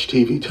too much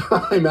TV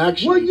time,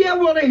 actually.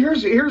 Well,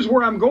 here's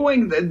where I'm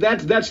going.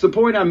 That's the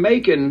point I'm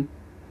making.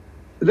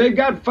 They've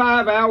got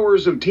 5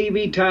 hours of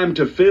TV time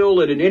to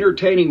fill in an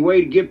entertaining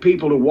way to get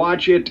people to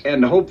watch it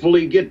and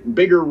hopefully get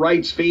bigger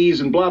rights fees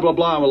and blah, blah,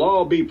 blah. We'll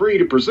all be free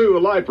to pursue a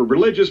life of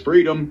religious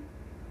freedom.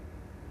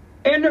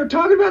 And they're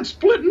talking about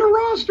splitting the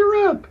roster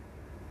up.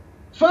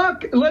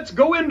 Fuck, let's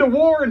go into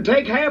war and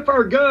take half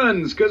our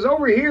guns, because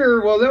over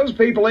here, well, those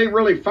people ain't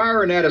really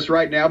firing at us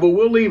right now, but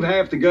we'll leave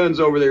half the guns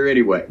over there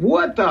anyway.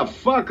 What the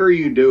fuck are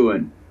you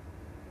doing?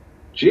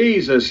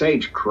 Jesus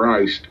H.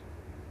 Christ.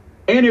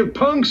 And if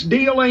Punk's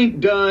deal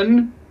ain't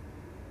done,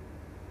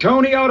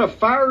 Tony ought to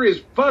fire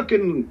his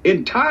fucking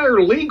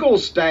entire legal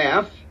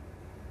staff.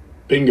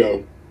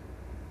 Bingo.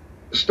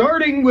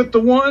 Starting with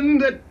the one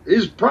that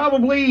is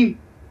probably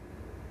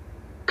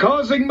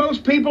causing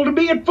most people to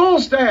be at full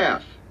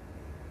staff.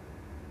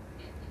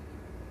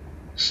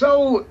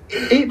 So,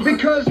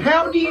 because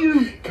how do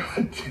you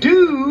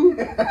do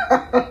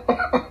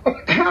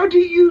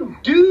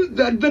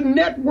the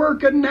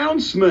network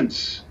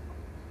announcements?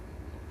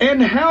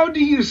 And how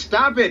do you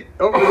stop it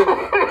over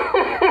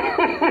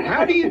there?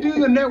 How do you do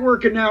the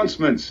network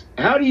announcements?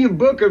 How do you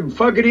book a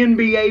fucking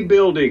NBA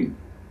building?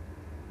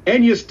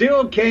 And you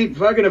still can't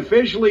fucking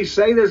officially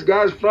say this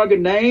guy's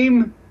fucking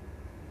name?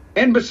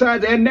 And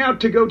besides, and now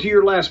to go to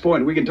your last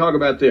point, we can talk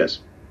about this.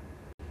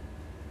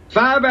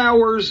 5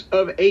 hours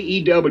of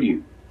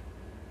AEW.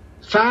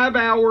 5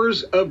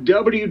 hours of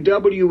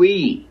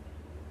WWE.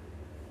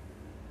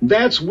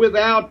 That's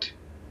without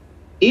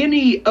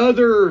any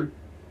other,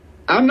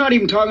 I'm not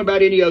even talking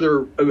about any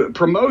other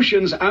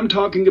promotions. I'm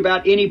talking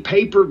about any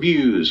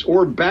pay-per-views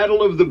or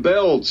Battle of the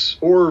Belts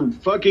or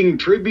fucking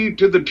Tribute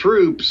to the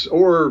Troops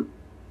or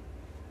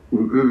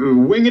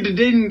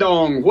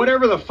Wing-a-Ding-Dong,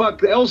 whatever the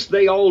fuck else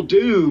they all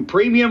do,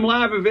 premium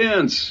live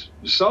events,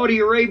 Saudi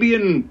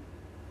Arabian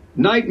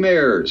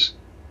nightmares.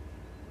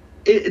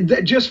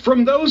 Just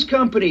from those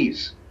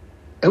companies.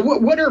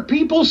 What are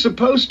people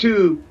supposed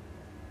to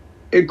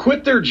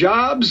quit their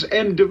jobs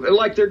and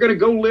like they're going to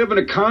go live in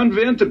a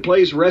convent that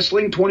plays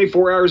wrestling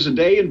 24 hours a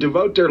day and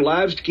devote their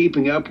lives to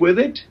keeping up with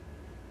it?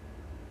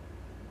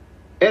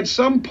 At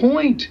some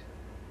point,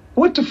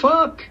 what the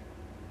fuck?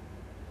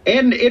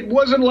 And it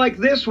wasn't like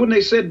this when they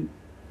said,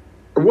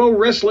 well,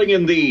 wrestling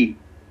in the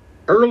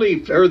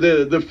early or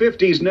the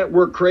 50s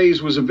network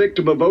craze was a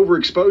victim of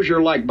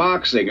overexposure like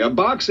boxing.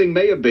 Boxing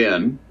may have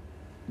been.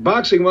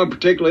 Boxing wasn't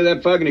particularly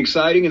that fucking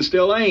exciting and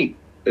still ain't,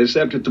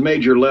 except at the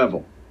major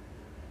level.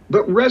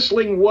 But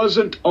wrestling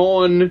wasn't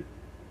on,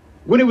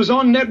 when it was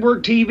on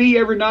network TV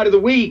every night of the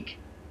week,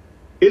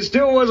 it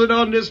still wasn't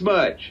on this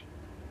much.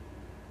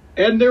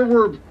 And there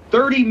were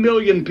 30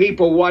 million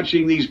people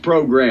watching these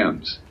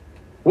programs.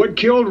 What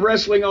killed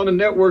wrestling on the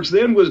networks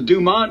then was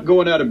Dumont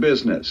going out of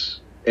business.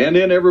 And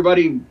then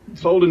everybody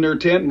folding their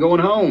tent and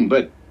going home.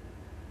 But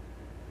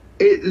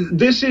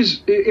this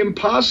is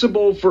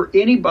impossible for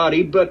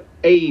anybody but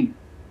a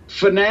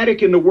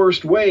fanatic in the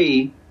worst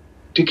way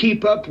to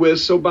keep up with.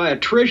 So by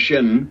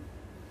attrition,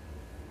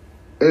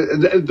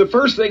 the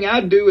first thing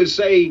I'd do is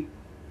say,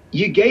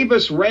 you gave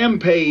us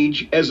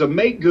Rampage as a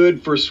make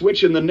good for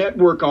switching the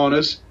network on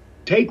us.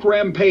 Take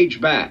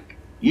Rampage back.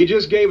 You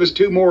just gave us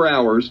 2 more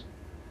hours.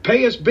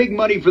 Pay us big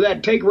money for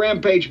that. Take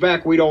Rampage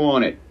back. We don't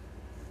want it.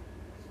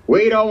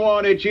 We don't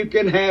want it. You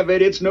can have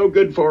it. It's no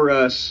good for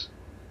us.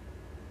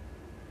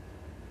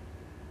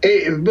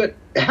 But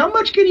how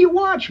much can you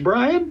watch,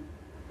 Brian?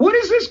 What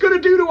is this going to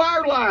do to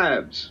our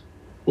lives?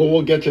 Well,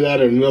 we'll get to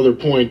that at another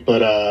point,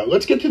 but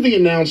let's get to the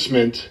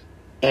announcement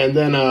and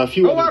then a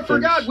few other things.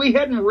 Forgot. We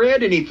hadn't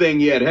read anything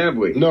yet, have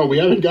we? No, we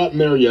haven't gotten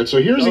there yet.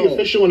 So here's the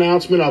official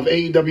announcement of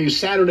AEW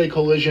Saturday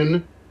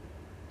Collision.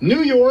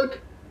 New York,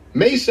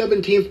 May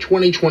 17th,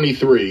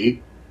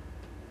 2023.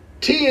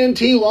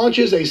 TNT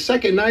launches a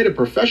second night of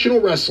professional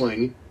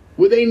wrestling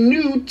with a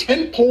new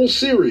tentpole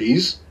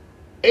series,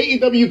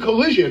 AEW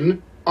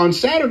Collision, on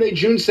Saturday,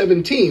 June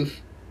 17th.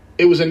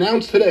 It was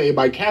announced today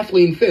by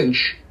Kathleen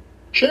Finch,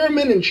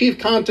 Chairman and Chief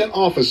Content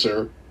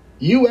Officer,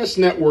 U.S.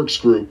 Networks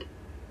Group,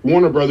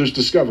 Warner Brothers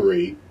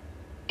Discovery,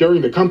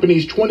 during the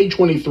company's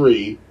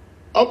 2023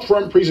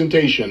 upfront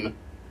presentation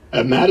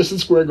at Madison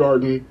Square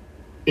Garden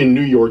in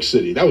New York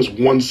City. That was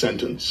one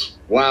sentence.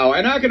 Wow,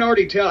 and I can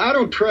already tell, I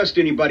don't trust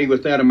anybody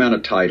with that amount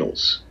of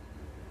titles.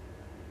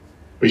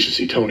 We should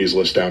see Tony's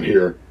list down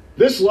here.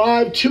 This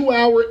live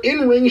 2-hour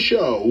in-ring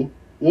show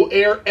will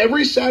air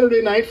every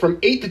Saturday night from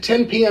 8 to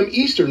 10 p.m.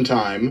 Eastern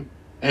Time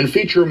and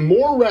feature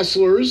more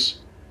wrestlers,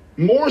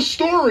 more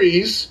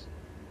stories,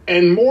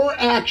 and more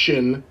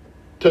action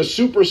to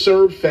super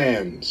serve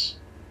fans.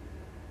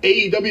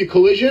 AEW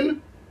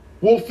Collision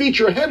will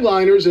feature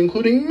headliners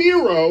including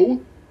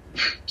Miro,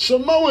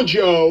 Samoa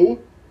Joe,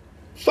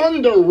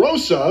 Thunder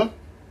Rosa,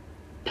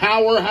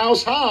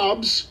 Powerhouse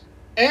Hobbs,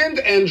 and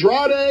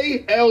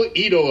Andrade El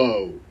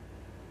Idolo.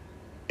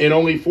 In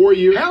only 4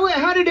 years...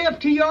 How did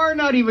FTR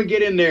not even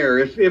get in there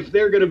if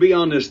they're going to be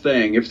on this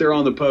thing, if they're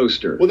on the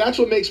poster? Well, that's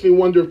what makes me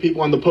wonder if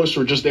people on the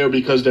poster are just there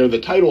because they're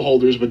the title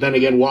holders, but then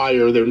again, why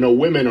are there no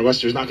women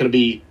unless there's not going to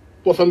be...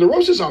 Well, Thunder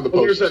Rosa's on the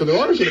poster, so there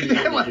are going to be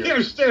women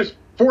here. There's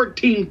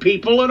 14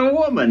 people and a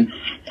woman.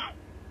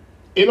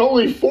 In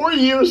only 4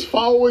 years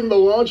following the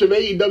launch of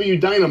AEW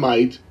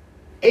Dynamite,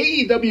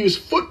 AEW's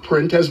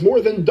footprint has more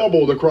than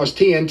doubled across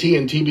TNT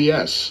and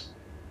TBS.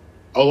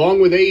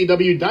 Along with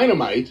AEW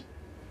Dynamite,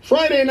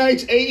 Friday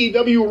night's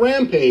AEW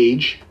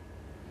Rampage,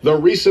 the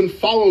recent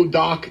follow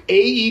doc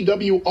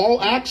AEW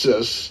All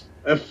Access,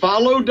 a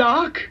follow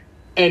doc,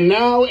 and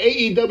now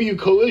AEW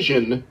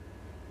Collision,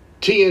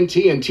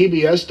 TNT and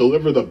TBS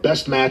deliver the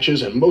best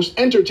matches and most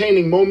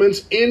entertaining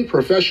moments in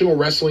professional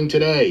wrestling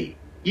today.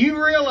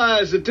 You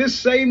realize that this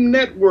same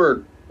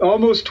network,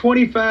 almost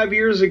 25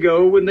 years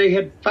ago, when they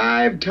had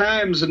 5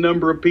 times the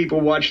number of people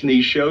watching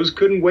these shows,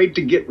 couldn't wait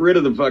to get rid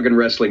of the fucking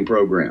wrestling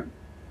program.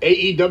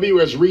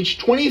 AEW has reached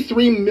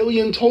 23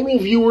 million total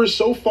viewers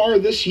so far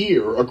this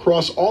year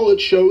across all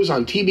its shows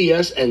on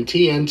TBS and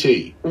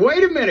TNT.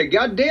 Wait a minute,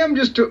 goddamn,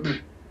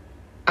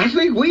 I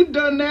think we've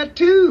done that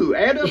too.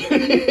 Add up.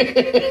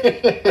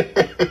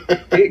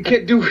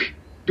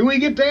 Do we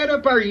get to add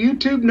up our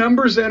YouTube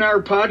numbers and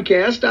our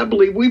podcast? I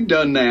believe we've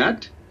done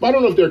that. I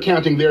don't know if they're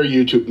counting their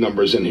YouTube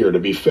numbers in here, to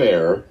be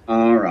fair.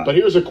 All right. But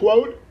here's a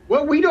quote.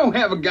 Well, we don't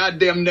have a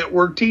goddamn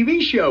network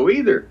TV show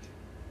either.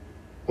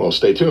 Well,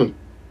 stay tuned.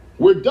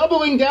 We're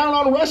doubling down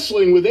on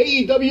wrestling with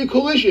AEW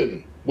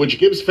Collision, which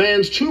gives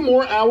fans 2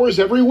 more hours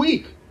every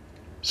week,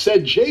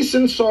 said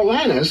Jason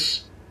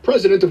Sarlanis,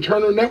 president of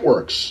Turner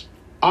Networks.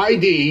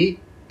 ID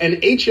and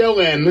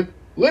HLN,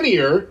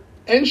 linear,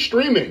 and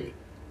streaming.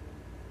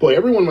 Boy,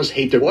 everyone must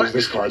hate their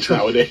business cards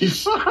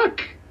nowadays.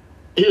 Fuck.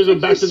 Here's a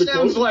back to the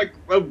sounds quote. like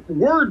a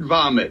word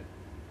vomit.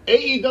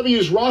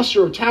 AEW's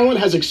roster of talent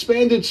has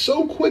expanded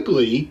so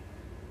quickly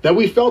that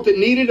we felt it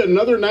needed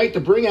another night to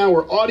bring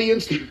our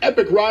audience the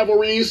epic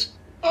rivalries,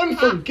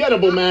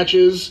 unforgettable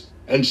matches,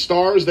 and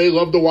stars they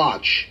love to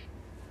watch.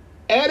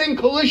 Adding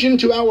Collision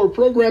to our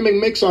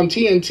programming mix on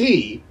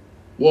TNT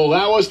will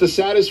allow us to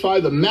satisfy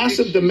the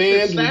massive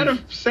demand.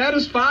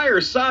 Satisfy or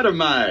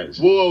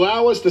sodomize? Will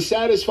allow us to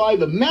satisfy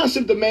the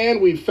massive demand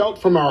we've felt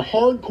from our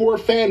hardcore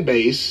fan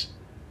base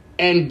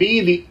and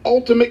be the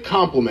ultimate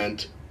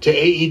complement to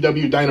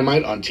AEW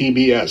Dynamite on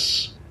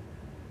TBS.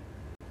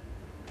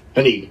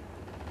 Any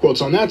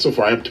quotes on that so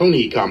far? I have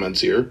Tony comments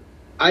here.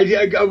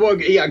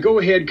 Go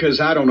ahead, because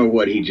I don't know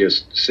what he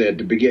just said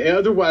to begin.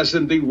 Otherwise,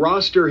 then the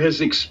roster has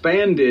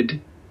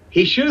expanded.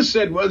 He should have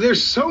said, well,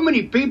 there's so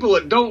many people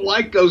that don't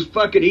like those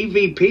fucking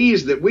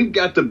EVPs that we've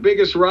got the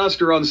biggest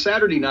roster on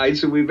Saturday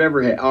nights that we've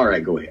ever had. All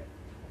right, go ahead.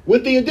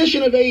 With the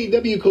addition of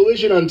AEW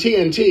Collision on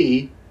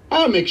TNT,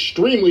 I'm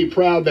extremely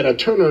proud that a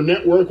Turner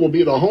network will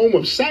be the home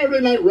of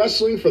Saturday Night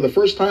Wrestling for the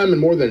first time in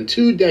more than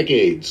 2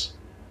 decades,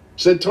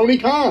 said Tony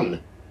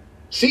Khan,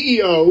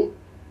 CEO,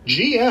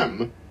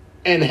 GM,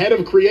 and head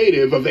of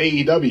creative of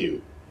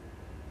AEW.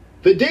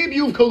 The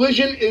debut of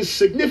Collision is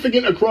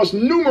significant across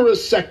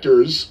numerous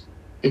sectors,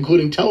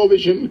 including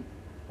television,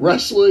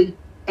 wrestling,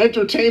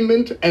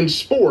 entertainment, and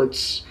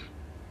sports,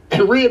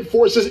 and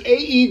reinforces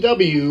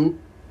AEW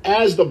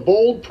as the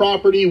bold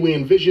property we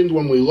envisioned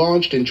when we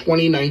launched in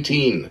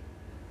 2019.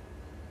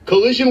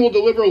 Collision will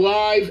deliver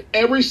live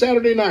every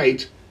Saturday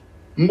night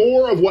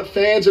more of what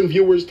fans and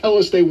viewers tell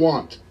us they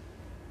want.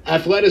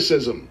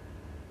 Athleticism,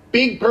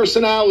 big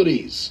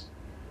personalities,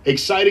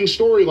 exciting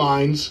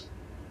storylines,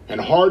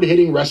 and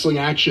hard-hitting wrestling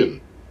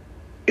action.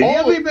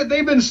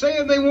 They've been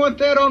saying they want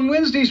that on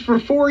Wednesdays for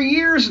 4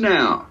 years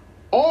now.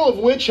 All of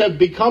which have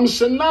become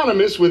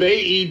synonymous with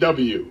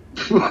AEW.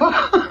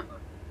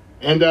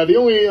 And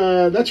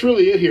that's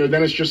really it here.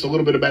 Then it's just a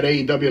little bit about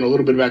AEW and a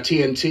little bit about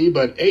TNT.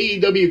 But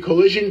AEW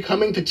Collision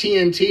coming to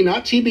TNT,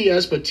 not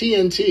TBS, but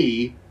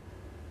TNT,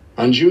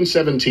 on June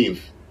 17th.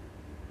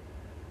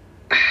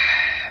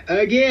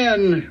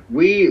 Again,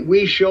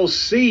 we shall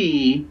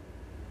see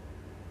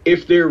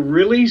if they're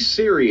really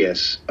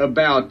serious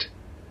about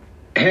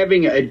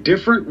having a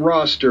different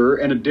roster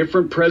and a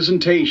different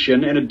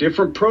presentation and a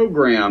different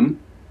program,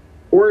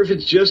 or if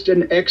it's just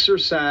an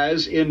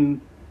exercise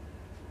in,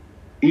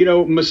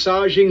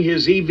 massaging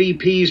his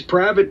EVP's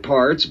private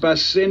parts by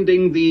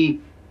sending the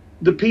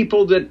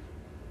people that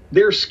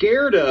they're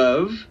scared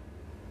of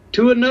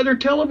to another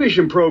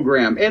television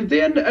program. And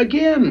then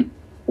again,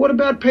 what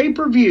about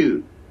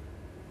pay-per-view?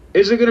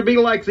 Is it going to be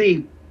like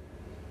the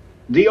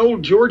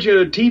old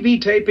Georgia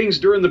TV tapings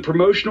during the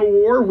promotional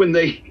war when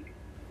they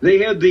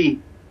had the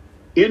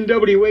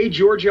NWA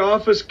Georgia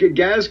office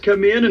guys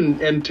come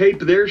in and tape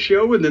their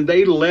show, and then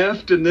they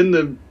left, and then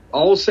the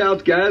All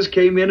South guys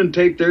came in and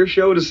taped their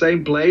show at the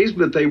same place,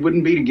 but they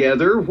wouldn't be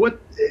together? What?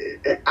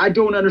 I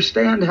don't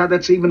understand how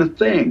that's even a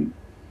thing.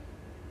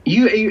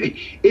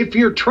 If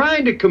you're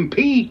trying to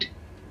compete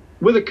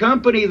with a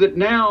company that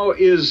now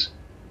is,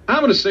 I'm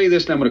going to say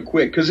this and I'm going to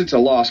quit because it's a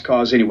lost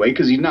cause anyway,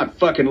 because he's not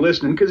fucking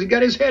listening, because he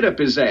got his head up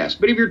his ass.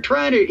 But if you're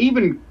trying to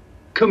even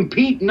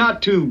compete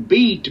not to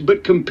beat,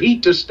 but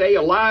compete to stay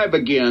alive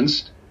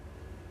against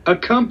a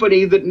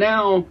company that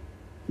now,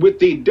 with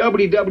the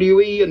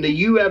WWE and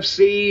the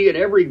UFC and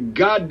every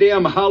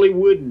goddamn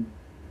Hollywood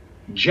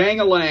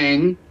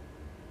jangalang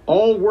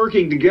all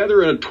working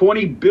together in a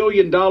 $20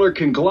 billion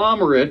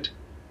conglomerate,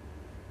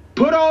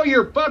 put all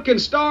your fucking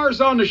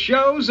stars on the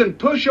shows and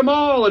push them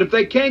all. And if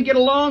they can't get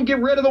along, get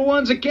rid of the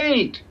ones that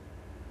can't.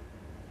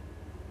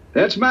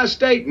 That's my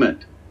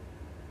statement.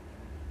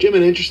 Jim,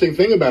 an interesting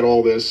thing about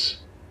all this,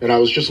 and I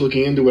was just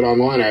looking into it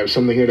online. I have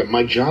something here that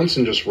Mike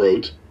Johnson just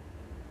wrote.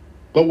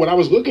 But what I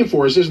was looking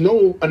for is there's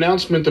no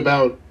announcement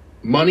about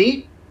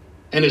money,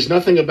 and there's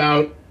nothing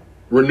about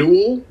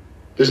renewal.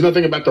 There's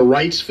nothing about the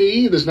rights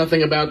fee. There's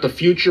nothing about the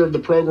future of the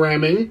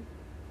programming.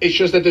 It's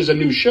just that there's a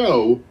new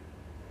show.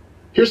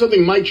 Here's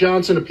something Mike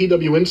Johnson, a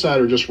PW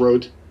Insider, just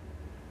wrote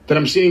that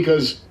I'm seeing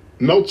because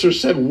Meltzer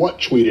Said What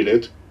tweeted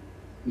it.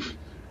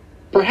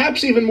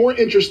 Perhaps even more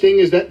interesting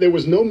is that there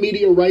was no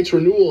media rights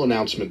renewal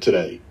announcement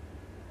today.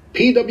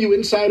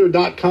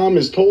 PWInsider.com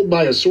is told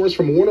by a source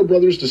from Warner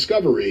Brothers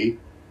Discovery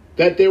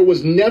that there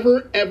was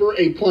never, ever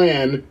a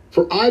plan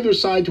for either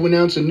side to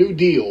announce a new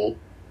deal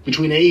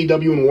between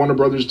AEW and Warner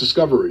Brothers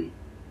Discovery.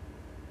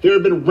 There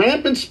had been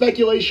rampant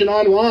speculation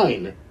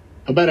online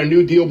about a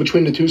new deal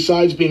between the two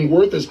sides being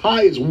worth as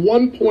high as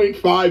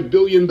 $1.5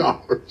 billion.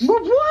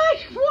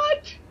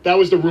 What? That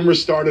was the rumor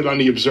started on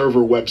the Observer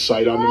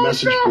website on the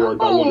message board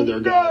by one of their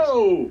guys.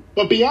 No.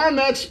 But beyond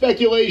that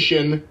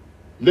speculation,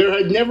 there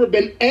had never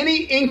been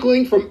any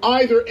inkling from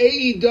either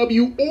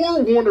AEW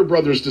or Warner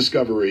Brothers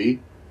Discovery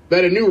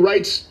that a new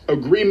rights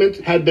agreement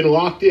had been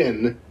locked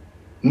in,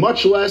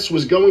 much less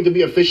was going to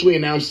be officially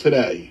announced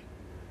today.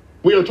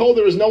 We are told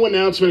there is no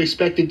announcement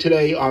expected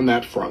today on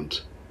that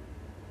front.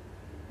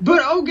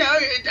 But,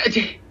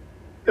 okay,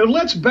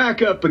 let's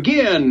back up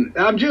again.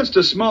 I'm just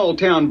a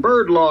small-town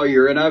bird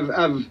lawyer, and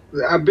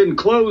I've been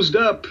closed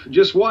up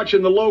just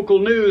watching the local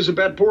news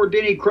about poor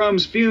Denny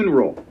Crumb's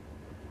funeral.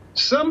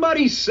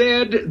 Somebody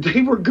said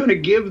they were going to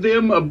give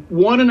them a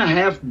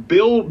 $1.5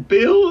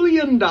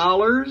 billion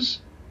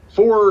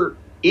for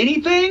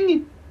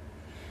anything?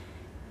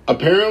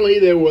 Apparently,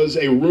 there was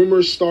a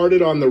rumor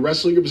started on the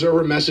Wrestling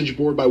Observer message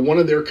board by one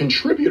of their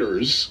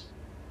contributors.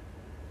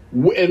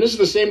 And this is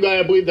the same guy,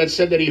 I believe, that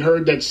said that he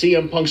heard that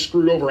CM Punk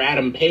screwed over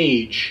Adam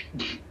Page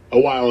a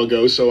while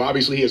ago. So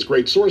obviously he has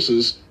great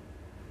sources.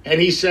 And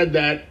he said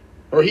that,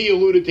 or he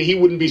alluded to, he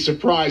wouldn't be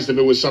surprised if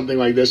it was something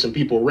like this and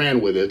people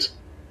ran with it.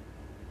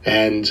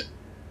 And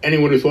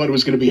anyone who thought it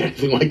was going to be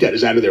anything like that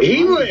is out of their mind.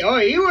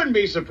 He wouldn't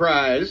be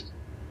surprised.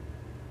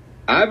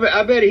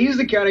 I bet he's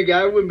the kind of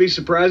guy who wouldn't be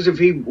surprised if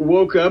he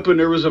woke up and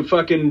there was a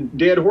fucking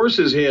dead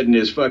horse's head in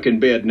his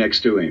fucking bed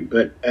next to him.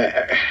 But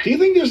do you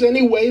think there's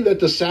any way that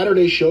the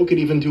Saturday show could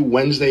even do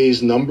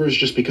Wednesday's numbers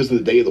just because of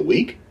the day of the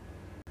week?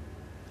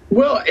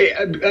 Well,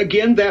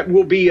 again, that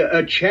will be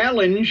a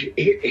challenge.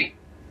 If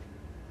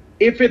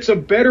it's a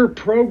better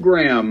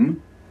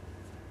program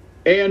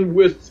and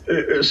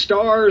with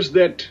stars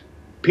that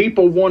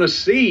people want to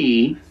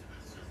see,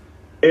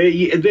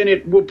 then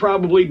it will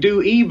probably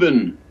do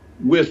even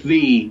with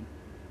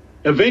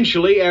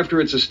eventually, after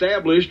it's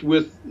established,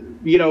 with,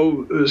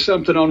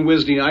 something on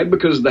Wednesday night,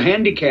 because the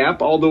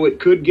handicap, although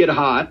it could get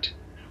hot,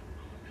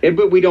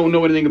 but we don't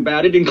know anything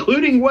about it,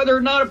 including whether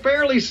or not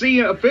officially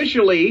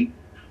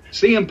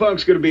CM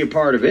Punk's going to be a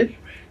part of it.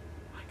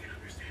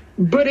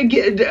 But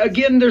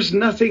again, there's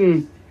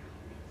nothing,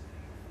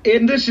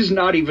 and this is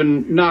not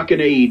even knocking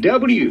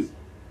AEW,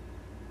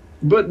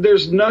 but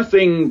there's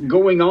nothing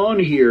going on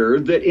here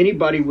that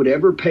anybody would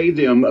ever pay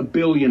them $1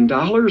 billion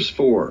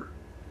for.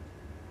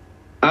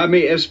 I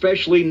mean,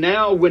 especially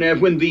now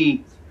when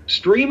the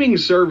streaming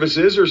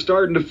services are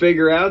starting to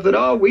figure out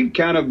that, we've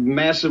kind of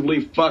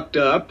massively fucked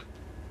up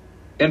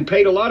and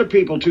paid a lot of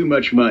people too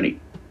much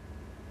money.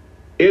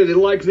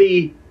 Like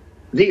the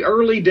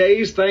early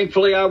days,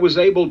 thankfully I was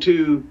able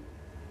to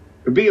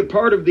be a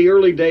part of the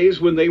early days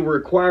when they were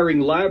acquiring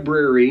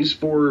libraries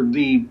for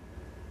the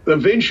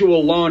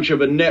eventual launch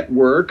of a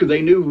network.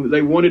 They knew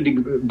they wanted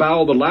to buy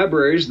all the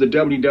libraries, the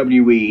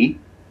WWE.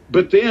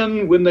 But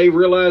then when they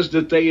realized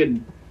that they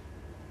had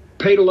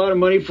paid a lot of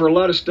money for a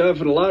lot of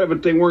stuff and a lot of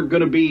it they weren't going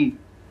to be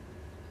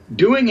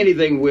doing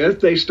anything with,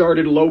 they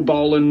started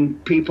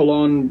lowballing people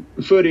on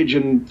footage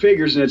and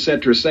figures and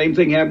etc. Same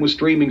thing happened with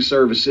streaming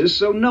services.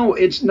 So no,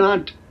 it's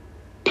not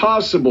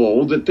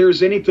possible that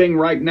there's anything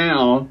right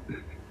now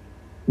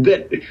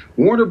that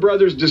Warner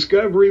Brothers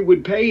Discovery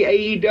would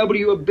pay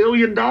AEW $1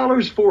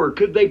 billion for.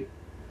 Could they,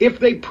 if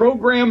they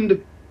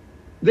programmed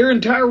their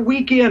entire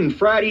weekend,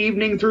 Friday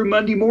evening through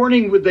Monday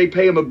morning, would they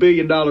pay them $1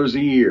 billion a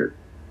year?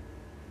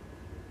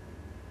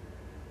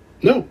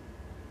 No.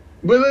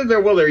 Well,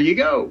 there you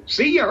go.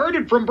 See, you heard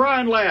it from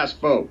Brian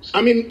last, folks.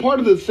 I mean, part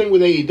of the thing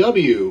with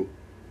AEW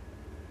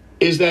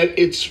is that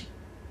it's,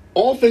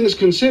 all things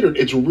considered,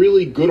 it's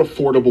really good,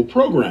 affordable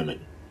programming.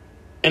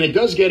 And it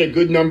does get a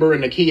good number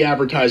in the key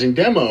advertising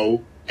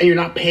demo, and you're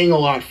not paying a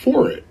lot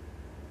for it.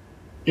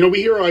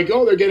 We hear like,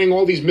 they're getting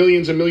all these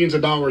millions and millions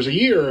of dollars a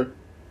year.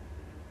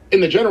 In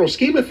the general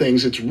scheme of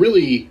things, it's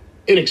really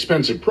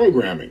inexpensive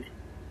programming.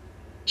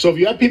 So if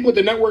you have people at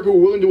the network who are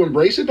willing to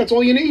embrace it, that's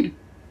all you need.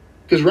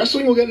 Because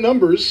wrestling will get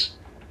numbers.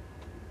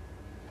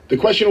 The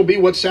question will be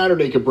what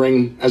Saturday could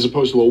bring as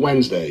opposed to a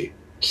Wednesday.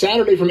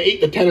 Saturday from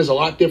 8 to 10 is a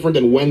lot different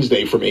than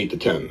Wednesday from 8 to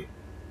 10.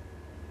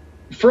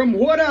 From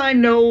what I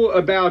know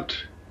about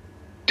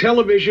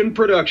television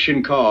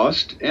production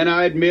cost, and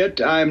I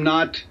admit I'm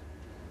not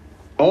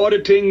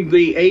auditing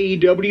the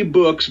AEW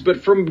books,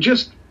 but from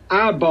just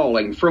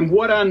eyeballing, from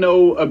what I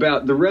know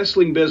about the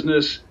wrestling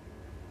business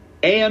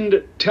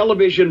and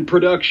television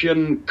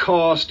production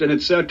cost and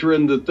etc.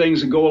 and the things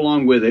that go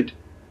along with it,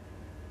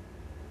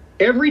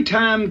 every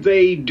time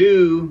they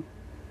do,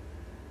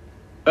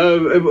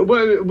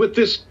 with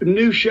this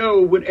new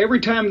show, every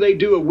time they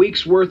do a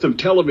week's worth of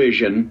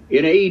television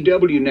in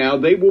AEW now,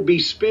 they will be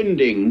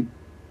spending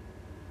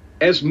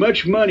as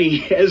much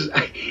money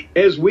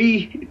as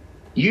we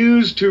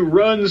used to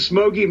run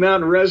Smoky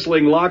Mountain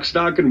Wrestling lock,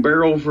 stock, and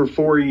barrel for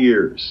 4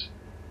 years.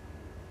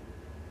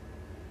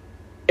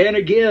 And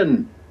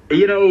again,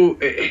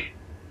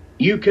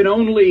 you can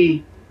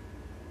only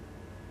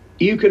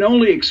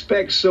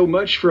expect so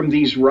much from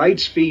these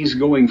rights fees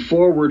going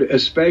forward,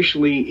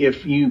 especially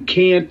if you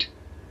can't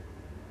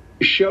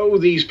show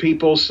these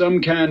people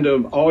some kind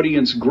of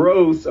audience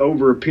growth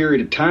over a period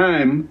of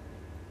time.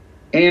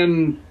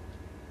 And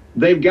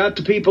they've got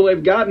the people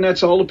they've got, and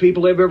that's all the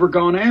people they've ever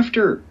gone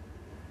after.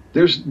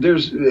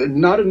 There's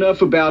not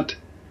enough about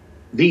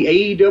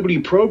the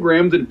AEW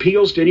program that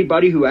appeals to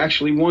anybody who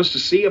actually wants to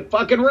see a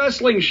fucking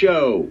wrestling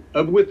show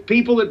with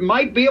people that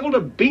might be able to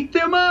beat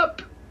them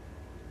up.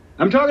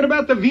 I'm talking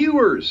about the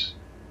viewers.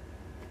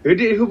 Why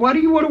do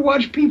you want to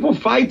watch people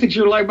fight that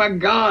you're like, my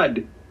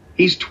God,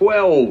 He's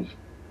 12.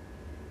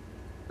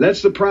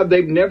 That's the problem.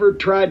 They've never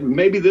tried.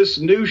 Maybe this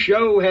new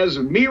show has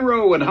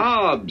Miro and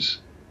Hobbs.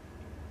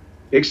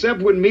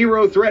 Except when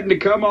Miro threatened to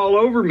come all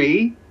over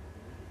me,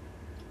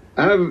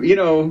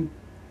 otherwise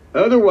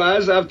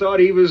I've thought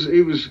he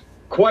was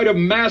quite a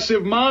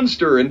massive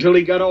monster until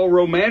he got all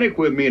romantic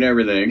with me and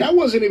everything. That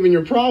wasn't even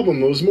your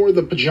problem. It was more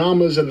the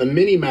pajamas and the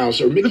Minnie Mouse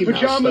or Mickey Mouse. The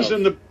pajamas stuff.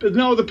 And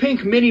the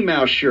pink Minnie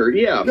Mouse shirt.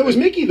 Yeah. It was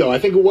Mickey though. I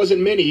think it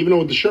wasn't Minnie. Even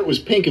though the shirt was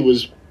pink, it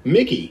was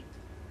Mickey.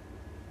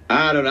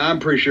 I don't know. I'm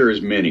pretty sure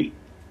it's Minnie.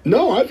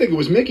 No, I think it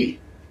was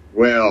Mickey.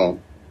 Well,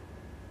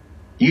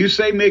 you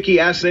say Mickey,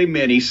 I say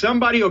Minnie.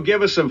 Somebody will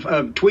give us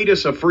tweet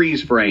us a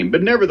freeze frame.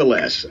 But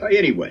nevertheless,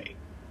 anyway.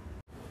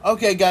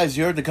 Okay, guys,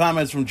 you heard the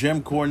comments from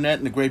Jim Cornette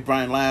and the great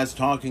Brian Laz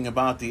talking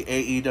about the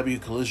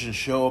AEW Collision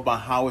show,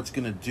 about how it's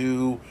going to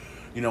do,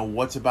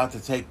 what's about to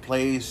take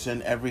place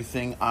and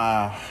everything.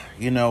 Like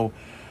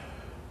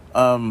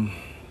I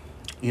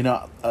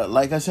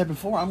said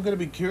before, I'm going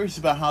to be curious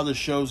about how the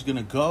show's going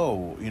to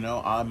go.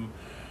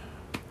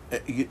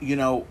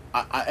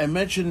 I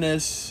mentioned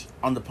this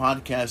on the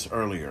podcast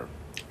earlier,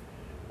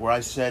 where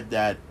I said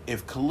that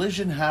if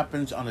Collision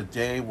happens on a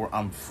day where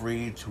I'm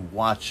free to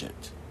watch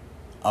it,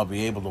 I'll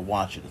be able to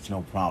watch it. It's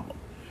no problem.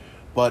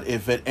 But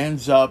if it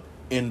ends up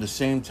in the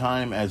same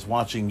time as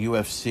watching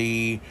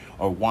UFC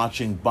or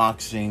watching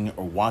boxing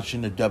or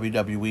watching the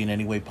WWE in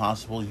any way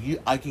possible,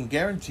 I can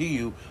guarantee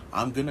you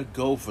I'm going to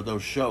go for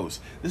those shows.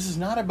 This is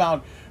not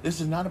about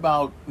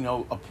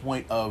a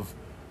point of,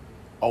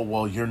 oh,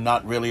 well, you're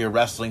not really a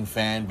wrestling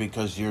fan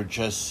because you're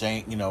just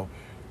saying, you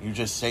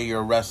just say you're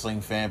a wrestling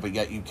fan, but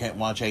yet you can't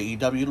watch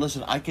AEW.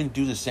 Listen, I can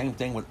do the same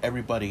thing with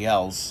everybody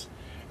else,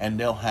 and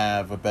they'll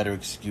have a better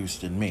excuse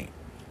than me.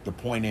 The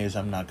point is,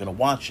 I'm not going to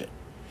watch it.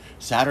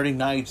 Saturday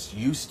nights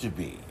used to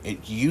be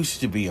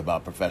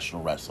about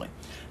professional wrestling.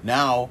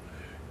 Now,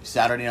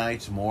 Saturday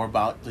night's more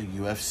about the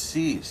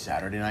UFC.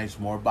 Saturday night's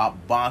more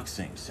about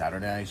boxing.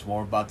 Saturday night's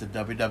more about the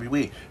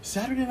WWE.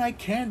 Saturday night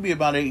can be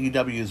about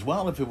AEW as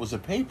well if it was a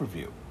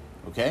pay-per-view.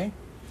 Okay?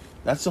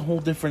 That's a whole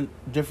different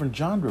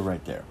genre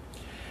right there.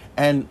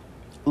 And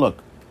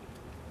look,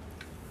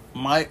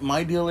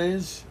 my deal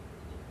is,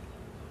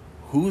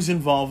 who's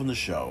involved in the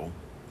show?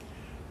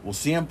 Will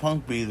CM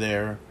Punk be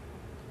there?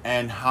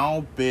 And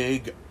how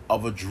big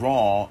of a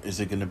draw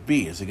is it going to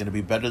be? Is it going to be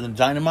better than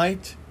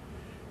Dynamite?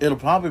 It'll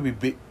probably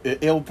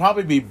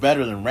be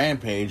better than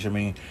Rampage. I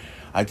mean,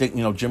 I think,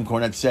 Jim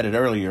Cornette said it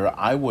earlier.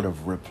 I would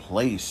have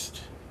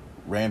replaced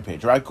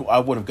Rampage, or I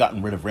would have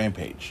gotten rid of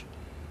Rampage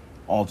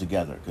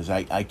altogether, because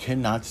I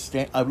cannot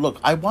stand. Look,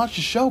 I watch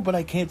the show, but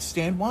I can't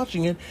stand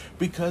watching it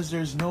because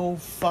there's no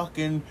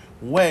fucking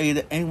way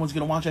that anyone's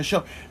going to watch that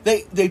show.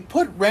 They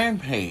put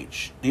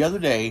Rampage the other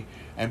day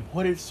and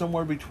put it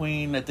somewhere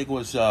between, I think it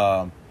was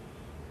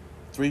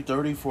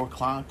 3:30, 4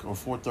 o'clock, or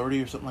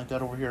 4:30 or something like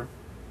that over here,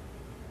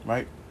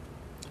 right?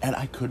 And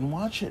I couldn't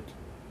watch it.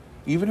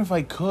 Even if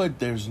I could,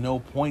 there's no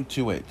point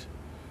to it.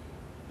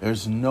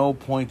 There's no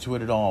point to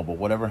it at all, but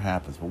whatever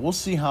happens. But we'll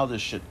see how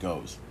this shit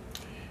goes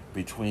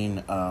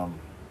between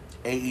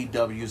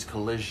AEW's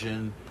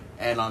Collision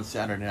and on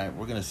Saturday night.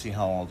 We're going to see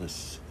how all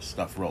this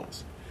stuff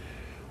rolls.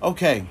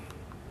 Okay,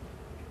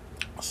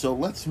 so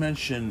let's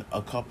mention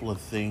a couple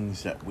of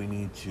things that we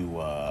need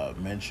to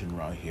mention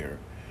right here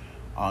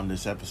on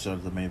this episode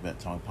of the Main Event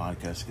Talk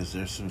podcast, because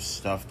there's some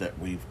stuff that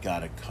we've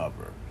got to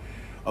cover.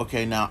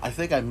 Okay, now I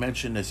think I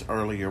mentioned this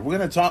earlier. We're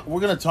gonna talk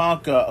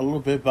a little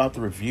bit about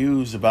the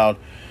reviews, about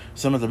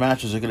some of the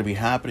matches that are going to be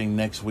happening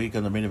next week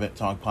on the Main Event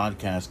Talk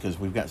podcast, because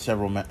we've got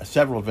several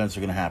events that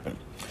are going to happen.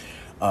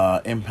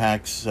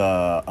 Impact's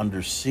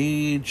Under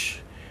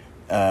Siege,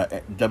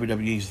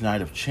 WWE's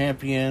Night of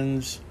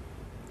Champions,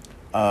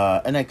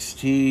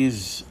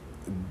 NXT's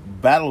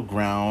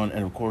Battleground,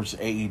 and of course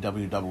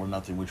AEW Double or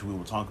Nothing, which we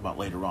will talk about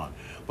later on.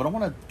 But I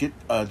want to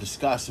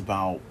discuss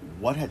about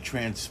what had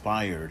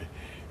transpired.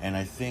 And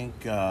I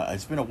think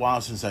it's been a while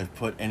since I've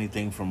put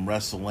anything from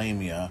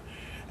WrestleMania,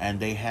 and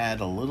they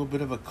had a little bit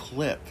of a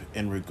clip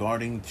in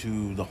regarding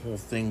to the whole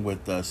thing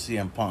with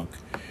CM Punk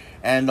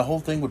and the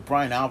whole thing with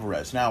Bryan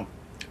Alvarez. Now,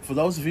 for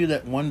those of you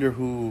that wonder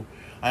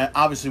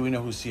obviously we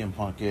know who CM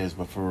Punk is,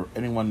 but for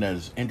anyone that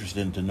is interested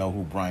in to know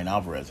who Bryan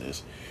Alvarez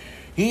is,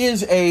 he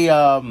is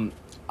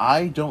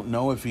I don't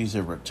know if he's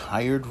a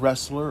retired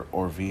wrestler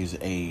or if he's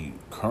a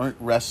current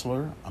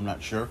wrestler. I'm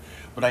not sure.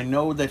 But I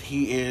know that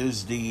he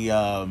is he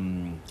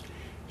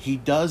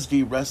does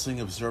the Wrestling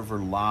Observer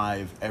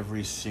Live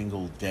every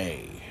single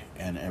day,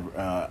 and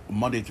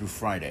Monday through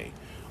Friday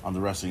on the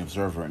Wrestling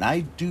Observer. And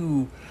I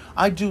do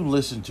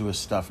listen to his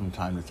stuff from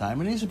time to time,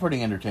 and he's a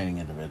pretty entertaining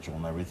individual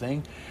and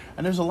everything.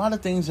 And there's a lot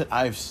of things that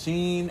I've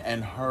seen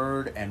and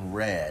heard and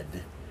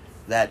read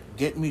that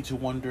get me to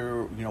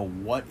wonder,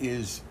 what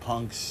is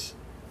Punk's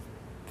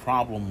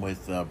problem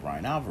with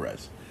Bryan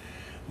Alvarez.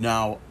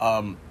 Now,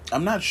 I'm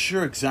not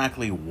sure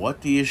exactly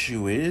what the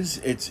issue is.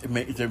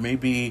 There may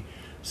be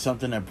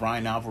something that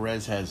Bryan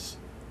Alvarez has,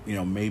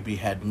 maybe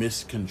had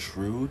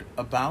misconstrued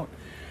about.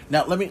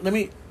 Now, let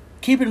me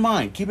keep in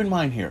mind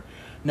here.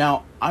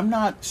 Now, I'm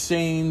not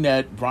saying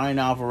that Bryan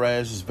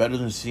Alvarez is better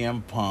than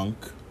CM Punk.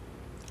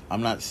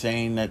 I'm not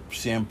saying that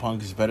CM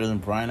Punk is better than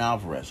Bryan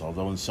Alvarez,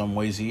 although in some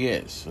ways he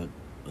is. So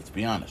let's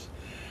be honest.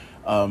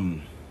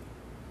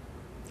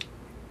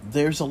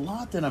 There's a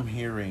lot that I'm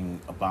hearing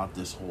about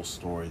this whole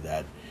story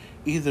that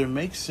either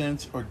makes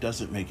sense or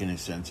doesn't make any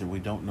sense, and we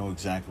don't know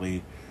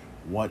exactly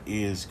what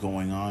is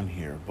going on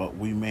here. But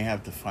we may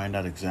have to find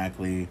out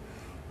exactly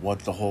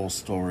what the whole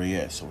story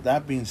is. So with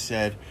that being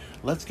said,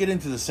 let's get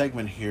into the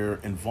segment here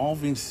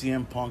involving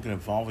CM Punk and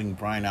involving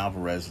Bryan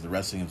Alvarez of the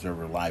Wrestling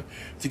Observer Live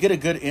to get a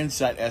good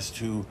insight as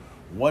to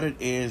what it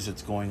is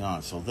that's going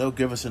on. So they'll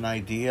give us an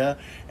idea,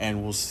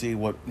 and we'll see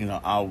what,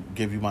 I'll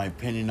give you my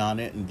opinion on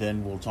it, and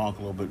then we'll talk a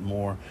little bit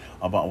more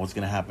about what's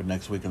going to happen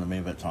next week on the Main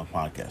Event Talk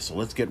podcast. So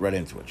let's get right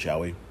into it, shall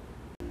we?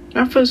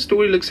 Our first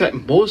story looks at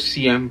more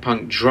CM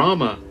Punk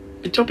drama.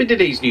 Atop of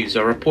today's news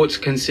are reports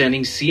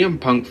concerning CM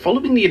Punk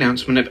following the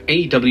announcement of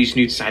AEW's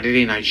new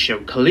Saturday night show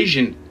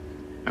Collision.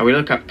 And we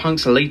look at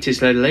Punk's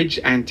latest alleged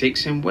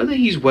antics and whether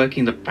he's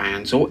working the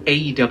fans or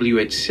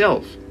AEW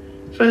itself.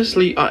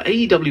 Firstly, are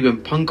AEW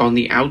and Punk on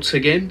the outs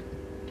again?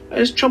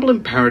 As Trouble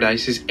in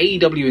Paradise as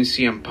AEW and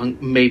CM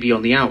Punk may be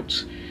on the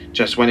outs.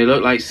 Just when it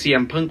looked like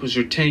CM Punk was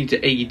returning to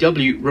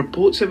AEW,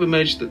 reports have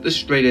emerged that the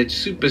straight-edge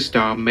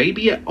superstar may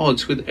be at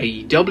odds with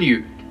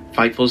AEW.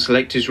 Fightful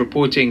Select is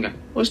reporting,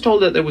 was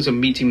told that there was a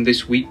meeting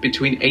this week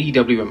between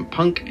AEW and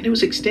Punk, and it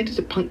was extended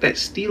to Punk that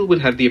Steele would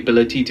have the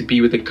ability to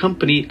be with the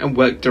company and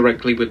work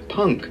directly with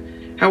Punk.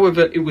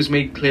 However, it was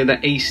made clear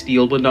that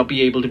Steele would not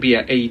be able to be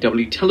at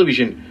AEW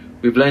television.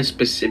 We've learned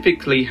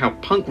specifically how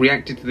Punk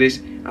reacted to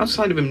this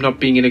outside of him not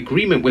being in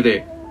agreement with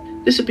it.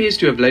 This appears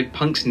to have led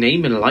Punk's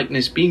name and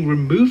likeness being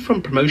removed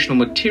from promotional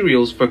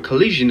materials for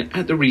Collision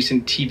at the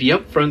recent TV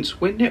upfronts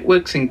where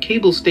networks and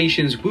cable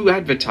stations woo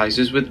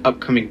advertisers with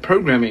upcoming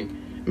programming.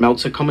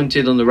 Meltzer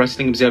commented on the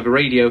Wrestling Observer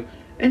Radio,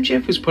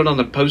 MJF was put on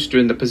the poster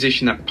in the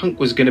position that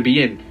Punk was going to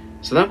be in,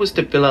 so that was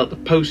to fill out the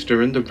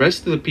poster and the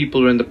rest of the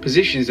people are in the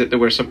positions that they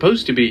were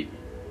supposed to be.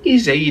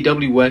 Is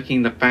AEW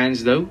working the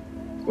fans though?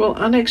 Well,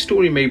 our next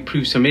story may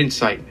prove some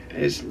insight,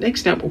 as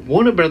next up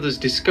Warner Brothers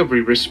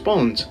Discovery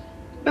responds.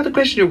 Now the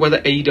question of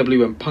whether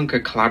AEW and Punk are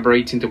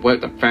collaborating to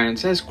work the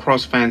fans has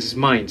crossed fans'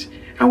 minds.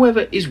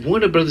 However, is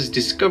Warner Brothers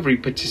Discovery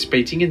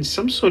participating in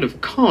some sort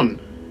of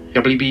con?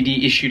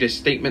 WBD issued a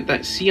statement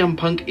that CM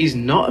Punk is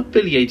not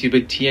affiliated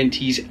with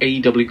TNT's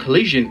AEW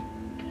Collision.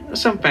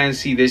 Some fans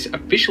see this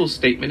official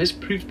statement as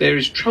proof there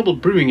is trouble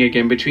brewing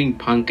again between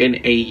Punk and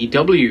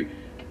AEW.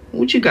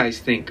 What do you guys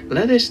think?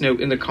 Let us know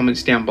in the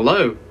comments down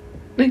below.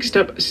 Next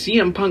up,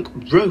 CM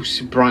Punk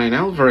roasts Bryan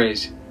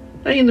Alvarez.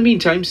 Now, in the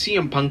meantime,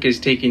 CM Punk is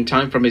taking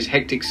time from his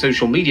hectic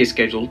social media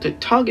schedule to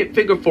target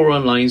Figure 4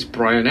 Online's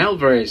Bryan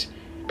Alvarez.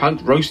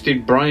 Punk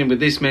roasted Bryan with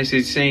this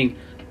message saying,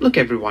 "Look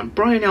everyone,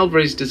 Bryan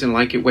Alvarez doesn't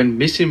like it when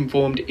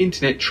misinformed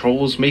internet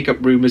trolls make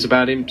up rumors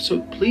about him, so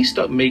please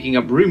stop making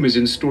up rumors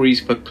and stories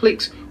for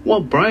clicks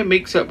while Bryan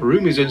makes up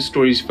rumors and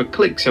stories for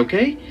clicks,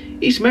 okay?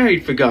 He's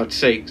married for God's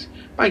sakes.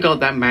 By God,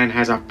 that man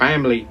has a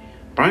family.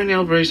 Bryan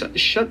Alvarez,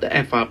 shut the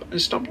F up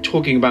and stop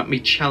talking about me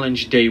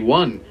challenge day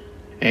one."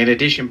 In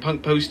addition,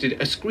 Punk posted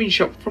a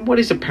screenshot from what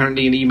is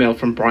apparently an email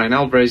from Bryan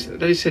Alvarez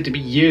that is said to be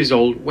years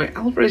old, where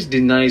Alvarez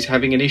denies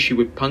having an issue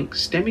with Punk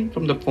stemming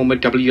from the former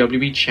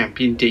WWE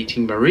champion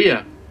dating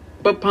Maria.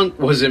 But Punk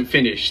wasn't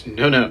finished,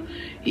 no.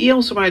 He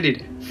also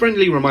added,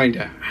 "Friendly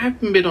reminder, I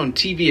haven't been on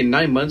TV in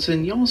 9 months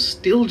and y'all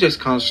still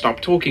just can't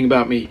stop talking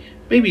about me.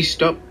 Maybe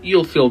stop,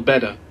 you'll feel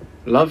better.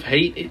 Love,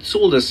 hate, it's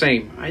all the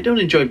same. I don't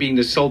enjoy being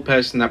the sole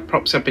person that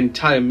props up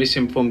entire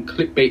misinformed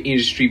clickbait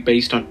industry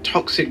based on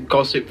toxic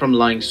gossip from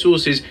lying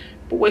sources,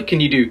 but what can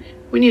you do?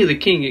 When you're the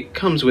king, it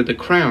comes with the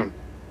crown."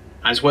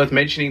 It's worth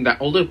mentioning that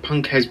although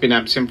Punk has been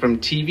absent from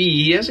TV,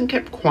 he hasn't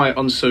kept quiet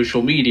on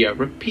social media,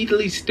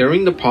 repeatedly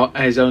stirring the pot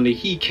as only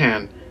he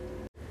can.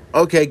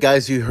 Okay,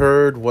 guys, you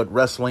heard what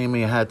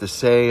WrestleMania had to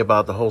say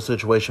about the whole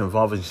situation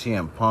involving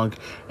CM Punk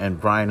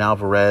and Bryan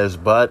Alvarez,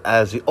 but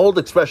as the old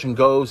expression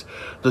goes,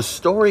 the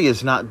story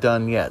is not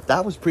done yet.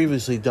 That was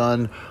previously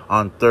done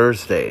on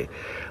Thursday.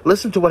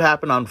 Listen to what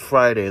happened on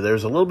Friday.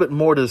 There's a little bit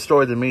more to the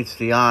story than meets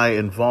the eye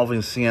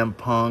involving CM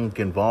Punk,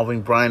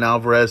 involving Bryan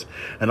Alvarez,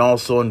 and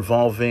also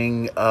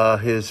involving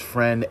his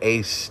friend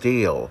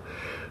Steele.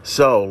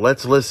 So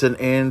let's listen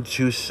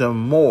into some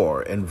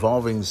more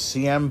involving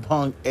CM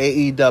Punk,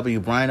 AEW,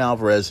 Bryan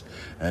Alvarez,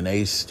 and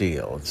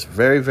Steele. It's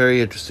very, very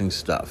interesting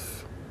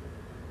stuff.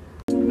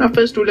 Now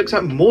first we looks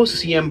at more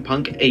CM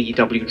Punk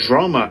AEW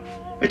drama.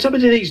 At top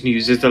of today's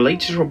news is the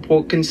latest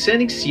report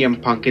concerning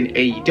CM Punk and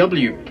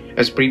AEW.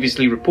 As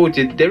previously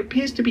reported, there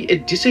appears to be a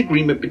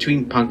disagreement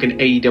between Punk and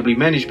AEW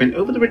management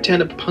over the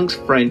return of Punk's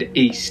friend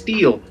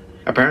Steele.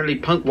 Apparently,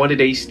 Punk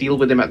wanted Steele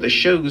with him at the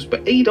shows,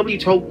 but AEW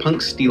told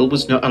Punk Steele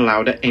was not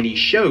allowed at any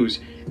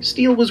shows.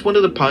 Steele was one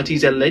of the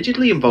parties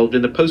allegedly involved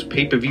in the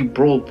post-pay-per-view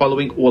brawl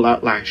following All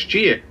Out last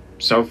year.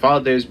 So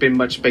far, there's been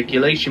much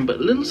speculation, but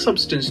little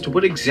substance to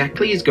what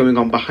exactly is going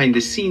on behind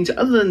the scenes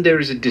other than there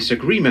is a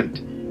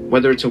disagreement.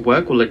 Whether it's a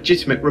work or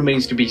legitimate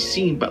remains to be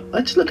seen, but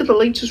let's look at the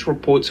latest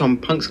reports on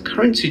Punk's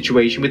current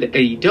situation with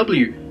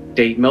AEW.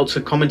 Dave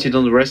Meltzer commented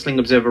on the Wrestling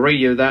Observer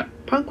Radio that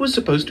Punk was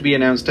supposed to be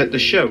announced at the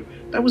show.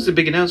 That was the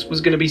big announcement, was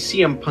going to be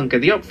CM Punk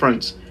at the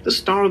upfronts, the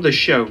star of the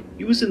show.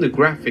 He was in the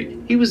graphic,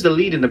 he was the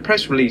lead in the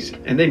press release,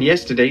 and then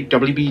yesterday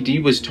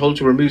WBD was told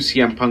to remove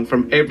CM Punk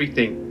from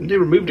everything, and they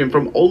removed him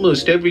from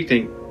almost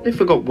everything. They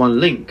forgot one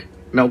link.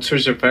 Meltzer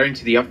is referring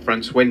to the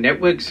upfronts where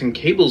networks and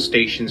cable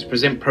stations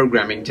present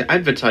programming to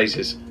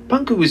advertisers.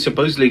 Punk, who was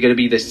supposedly going to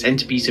be the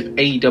centerpiece of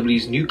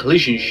AEW's new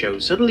Collision show,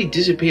 suddenly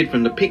disappeared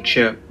from the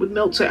picture, with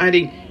Meltzer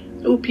adding,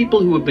 "There were people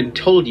who had been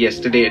told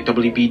yesterday at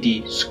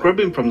WBD, scrub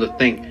him from the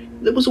thing.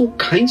 There was all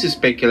kinds of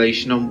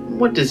speculation on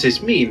what does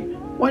this mean?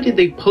 Why did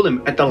they pull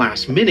him at the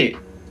last minute?"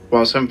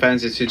 While some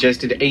fans have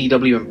suggested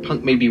AEW and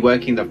Punk may be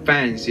working the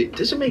fans, it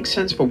doesn't make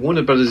sense for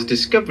Warner Bros.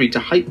 Discovery to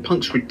hype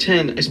Punk's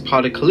return as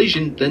part of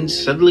Collision, then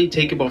suddenly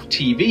take him off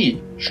TV.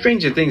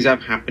 Stranger things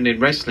have happened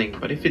in wrestling,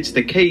 but if it's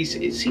the case,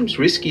 it seems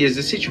risky as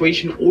the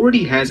situation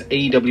already has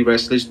AEW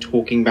wrestlers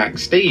talking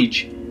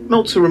backstage.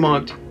 Meltzer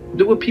remarked,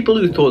 "There were people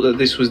who thought that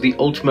this was the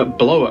ultimate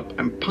blow-up,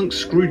 and Punk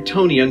screwed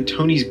Tony on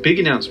Tony's big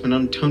announcement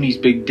on Tony's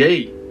big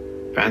day.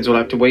 Fans will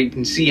have to wait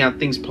and see how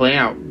things play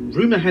out.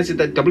 Rumor has it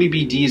that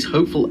WBD is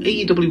hopeful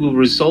AEW will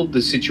resolve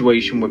the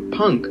situation with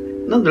Punk.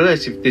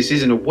 Nonetheless, if this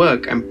isn't a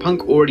work and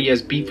Punk already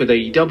has beef with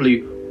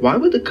AEW, why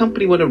would the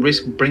company want to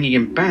risk bringing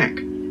him back?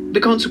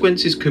 The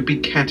consequences could be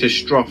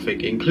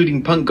catastrophic,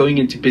 including Punk going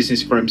into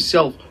business for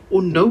himself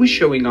or no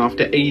showing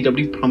after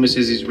AEW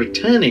promises is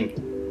returning.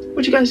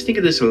 What do you guys think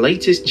of this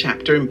latest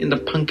chapter in the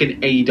Punk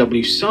and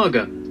AEW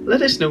saga?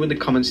 Let us know in the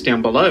comments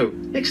down below.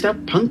 Next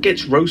up, Punk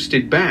gets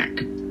roasted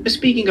back.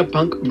 Speaking of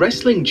Punk,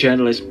 wrestling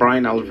journalist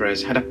Brian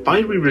Alvarez had a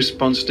fiery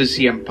response to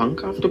CM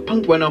Punk after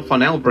Punk went off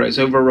on Alvarez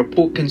over a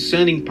report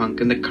concerning Punk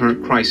and the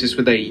current crisis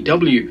with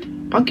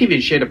AEW. Punk even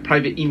shared a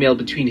private email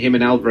between him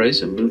and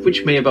Alvarez, a move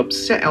which may have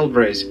upset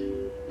Alvarez.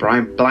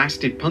 Brian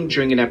blasted Punk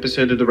during an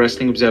episode of the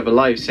Wrestling Observer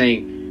Live,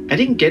 saying, "I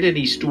didn't get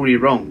any story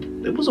wrong.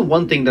 There wasn't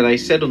one thing that I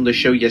said on the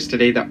show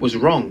yesterday that was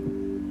wrong."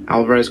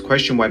 Alvarez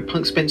questioned why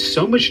Punk spent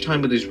so much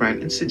time with his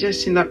rant and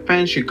suggesting that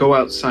fans should go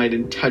outside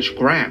and touch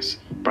grass.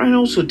 Brian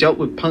also dealt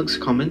with Punk's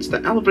comments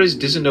that Alvarez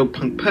doesn't know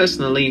Punk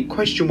personally and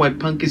questioned why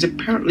Punk is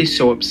apparently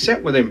so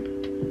upset with him.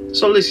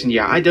 So listen,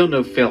 yeah, I don't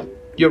know Phil.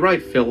 You're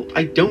right, Phil,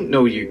 I don't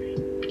know you.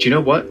 But you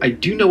know what? I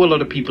do know a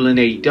lot of people in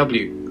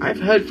AEW. I've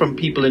heard from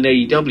people in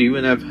AEW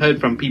and I've heard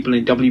from people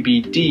in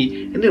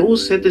WBD, and they all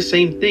said the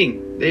same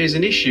thing. There's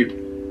an issue.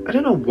 I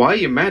don't know why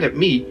you're mad at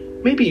me.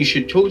 Maybe you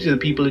should talk to the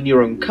people in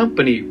your own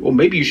company, or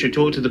maybe you should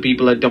talk to the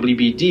people at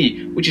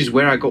WBD, which is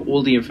where I got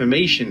all the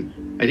information.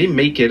 I didn't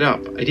make it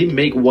up. I didn't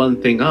make one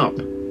thing up.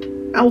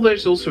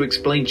 Alvarez also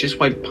explained just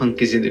why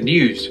Punk is in the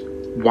news.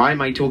 Why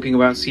am I talking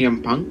about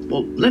CM Punk?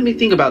 Well, let me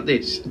think about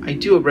this. I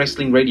do a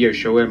wrestling radio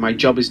show where my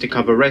job is to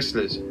cover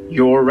wrestlers.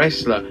 You're a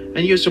wrestler,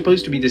 and you're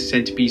supposed to be the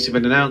centerpiece of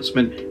an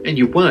announcement, and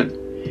you weren't.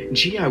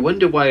 Gee, I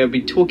wonder why I've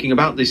been talking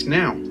about this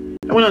now.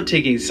 And we're not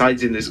taking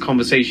sides in this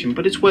conversation,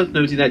 but it's worth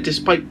noting that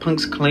despite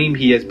Punk's claim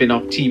he has been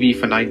off TV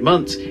for 9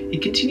 months, he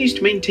continues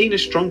to maintain a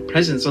strong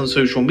presence on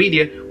social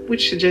media,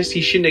 which suggests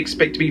he shouldn't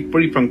expect to be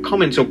free from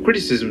comments or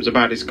criticisms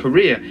about his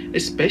career,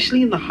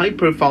 especially in the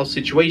high-profile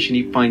situation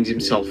he finds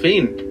himself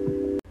in.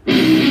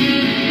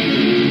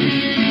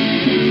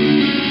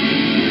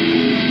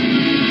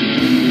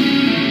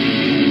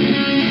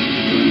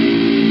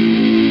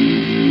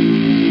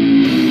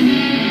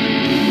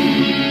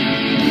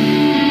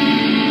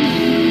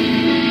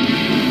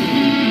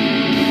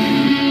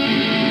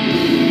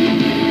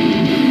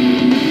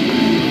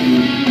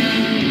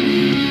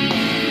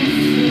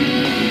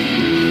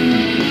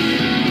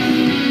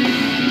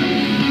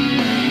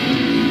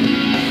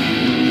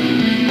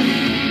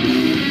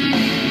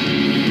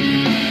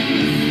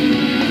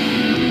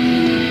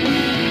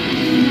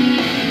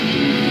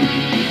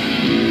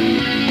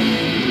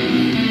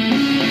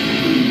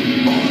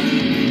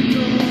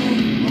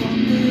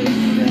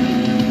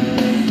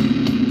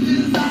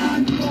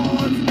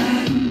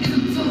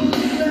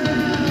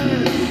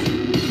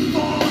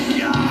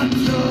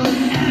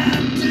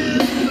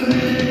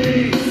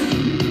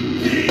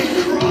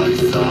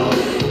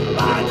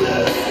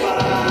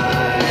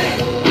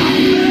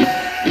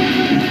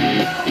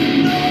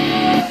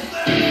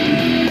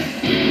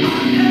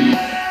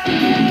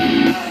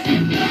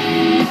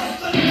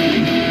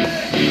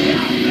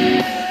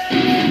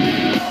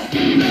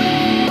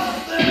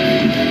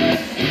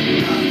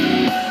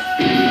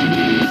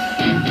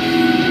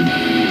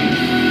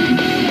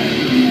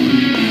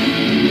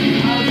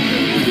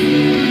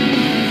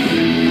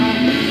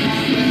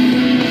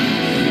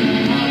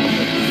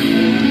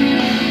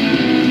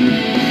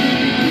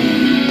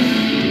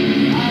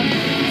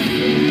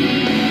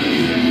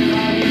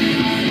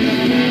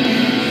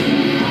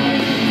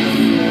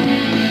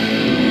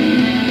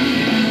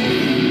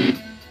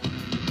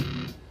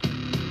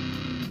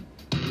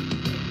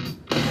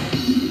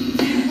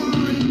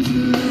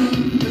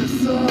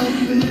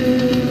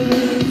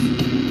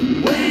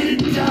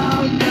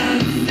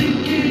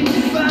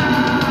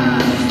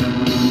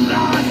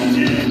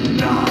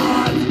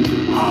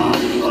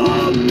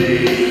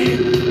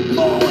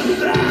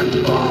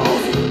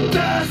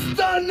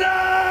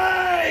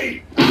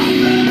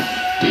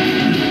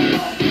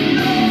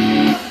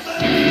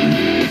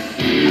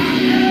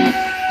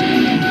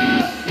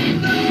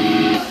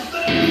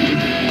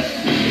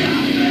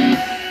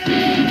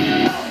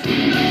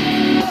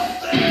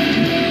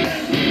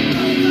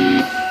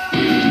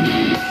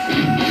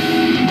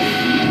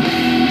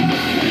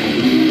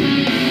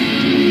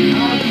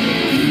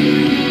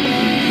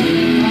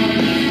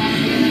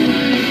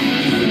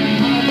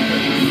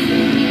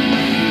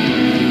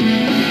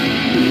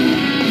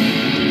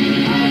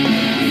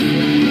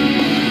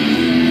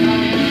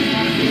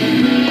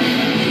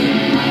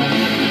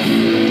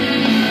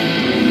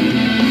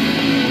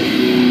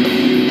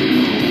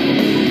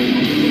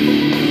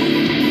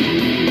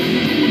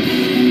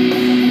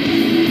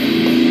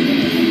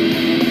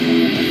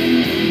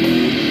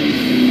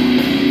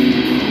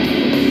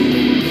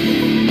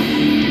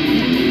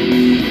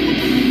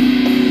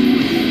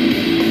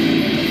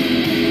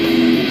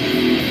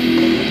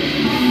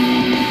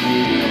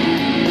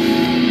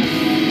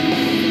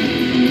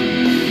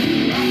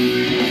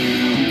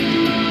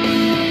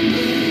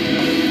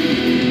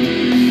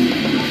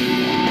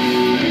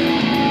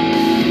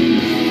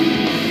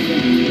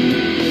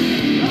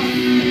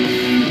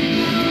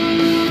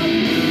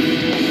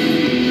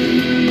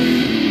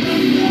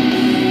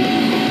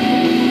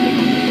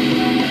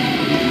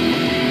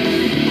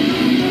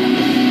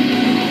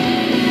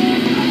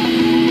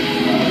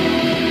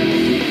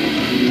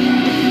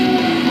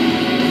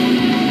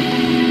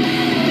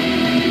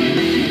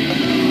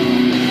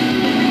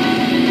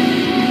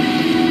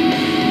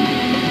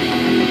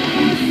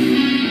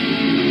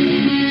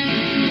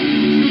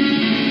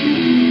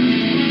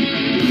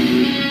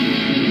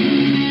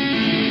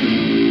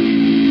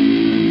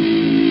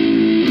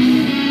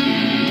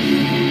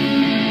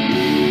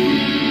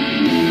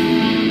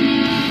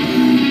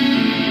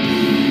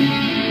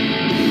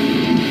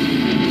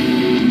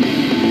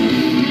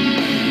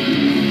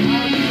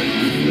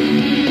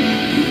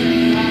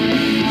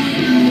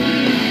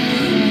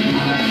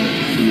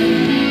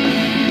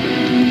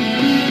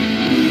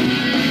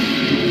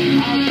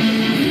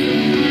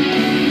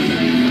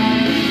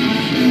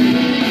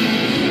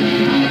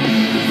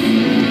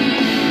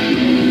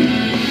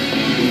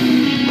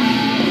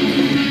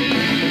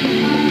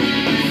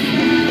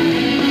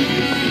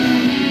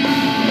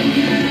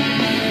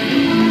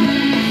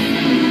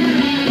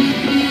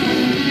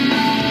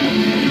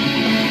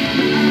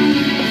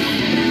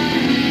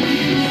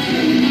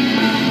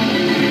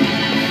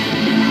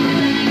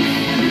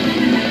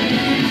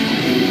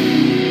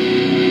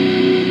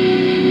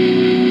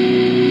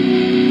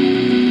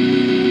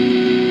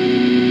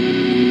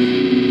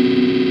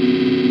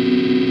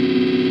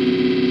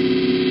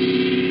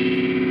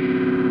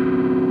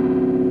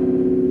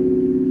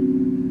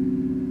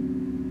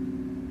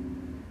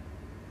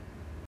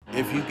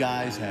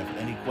 guys have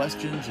any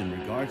questions in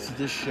regards to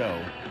this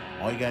show,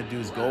 all you got to do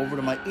is go over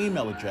to my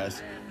email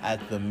address at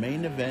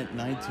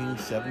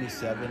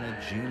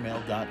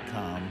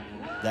themainevent1977@gmail.com.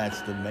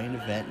 That's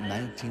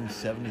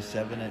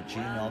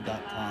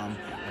themainevent1977@gmail.com.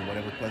 And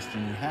whatever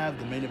question you have,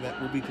 the main event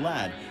will be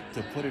glad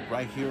to put it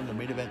right here on the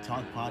Main Event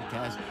Talk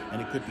podcast.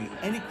 And it could be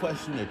any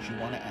question that you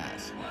want to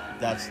ask.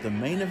 That's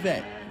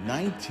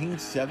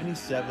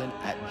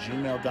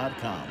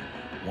themainevent1977@gmail.com.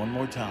 One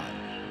more time.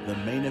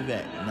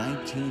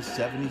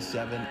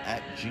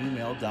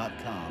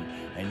 themainevent1977@gmail.com,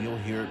 and you'll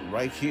hear it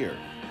right here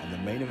on the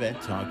Main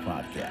Event Talk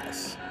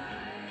podcast.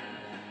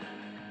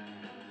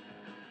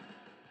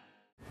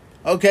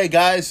 Okay,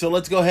 guys, so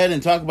let's go ahead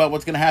and talk about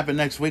what's going to happen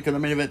next week on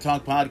the Main Event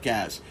Talk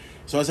podcast.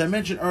 So as I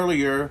mentioned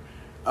earlier,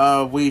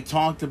 we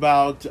talked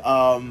about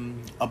a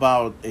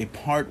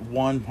part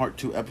 1, part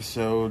 2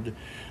 episode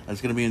that's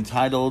going to be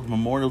entitled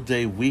Memorial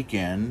Day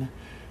Weekend.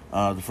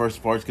 The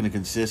first part is going to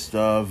consist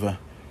of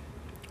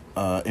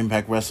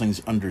Impact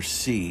Wrestling's Under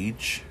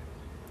Siege.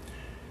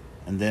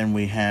 And then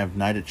we have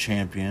Night of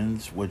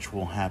Champions, which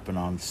will happen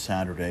on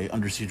Saturday.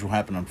 Under Siege will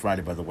happen on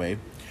Friday, by the way.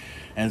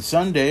 And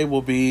Sunday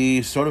will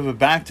be sort of a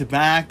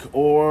back-to-back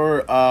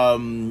or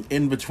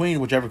in between,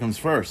 whichever comes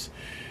first.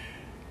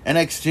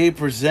 NXT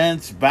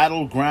presents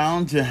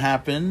Battleground to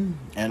happen,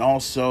 and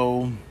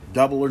also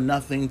Double or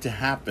Nothing to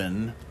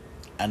happen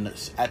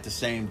at the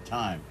same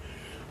time.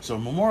 So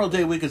Memorial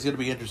Day week is going to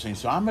be interesting.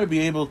 So I'm going to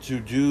be able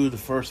to do the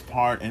first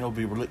part, and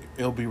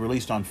it'll be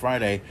released on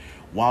Friday,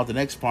 while the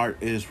next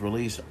part is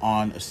released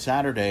on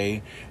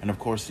Saturday. And of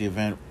course, the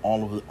event,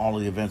 all of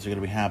the events are going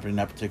to be happening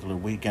that particular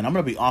weekend. I'm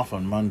going to be off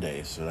on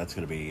Monday, so that's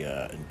going to be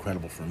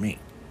incredible for me.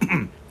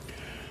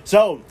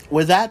 So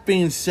with that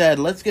being said,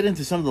 let's get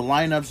into some of the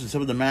lineups and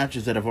some of the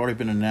matches that have already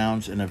been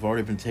announced and have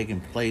already been taking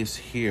place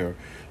here.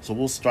 So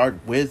we'll start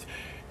with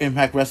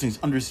Impact Wrestling's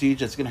Under Siege.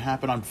 That's going to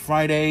happen on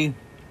Friday,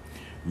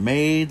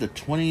 May the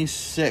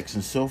 26th,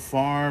 and so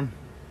far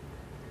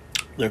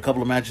there are a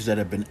couple of matches that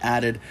have been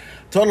added.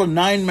 Total of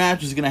 9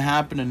 matches is going to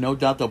happen, and no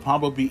doubt there'll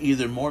probably be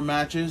either more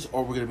matches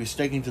or we're going to be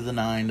sticking to the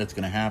 9 that's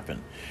going to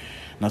happen.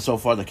 Now, so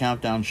far the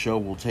Countdown show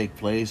will take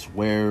place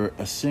where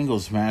a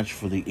singles match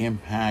for the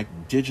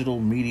Impact Digital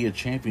Media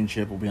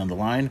Championship will be on the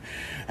line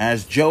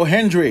as Joe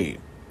Hendry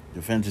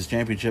defends his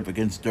championship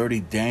against Dirty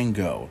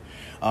Dango.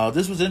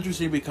 This was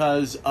interesting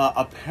because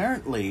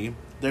apparently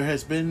there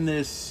has been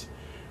this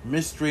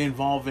mystery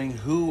involving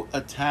who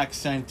attacked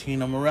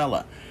Santino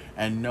Marella,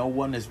 and no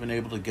one has been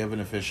able to give an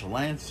official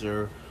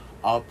answer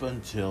up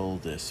until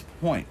this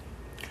point.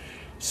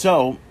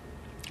 So,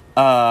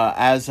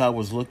 as I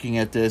was looking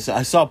at this,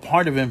 I saw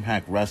part of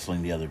Impact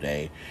Wrestling the other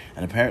day,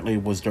 and apparently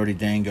it was Dirty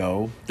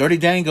Dango. Dirty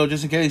Dango,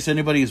 just in case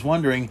anybody is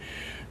wondering,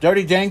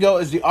 Dirty Dango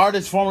is the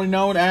artist formerly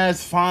known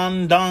as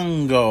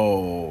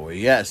Fandango.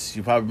 Yes,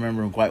 you probably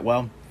remember him quite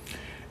well.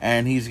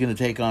 And he's going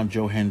to take on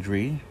Joe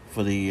Hendry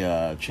for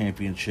the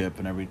championship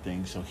and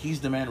everything. So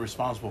he's the man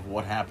responsible for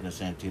what happened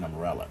to Santino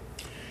Marella.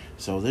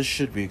 So this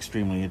should be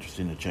extremely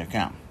interesting to check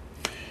out.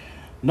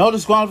 No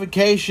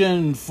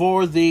disqualification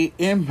for the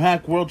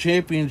Impact World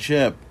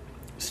Championship.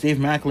 Steve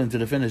Macklin to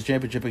defend his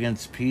championship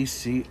against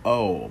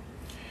PCO.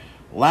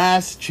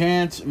 Last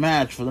chance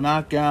match for the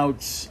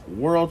Knockouts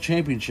World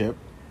Championship.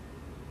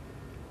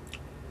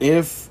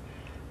 If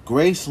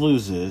Grace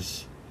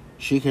loses,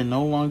 she can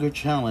no longer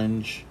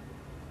challenge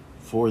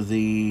for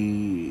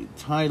the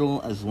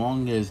title as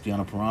long as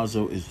Deonna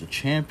Purrazzo is the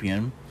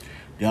champion.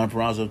 Deonna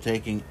Purrazzo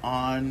taking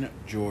on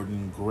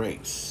Jordan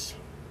Grace.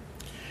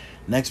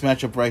 Next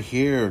matchup right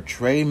here,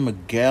 Trey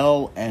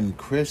Miguel and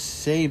Chris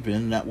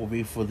Sabin. That will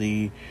be for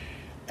the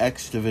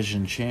X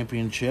Division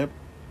Championship.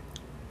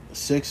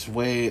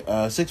 Six-way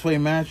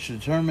match to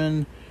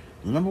determine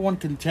the number 1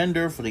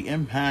 contender for the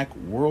Impact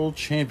World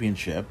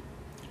Championship.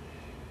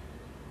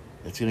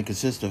 It's going to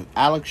consist of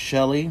Alex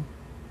Shelley,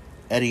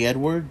 Eddie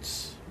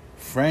Edwards,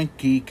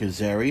 Frankie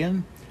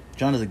Kazarian,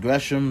 Jonathan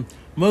Gresham,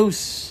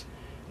 Moose,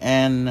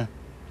 and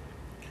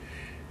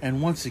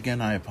once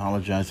again, I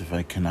apologize if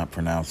I cannot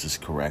pronounce this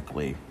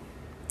correctly.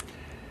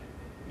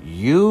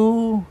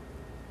 Yuya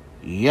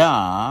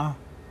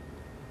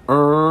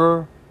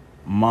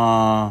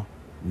Urbana.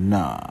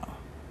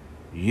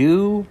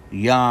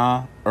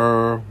 Yuya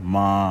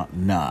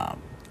Urbana.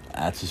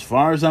 That's as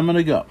far as I'm going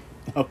to go.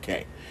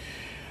 Okay.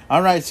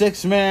 All right,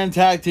 6-man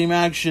tag team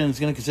action is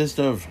going to consist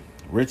of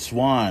Rich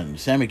Swann,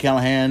 Sami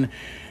Callihan,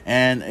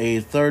 and a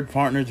third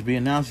partner to be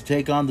announced to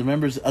take on the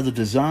members of the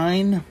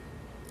Design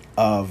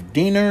of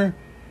Diener,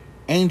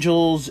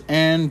 Angels,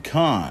 and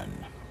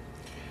Khan.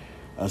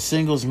 A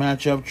singles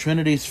matchup,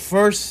 Trinity's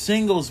first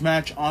singles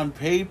match on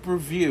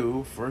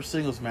pay-per-view. First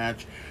singles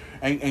match.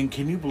 And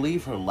can you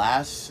believe her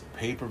last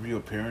pay-per-view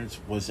appearance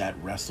was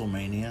at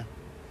WrestleMania?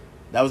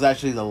 That was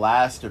actually the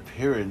last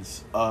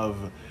appearance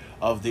of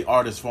the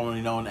artist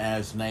formerly known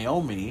as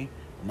Naomi,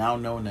 now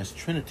known as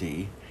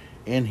Trinity,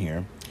 in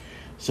here.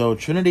 So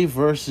Trinity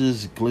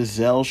versus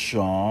Giselle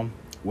Shaw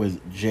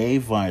with Jay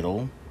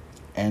Vital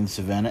and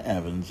Savannah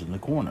Evans in the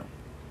corner.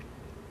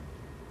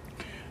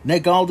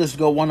 Nick Aldis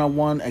go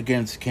one-on-one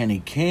against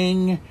Kenny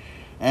King.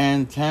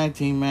 And tag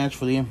team match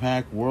for the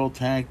Impact World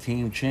Tag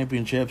Team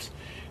Championships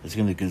is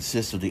going to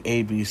consist of the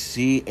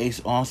ABC,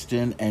 Ace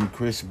Austin, and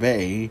Chris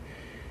Bay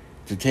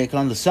to take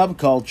on the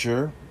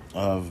Subculture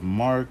of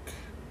Mark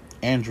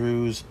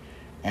Andrews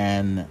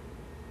and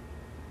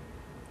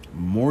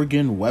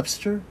Morgan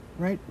Webster,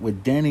 right?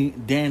 With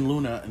Dan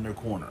Luna in their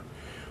corner.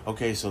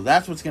 Okay, so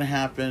that's what's going to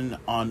happen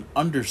on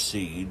Under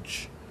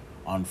Siege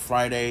on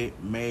Friday,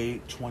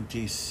 May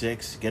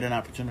 26th. Get an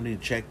opportunity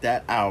to check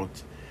that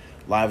out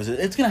live.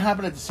 It's going to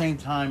happen at the same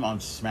time on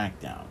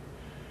SmackDown.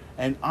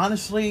 And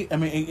honestly, I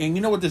mean, and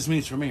you know what this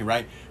means for me,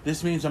 right?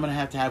 This means I'm going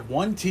to have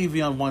one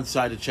TV on one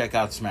side to check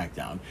out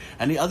SmackDown,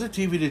 and the other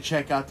TV to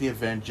check out the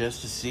event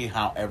just to see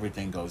how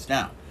everything goes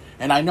down.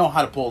 And I know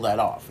how to pull that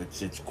off.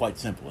 It's quite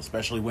simple,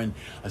 especially when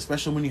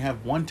you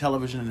have one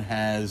television that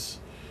has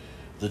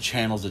the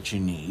channels that you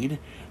need,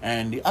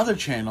 and the other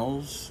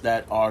channels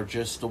that are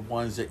just the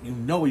ones that you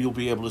know you'll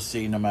be able to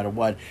see no matter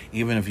what,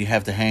 even if you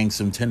have to hang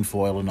some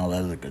tinfoil and all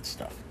that other good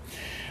stuff.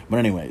 But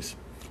anyways,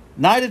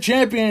 Night of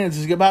Champions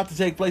is about to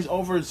take place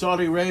over in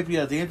Saudi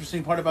Arabia. The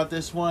interesting part about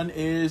this one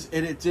is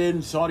it's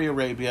in Saudi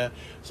Arabia,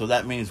 so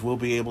that means we'll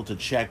be able to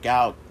check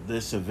out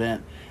this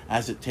event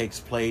as it takes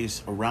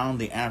place around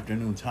the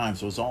afternoon time.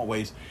 So as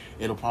always,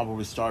 it'll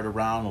probably start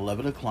around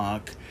 11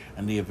 o'clock,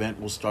 and the event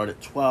will start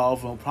at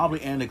 12. It'll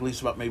probably end at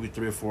least about maybe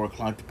 3 or 4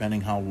 o'clock,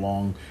 depending how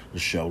long the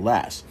show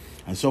lasts.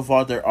 And so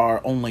far, there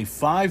are only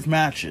 5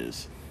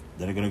 matches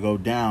that are going to go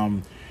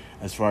down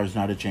as far as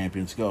Night of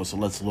Champions go. So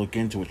let's look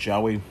into it,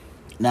 shall we?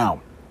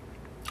 Now,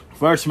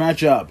 first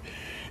matchup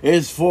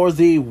is for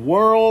the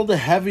World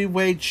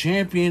Heavyweight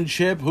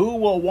Championship. Who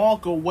will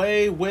walk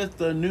away with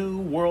the new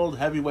World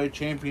Heavyweight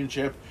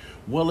Championship?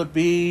 Will it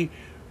be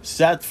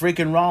Seth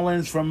freaking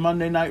Rollins from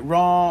Monday Night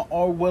Raw,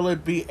 or will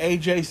it be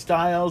AJ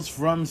Styles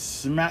from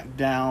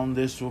SmackDown?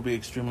 This will be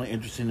extremely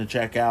interesting to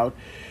check out.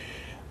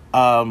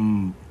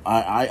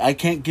 I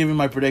can't give you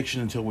my prediction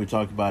until we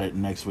talk about it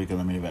next week on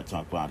the Main Event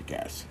Talk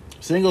podcast.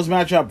 Singles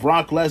matchup,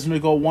 Brock Lesnar to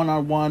go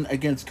one-on-one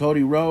against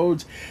Cody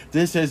Rhodes.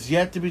 This has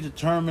yet to be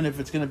determined if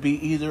it's going to be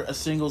either a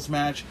singles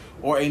match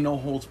or a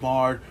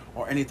no-holds-barred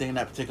or anything in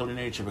that particular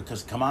nature.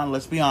 Because, come on,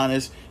 let's be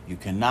honest, you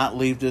cannot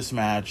leave this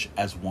match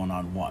as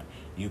one-on-one.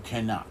 You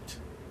cannot,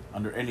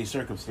 under any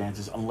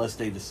circumstances, unless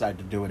they decide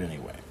to do it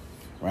anyway,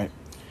 right?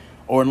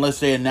 Or unless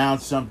they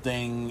announce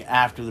something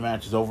after the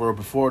match is over or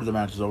before the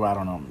match is over. I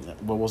don't know.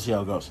 But we'll see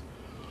how it goes.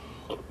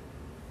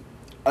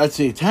 Let's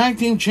see. Tag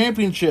Team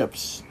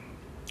Championships.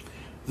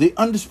 The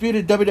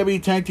undisputed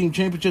WWE Tag Team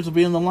Championships will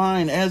be on the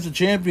line as the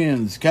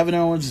champions. Kevin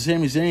Owens and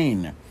Sami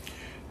Zayn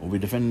will be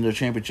defending their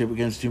championship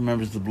against 2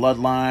 members of the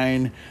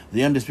Bloodline.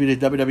 The undisputed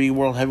WWE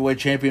World Heavyweight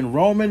Champion,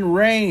 Roman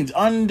Reigns.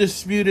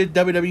 Undisputed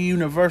WWE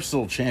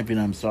Universal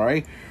Champion,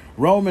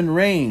 Roman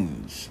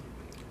Reigns.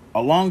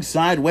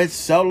 Alongside with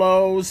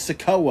Solo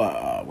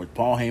Sikoa, with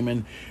Paul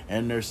Heyman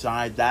and their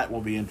side. That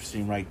will be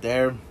interesting right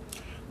there.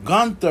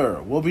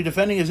 Gunther will be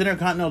defending his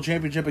Intercontinental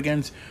Championship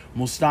against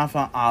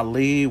Mustafa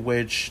Ali,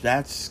 which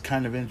that's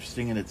kind of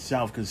interesting in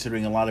itself,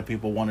 considering a lot of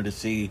people wanted to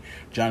see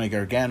Johnny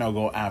Gargano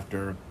go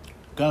after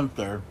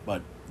Gunther,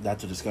 but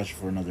that's a discussion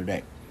for another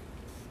day.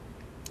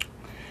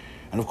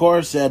 And of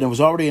course, and it was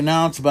already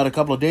announced about a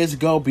couple of days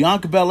ago,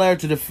 Bianca Belair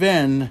to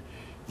defend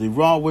the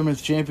Raw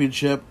Women's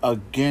Championship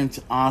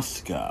against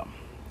Asuka.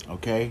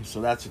 Okay, so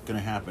that's going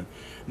to happen.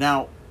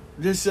 Now,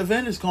 this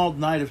event is called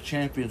Night of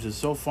Champions, and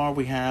so far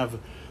we have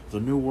the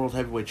new World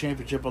Heavyweight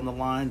Championship on the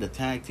line, the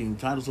Tag Team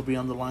titles will be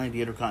on the line,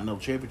 the Intercontinental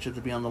Championship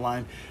will be on the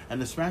line,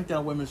 and the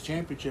SmackDown Women's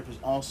Championship is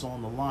also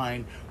on the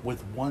line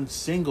with one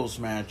singles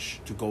match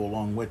to go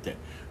along with it.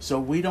 So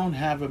we don't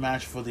have a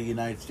match for the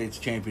United States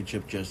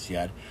Championship just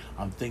yet.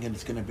 I'm thinking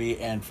it's going to be,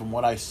 and from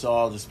what I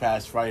saw this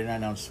past Friday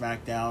night on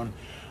SmackDown,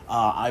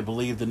 I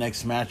believe the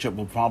next matchup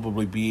will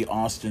probably be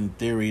Austin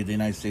Theory, the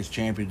United States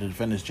Champion, to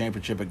defend his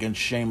championship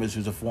against Sheamus,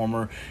 who's a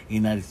former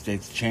United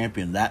States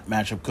Champion. That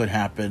matchup could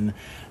happen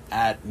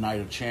at Night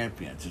of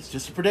Champions. It's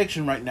just a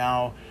prediction right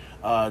now.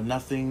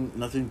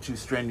 Nothing too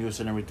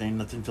strenuous and everything.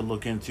 Nothing to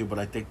look into, but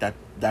I think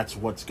that's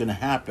what's going to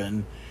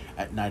happen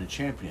at Night of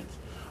Champions.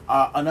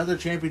 Another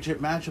championship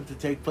matchup to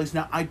take place.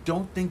 Now, I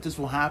don't think this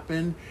will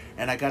happen,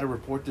 and I got to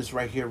report this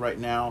right here, right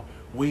now.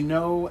 We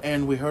know,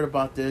 and we heard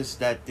about this,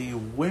 that the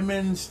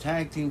Women's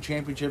Tag Team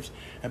Championships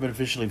have been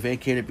officially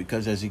vacated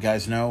because, as you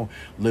guys know,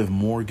 Liv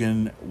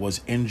Morgan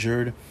was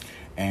injured,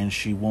 and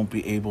she won't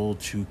be able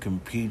to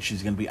compete.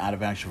 She's going to be out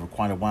of action for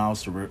quite a while,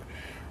 so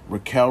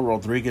Raquel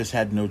Rodriguez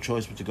had no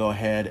choice but to go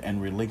ahead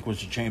and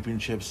relinquish the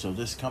championship. So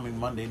this coming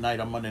Monday night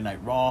on Monday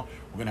Night Raw,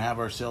 we're going to have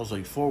ourselves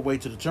a 4-way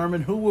to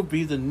determine who will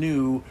be the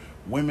new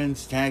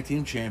Women's Tag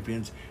Team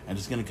Champions, and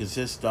it's going to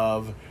consist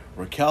of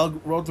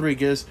Raquel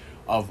Rodriguez,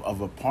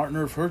 of a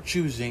partner of her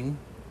choosing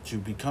to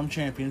become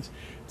champions,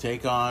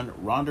 take on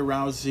Ronda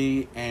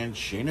Rousey and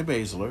Shayna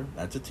Baszler.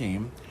 That's a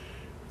team.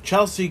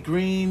 Chelsea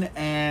Green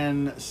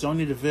and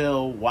Sonya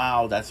Deville.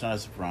 Wow, that's not a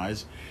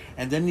surprise.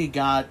 And then you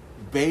got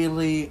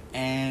Bayley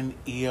and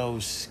Io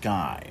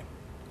Sky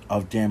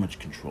of Damage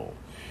Control.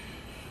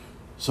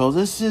 So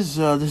this is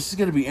going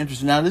to be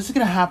interesting. Now, this is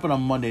going to happen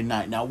on Monday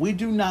night. Now, we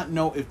do not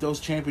know if those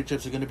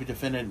championships are going to be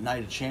defended at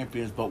Night of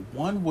Champions, but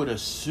one would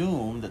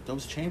assume that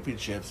those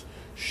championships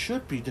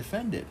should be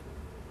defended.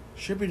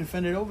 Should be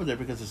defended over there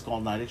because it's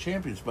called Night of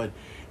Champions. But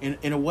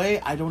in a way,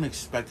 I don't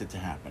expect it to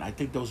happen. I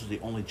think those are the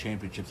only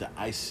championships that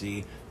I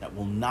see that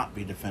will not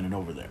be defended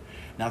over there.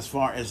 Now, as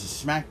far as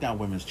the SmackDown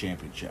Women's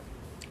Championship,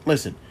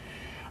 listen,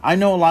 I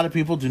know a lot of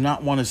people do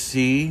not want to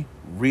see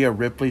Rhea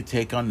Ripley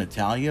take on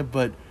Natalya,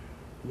 but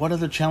what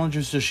other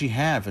challengers does she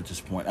have at this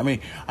point? I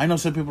mean, I know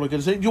some people are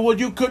going to say, well,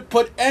 you could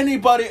put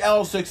anybody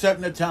else except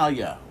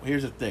Natalya.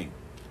 Here's the thing.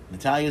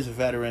 Natalya's a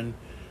veteran.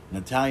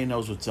 Natalya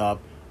knows what's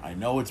up. I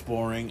know it's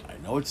boring. I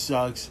know it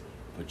sucks.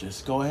 But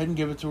just go ahead and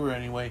give it to her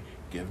anyway.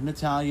 Give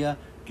Natalya.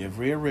 Give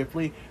Rhea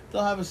Ripley.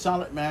 They'll have a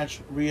solid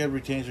match. Rhea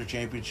retains her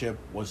championship.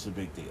 What's the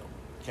big deal?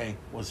 Okay?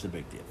 What's the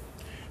big deal?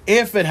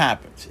 If it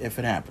happens. If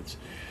it happens.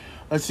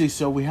 Let's see.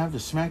 So we have the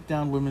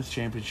SmackDown Women's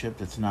Championship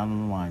that's not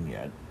on the line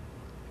yet.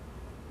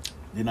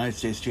 The United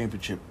States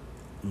Championship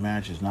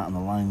match is not on the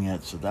line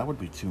yet, so that would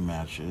be 2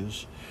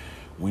 matches.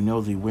 We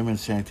know the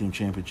Women's Tag Team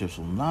Championships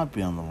will not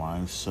be on the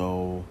line,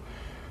 so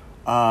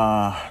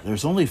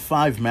there's only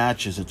 5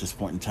 matches at this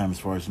point in time as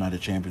far as Night of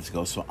Champions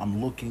go, so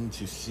I'm looking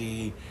to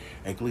see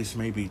at least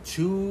maybe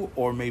 2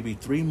 or maybe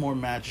 3 more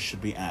matches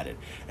should be added.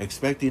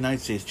 Expect the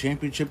United States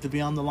Championship to be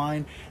on the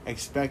line.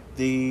 Expect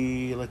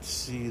the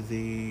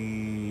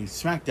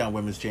SmackDown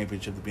Women's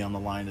Championship to be on the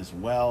line as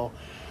well.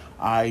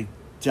 I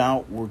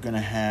doubt we're going to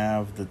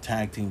have the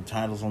tag team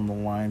titles on the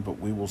line, but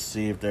we will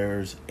see if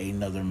there's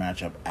another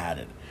matchup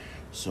added.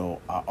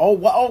 So,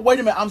 wait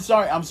a minute. I'm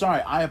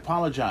sorry. I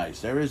apologize.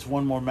 There is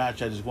one more match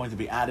that is going to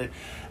be added,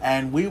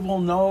 and we will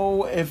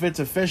know if it's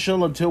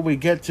official until we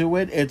get to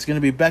it. It's going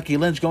to be Becky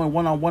Lynch going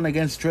one-on-one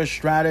against Trish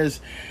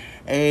Stratus.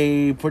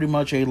 Pretty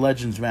much a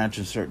Legends match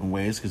in certain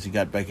ways, because you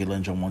got Becky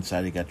Lynch on one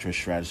side, you got Trish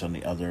Stratus on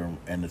the other,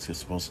 and it's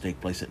supposed to take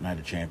place at Night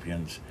of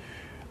Champions.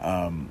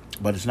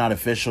 But it's not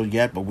official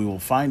yet, but we will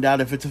find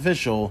out if it's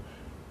official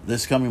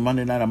this coming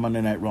Monday night on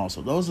Monday Night Raw.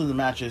 So those are the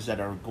matches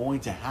that are going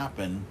to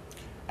happen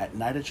at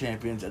Night of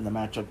Champions, and the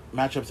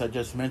matchups I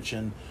just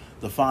mentioned,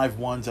 the 5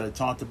 ones that I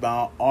talked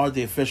about, are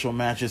the official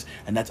matches,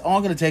 and that's all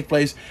going to take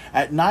place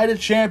at Night of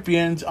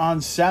Champions on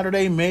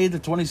Saturday, May the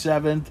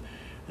 27th.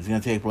 It's going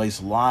to take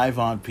place live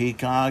on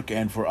Peacock,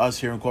 and for us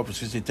here in Corpus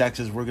Christi,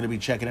 Texas, we're going to be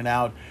checking it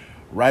out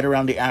right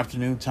around the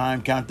afternoon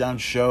time. Countdown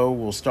show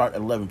will start at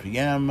 11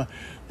 p.m.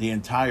 The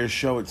entire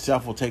show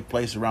itself will take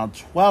place around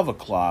 12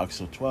 o'clock.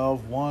 So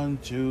 12, 1,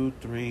 2,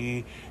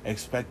 3.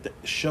 Expect the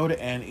show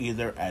to end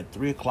either at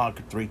 3 o'clock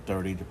or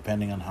 3:30,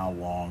 depending on how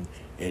long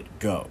it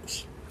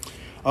goes.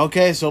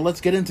 Okay, so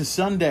let's get into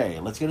Sunday.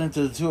 Let's get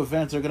into the 2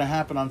 events that are going to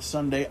happen on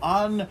Sunday,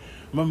 on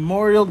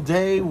Memorial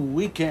Day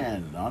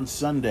weekend on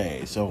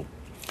Sunday. So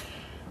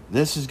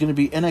this is going to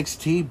be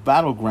NXT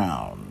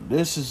Battleground.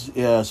 This is,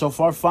 so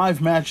far,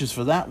 5 matches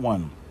for that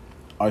one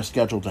are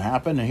scheduled to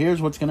happen. And here's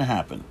what's going to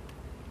happen.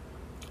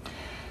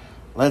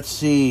 Let's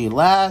see.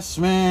 Last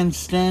man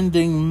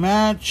standing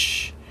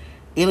match.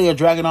 Ilya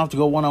Dragunov to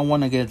go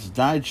one-on-one against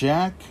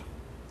Dijak.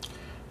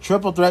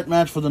 Triple threat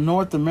match for the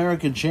North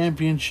American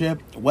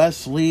Championship.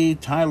 Wes Lee,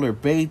 Tyler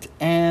Bate,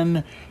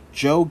 and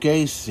Joe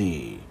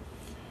Gacy.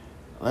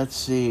 Let's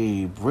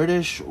see.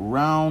 British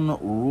Round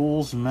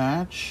Rules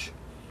match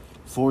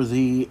for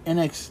the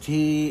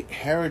NXT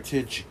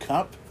Heritage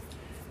Cup.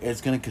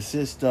 It's going to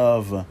consist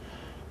of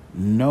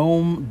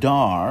Noam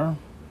Dar.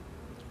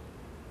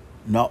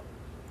 No,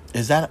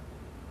 is that...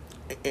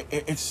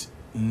 It's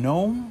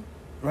Noam,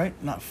 right?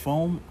 Not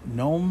foam.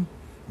 Noam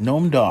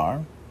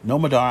Dar.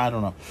 Nomadar, I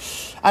don't know.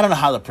 I don't know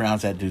how to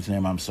pronounce that dude's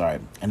name. I'm sorry.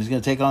 And he's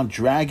going to take on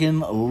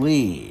Dragon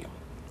Lee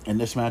in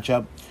this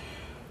matchup.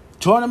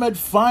 Tournament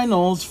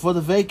finals for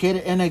the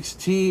vacated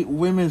NXT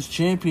Women's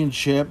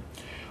Championship.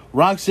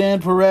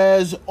 Roxanne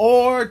Perez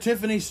or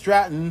Tiffany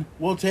Stratton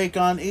will take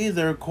on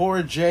either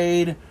Cora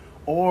Jade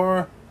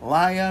or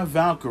Laya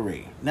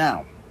Valkyrie.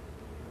 Now,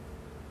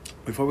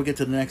 before we get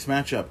to the next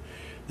matchup,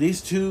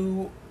 these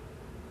two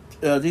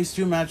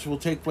matches will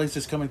take place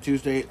this coming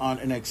Tuesday on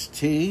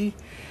NXT.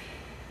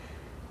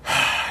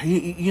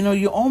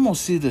 You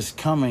almost see this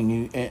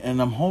coming,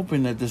 and I'm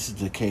hoping that this is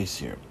the case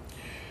here.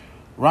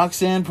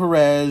 Roxanne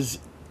Perez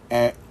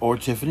or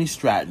Tiffany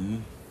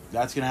Stratton,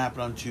 that's going to happen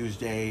on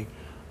Tuesday.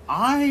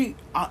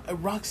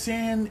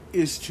 Roxanne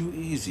is too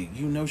easy.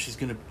 She's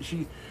gonna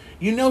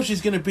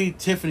beat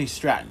Tiffany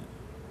Stratton.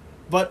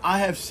 But I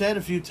have said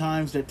a few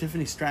times that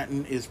Tiffany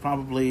Stratton is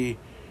probably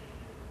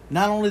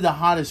not only the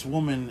hottest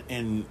woman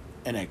in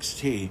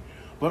NXT,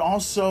 but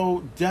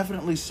also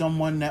definitely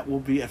someone that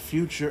will be a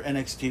future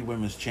NXT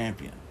Women's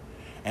Champion.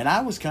 And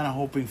I was kind of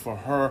hoping for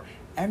her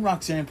and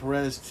Roxanne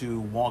Perez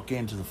to walk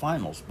into the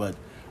finals, but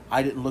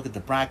I didn't look at the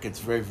brackets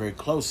very, very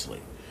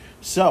closely.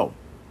 So,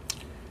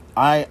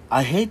 I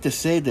hate to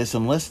say this,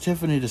 unless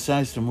Tiffany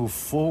decides to move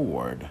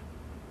forward.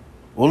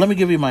 Well, let me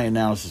give you my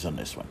analysis on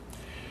this one.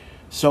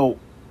 So,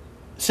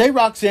 say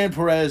Roxanne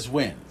Perez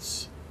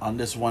wins on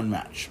this one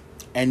match,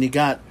 and you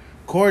got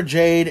Cora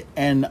Jade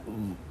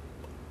and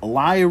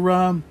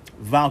Lyra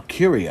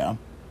Valkyria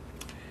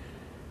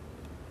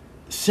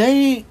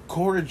say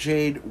Cora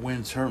Jade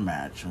wins her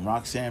match and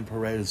Roxanne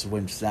Perez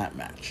wins that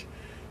match.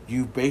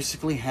 You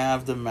basically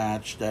have the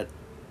match that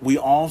we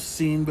all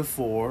seen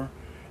before,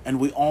 and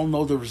we all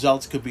know the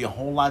results could be a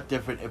whole lot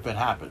different if it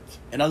happens.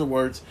 In other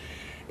words,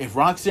 if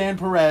Roxanne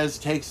Perez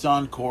takes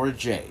on Cora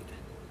Jade,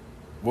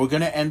 we're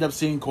going to end up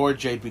seeing Cora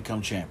Jade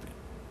become champion,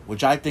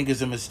 which I think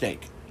is a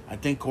mistake. I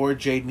think Cora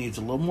Jade needs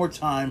a little more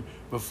time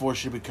before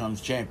she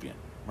becomes champion,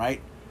 right?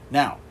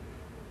 Now,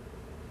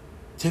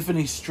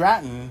 Tiffany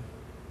Stratton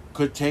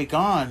could take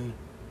on,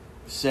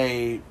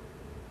 say,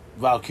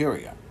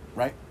 Valkyria,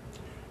 right?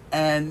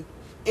 And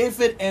if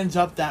it ends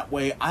up that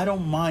way, I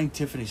don't mind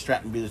Tiffany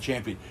Stratton be the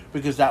champion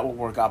because that will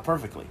work out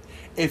perfectly.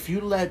 If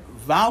you let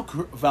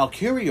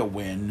Valkyria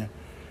win,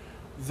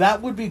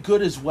 that would be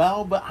good as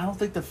well, but I don't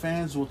think the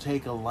fans will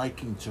take a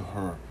liking to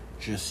her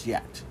just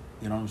yet.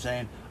 You know what I'm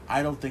saying?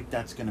 I don't think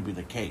that's going to be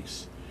the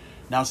case.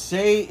 Now,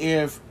 say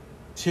if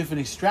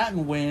Tiffany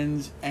Stratton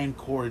wins and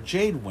Cora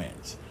Jade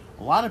wins,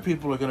 a lot of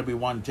people are going to be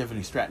wanting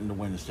Tiffany Stratton to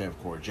win instead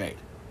of Cora Jade.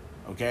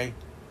 Okay?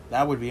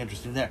 That would be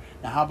interesting there.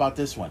 Now, how about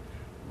this one?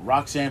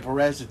 Roxanne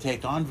Perez to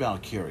take on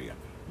Valkyria.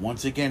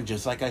 Once again,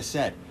 just like I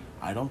said,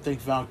 I don't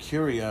think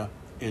Valkyria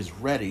is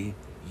ready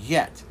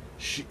yet.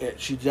 She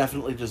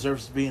definitely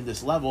deserves to be in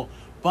this level,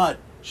 but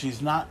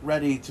she's not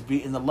ready to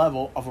be in the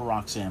level of a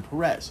Roxanne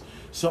Perez.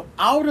 So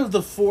out of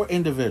the 4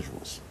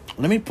 individuals,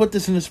 let me put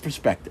this in this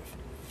perspective.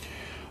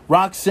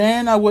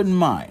 Roxanne, I wouldn't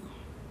mind.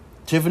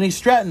 Tiffany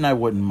Stratton, I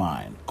wouldn't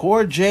mind.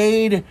 Cora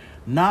Jade,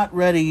 not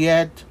ready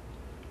yet.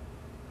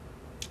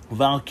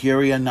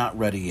 Valkyria, not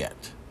ready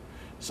yet.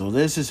 So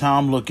this is how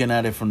I'm looking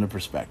at it from the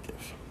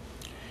perspective.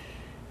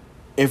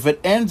 If it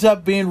ends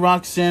up being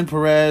Roxanne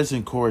Perez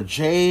and Cora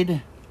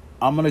Jade,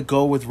 I'm going to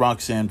go with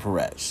Roxanne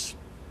Perez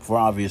for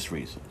obvious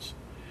reasons.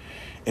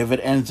 If it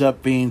ends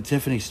up being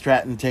Tiffany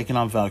Stratton taking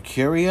on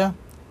Valkyria,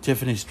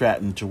 Tiffany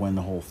Stratton to win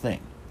the whole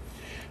thing.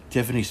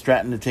 Tiffany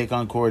Stratton to take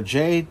on Cora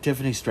Jade,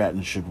 Tiffany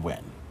Stratton should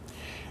win.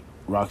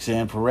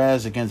 Roxanne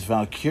Perez against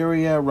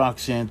Valkyria,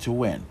 Roxanne to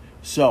win.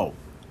 So,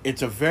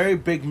 it's a very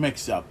big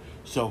mix-up.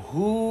 So,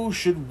 who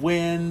should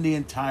win the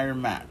entire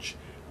match?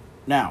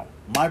 Now,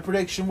 my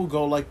prediction will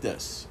go like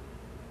this.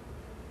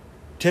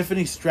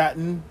 Tiffany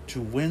Stratton to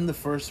win the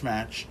first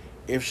match,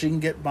 if she can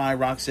get by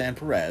Roxanne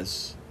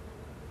Perez,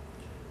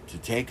 to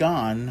take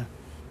on,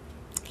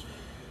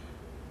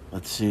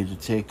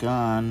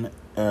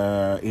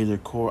 either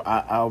Cora.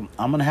 I'm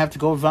going to have to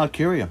go with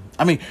Valkyria.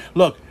 I mean,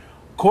 look,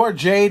 Cora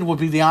Jade would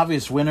be the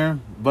obvious winner,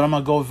 but I'm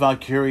going to go with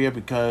Valkyria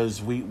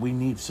because we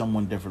need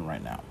someone different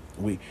right now.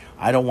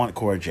 I don't want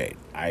Cora Jade.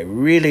 I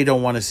really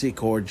don't want to see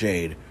Cora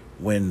Jade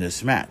win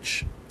this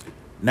match.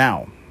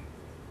 Now,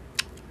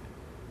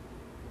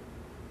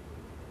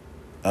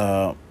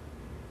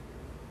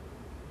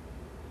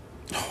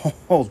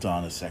 hold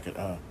on a second.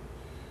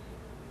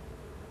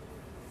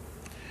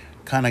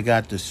 Kind of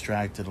got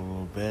distracted a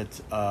little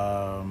bit.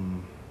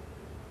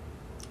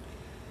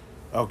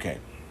 Okay.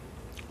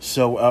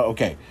 So,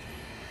 okay.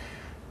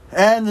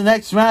 And the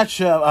next match,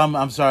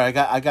 I'm sorry,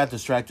 I got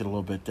distracted a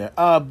little bit there.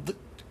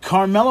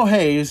 Carmelo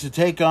Hayes to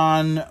take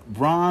on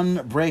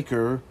Braun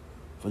Breaker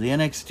for the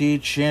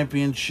NXT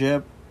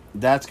Championship.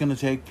 That's going to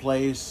take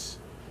place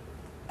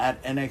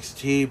at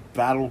NXT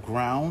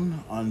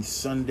Battleground on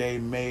Sunday,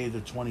 May the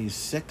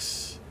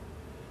 26th.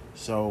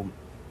 So,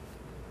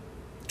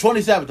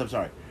 27th, I'm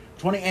sorry.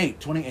 28.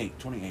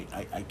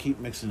 I keep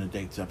mixing the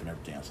dates up and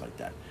everything else like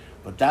that.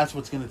 But that's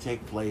what's going to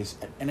take place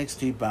at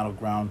NXT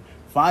Battleground.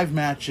 5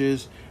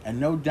 matches, and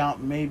no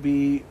doubt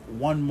maybe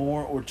 1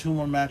 more or 2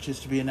 more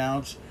matches to be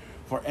announced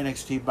for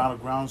NXT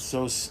Battleground.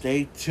 So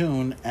stay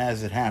tuned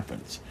as it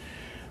happens.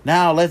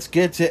 Now let's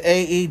get to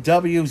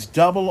AEW's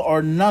Double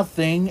or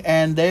Nothing,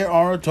 and there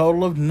are a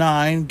total of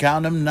 9,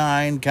 count them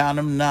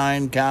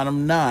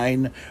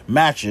 9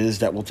 matches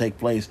that will take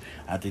place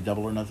at the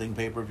Double or Nothing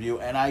pay-per-view,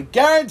 and I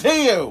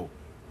guarantee you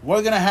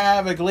we're going to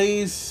have at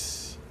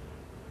least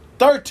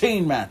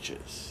 13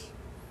 matches.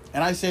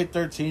 And I say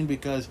 13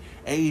 because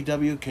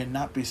AEW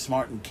cannot be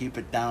smart and keep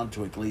it down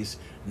to at least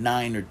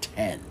 9 or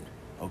 10,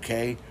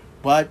 okay?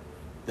 But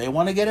they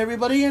want to get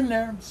everybody in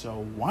there,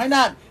 so why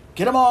not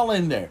get them all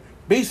in there?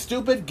 Be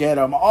stupid, get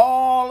them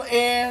all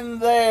in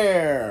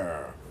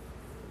there.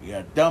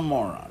 You dumb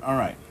moron. All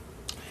right.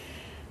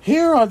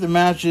 Here are the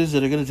matches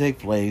that are going to take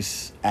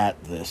place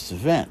at this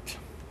event.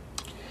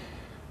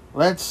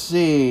 Let's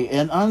see.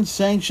 An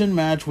unsanctioned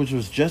match, which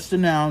was just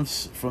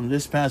announced from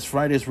this past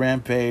Friday's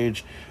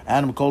Rampage.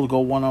 Adam Cole to go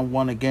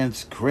one-on-one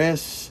against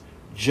Chris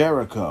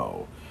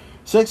Jericho.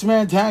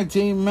 6-man tag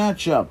team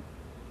matchup.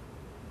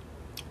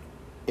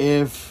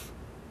 If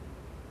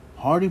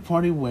Hardy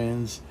Party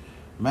wins,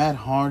 Matt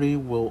Hardy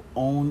will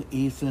own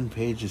Ethan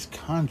Page's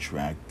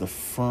contract. The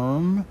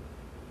Firm...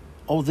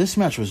 Oh, this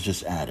match was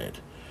just added.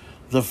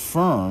 The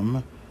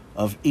Firm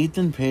of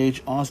Ethan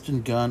Page,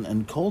 Austin Gunn,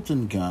 and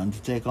Colton Gunn to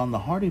take on the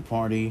Hardy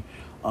Party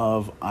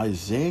of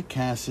Isaiah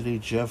Cassidy,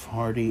 Jeff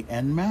Hardy,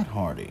 and Matt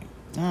Hardy.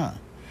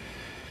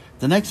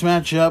 The next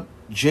matchup,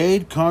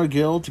 Jade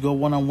Cargill to go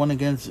one-on-one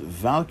against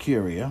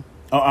Valkyria.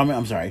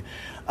 I'm sorry.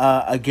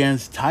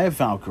 Against Taya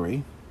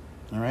Valkyrie,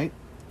 all right,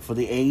 for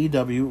the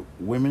AEW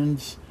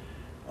Women's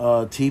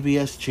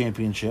TBS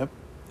Championship.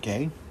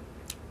 Okay.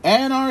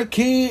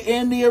 Anarchy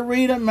in the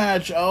Arena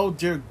match. Oh,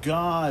 dear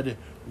God.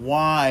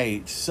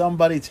 Why?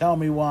 Somebody tell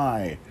me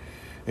why.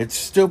 It's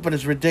stupid.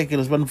 It's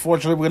ridiculous. But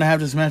unfortunately, we're going to have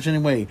this match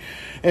anyway.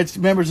 It's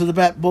members of the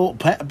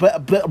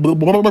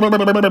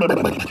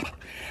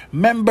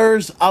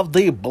members of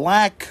the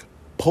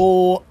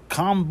Blackpool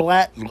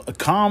Combat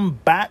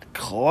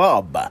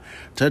Club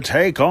to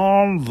take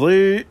on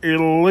the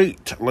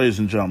Elite, ladies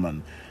and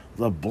gentlemen.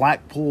 The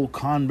Blackpool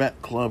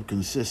Combat Club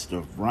consists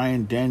of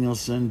Bryan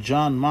Danielson,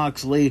 Jon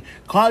Moxley,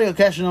 Claudio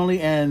Castagnoli,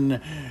 and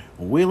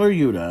Wheeler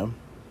Yuta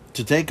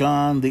to take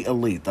on the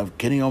Elite of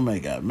Kenny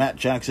Omega, Matt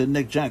Jackson,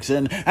 Nick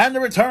Jackson, and the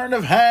return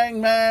of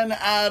Hangman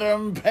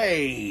Adam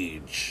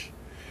Page.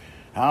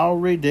 How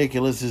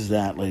ridiculous is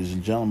that, ladies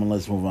and gentlemen?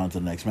 Let's move on to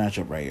the next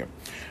matchup right here.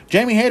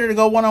 Jamie Hayter to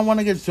go one-on-one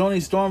against Toni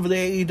Storm for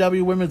the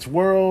AEW Women's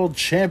World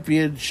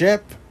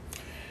Championship.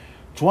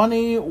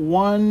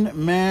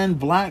 21-man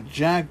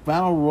Blackjack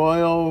Battle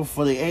Royal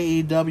for the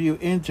AEW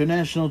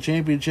International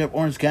Championship.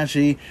 Orange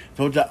Cassidy.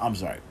 I'm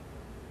sorry.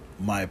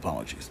 My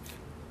apologies.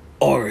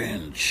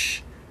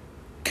 Orange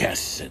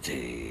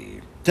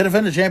Cassidy to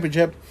defend the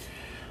championship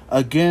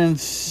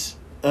against,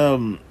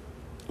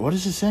 what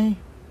does it say?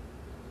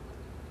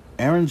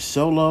 Aaron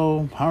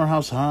Solo,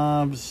 Powerhouse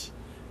Hobbs,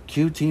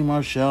 QT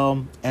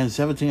Marshall, and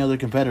 17 other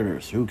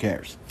competitors. Who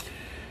cares?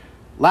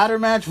 Ladder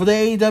match for the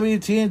AEW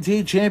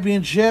TNT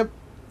Championship.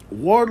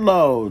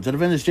 Wardlow to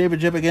defend his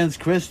championship against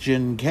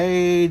Christian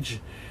Cage.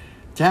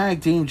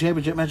 Tag Team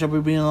Championship matchup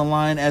will be on the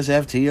line as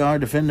FTR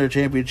defend their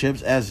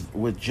championships as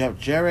with Jeff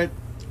Jarrett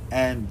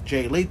and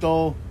Jay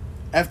Lethal.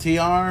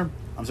 FTR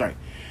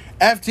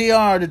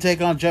to take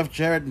on Jeff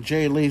Jarrett and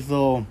Jay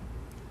Lethal.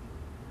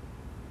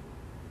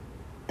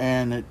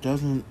 And it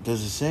does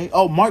it say?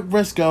 Oh, Mark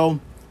Briscoe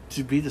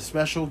to be the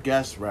special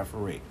guest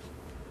referee.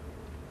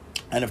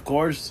 And of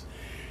course,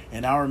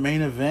 in our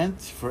main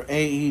event for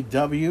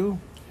AEW,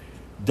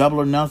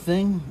 Double or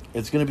Nothing,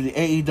 it's going to be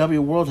the AEW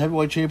World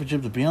Heavyweight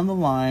Championship to be on the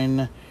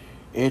line.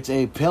 It's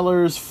a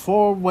Pillars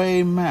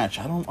 4-way match.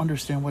 I don't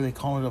understand why they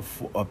call it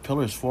a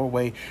Pillars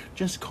 4-way.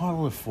 Just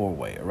call it a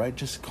 4-way, all right?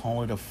 Just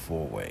call it a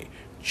 4-way.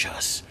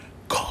 Just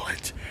call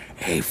it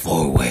a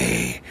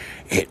 4-way.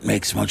 It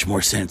makes much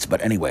more sense.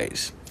 But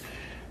anyways,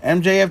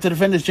 MJF to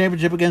defend his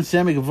championship against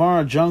Sammy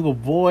Guevara, Jungle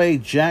Boy,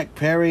 Jack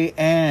Perry,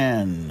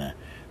 and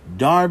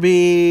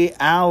Darby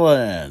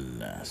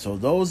Allin. So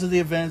those are the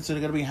events that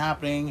are going to be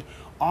happening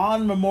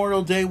on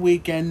Memorial Day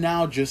weekend.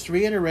 Now, just to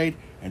reiterate,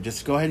 and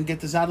just go ahead and get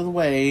this out of the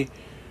way,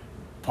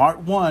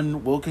 Part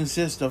 1 will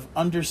consist of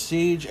Under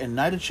Siege and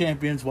Night of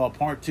Champions, while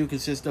Part 2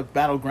 consists of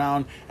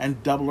Battleground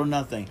and Double or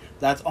Nothing.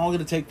 That's all going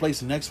to take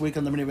place next week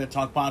on the Main Event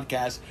Talk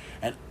podcast.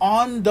 And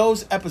on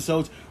those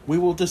episodes, we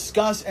will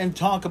discuss and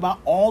talk about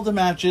all the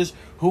matches,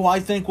 who I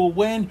think will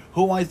win,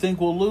 who I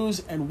think will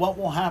lose, and what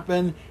will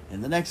happen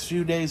in the next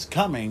few days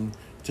coming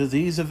to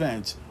these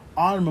events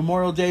on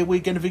Memorial Day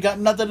weekend. If you got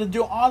nothing to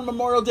do on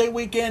Memorial Day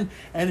weekend,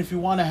 and if you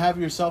want to have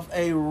yourself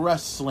a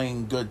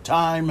wrestling good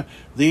time,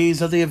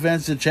 these are the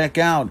events to check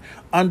out.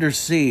 Under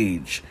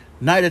Siege,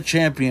 Night of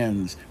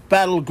Champions,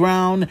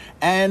 Battleground,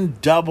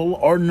 and Double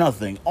or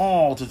Nothing,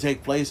 all to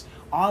take place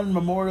on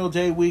Memorial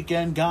Day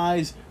weekend.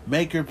 Guys,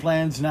 make your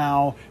plans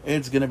now.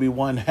 It's going to be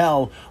one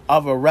hell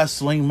of a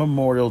wrestling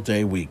Memorial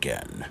Day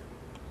weekend.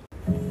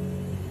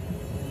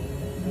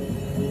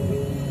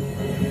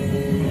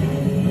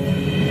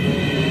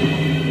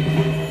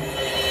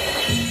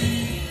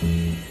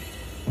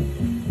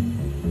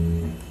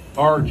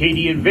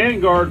 Arcadian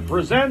Vanguard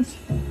presents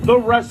The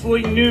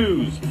Wrestling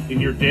News in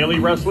your daily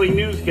wrestling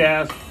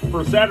newscast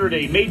for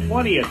Saturday, May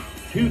 20th,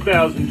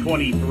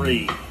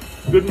 2023.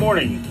 Good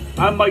morning,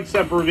 I'm Mike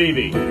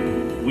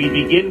Sempervive. We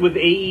begin with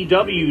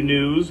AEW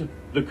news.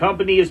 The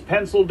company has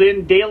penciled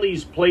in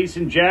Daly's Place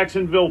in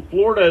Jacksonville,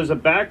 Florida as a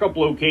backup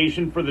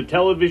location for the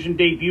television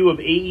debut of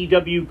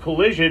AEW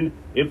Collision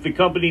if the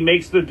company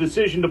makes the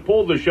decision to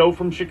pull the show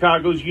from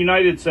Chicago's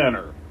United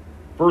Center.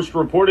 First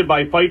reported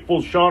by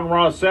Fightful's Sean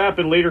Ross Sapp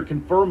and later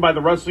confirmed by the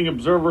Wrestling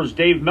Observer's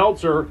Dave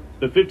Meltzer,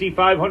 the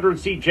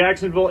 5,500-seat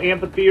Jacksonville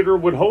Amphitheater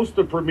would host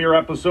the premiere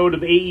episode of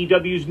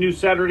AEW's new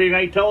Saturday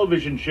night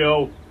television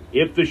show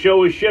if the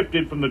show is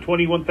shifted from the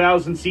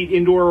 21,000-seat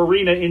indoor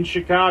arena in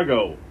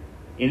Chicago.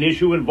 An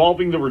issue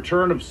involving the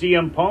return of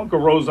CM Punk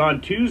arose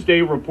on Tuesday,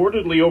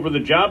 reportedly over the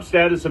job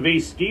status of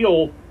Ace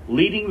Steel,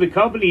 leading the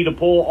company to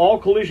pull all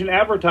Collision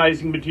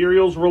advertising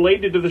materials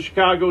related to the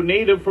Chicago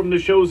native from the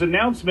show's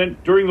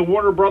announcement during the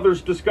Warner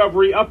Brothers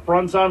Discovery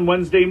upfronts on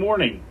Wednesday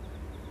morning.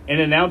 An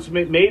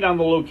announcement made on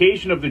the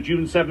location of the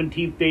June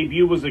 17th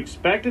debut was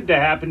expected to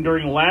happen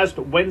during last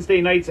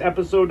Wednesday night's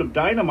episode of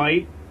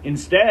Dynamite.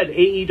 Instead,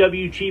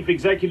 AEW Chief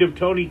Executive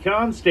Tony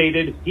Khan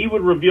stated he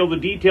would reveal the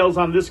details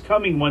on this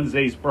coming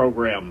Wednesday's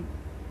program.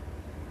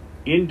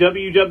 In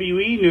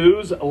WWE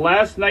news,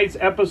 last night's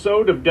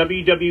episode of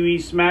WWE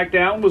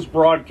SmackDown was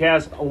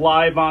broadcast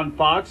live on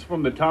Fox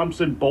from the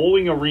Thompson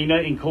Bowling Arena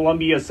in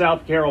Columbia,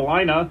 South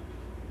Carolina.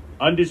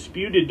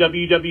 Undisputed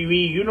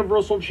WWE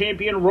Universal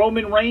Champion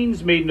Roman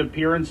Reigns made an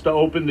appearance to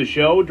open the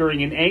show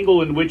during an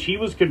angle in which he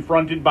was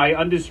confronted by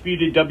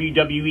undisputed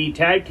WWE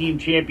Tag Team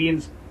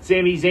Champions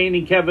Sami Zayn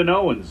and Kevin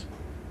Owens.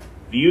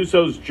 The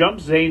Usos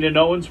jumped Zayn and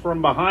Owens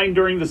from behind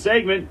during the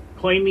segment,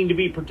 claiming to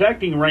be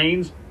protecting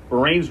Reigns, but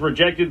Reigns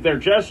rejected their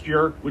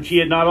gesture, which he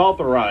had not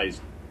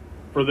authorized.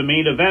 For the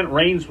main event,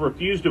 Reigns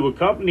refused to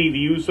accompany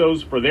the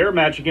Usos for their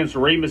match against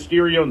Rey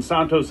Mysterio and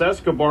Santos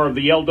Escobar of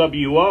the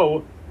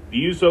LWO.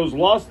 The Usos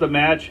lost the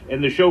match,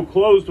 and the show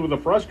closed with a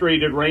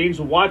frustrated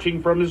Reigns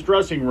watching from his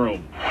dressing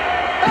room.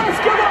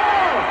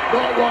 Escobar!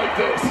 Not like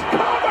this.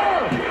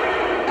 Cover!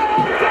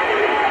 LWO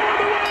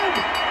to win!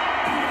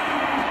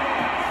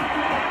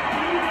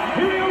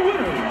 Here are your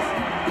winners,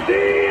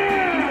 the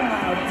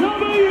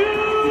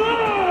LWO!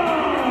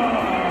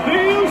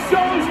 The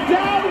Usos'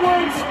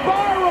 downward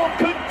spiral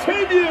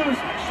continues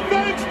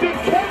thanks to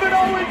Kevin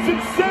Owens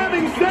and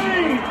Sami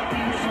Zayn.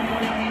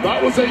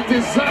 That was a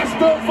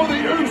disaster for the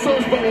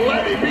Usos, but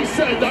let it be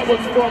said that was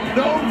from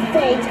no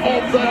fault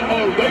of their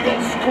own. They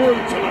got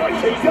screwed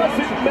tonight. It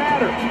doesn't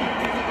matter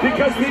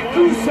because the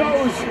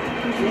Usos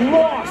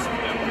lost.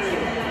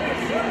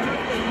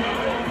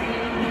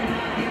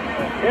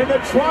 And the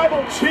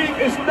Tribal Chief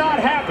is not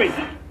happy.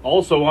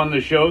 Also on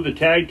the show, the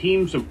tag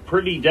teams of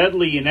Pretty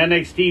Deadly and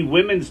NXT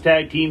Women's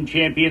Tag Team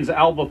Champions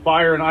Alba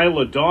Fire and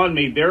Isla Dawn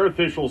made their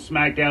official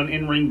SmackDown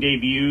in-ring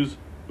debuts,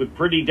 with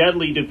Pretty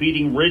Deadly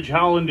defeating Ridge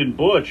Holland and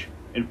Butch,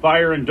 and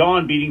Fire and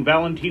Dawn beating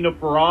Valentina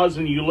Feroz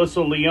and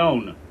Ulyssa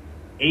Leone.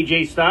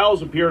 AJ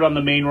Styles appeared on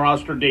the main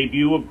roster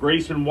debut of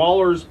Grayson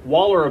Waller's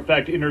Waller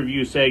Effect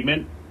interview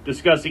segment,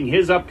 discussing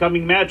his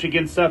upcoming match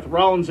against Seth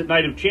Rollins at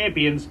Night of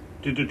Champions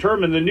to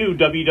determine the new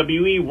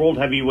WWE World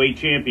Heavyweight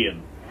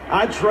Champion.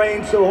 I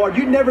trained so hard.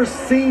 You've never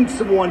seen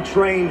someone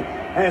train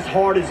as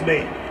hard as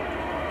me.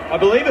 I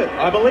believe it.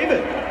 I believe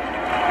it.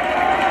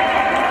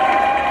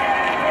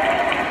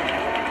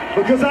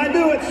 Because I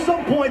knew at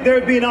some point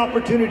there'd be an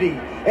opportunity.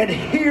 And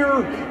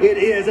here it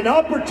is, an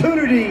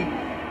opportunity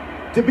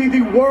to be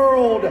the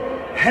World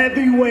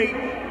Heavyweight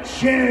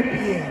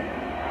Champion.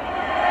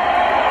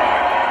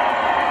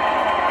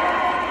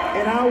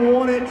 And I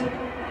want it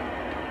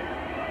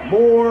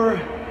more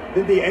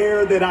than the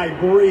air that I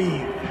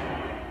breathe.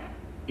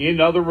 In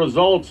other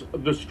results,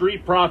 the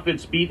Street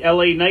Profits beat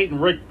LA Knight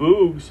and Rick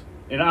Boogs,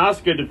 and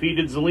Asuka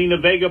defeated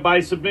Zelina Vega by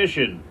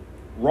submission.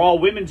 Raw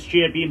Women's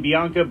Champion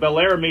Bianca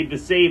Belair made the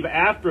save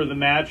after the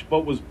match,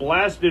 but was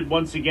blasted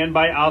once again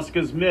by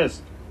Asuka's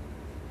Mist.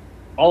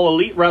 All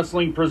Elite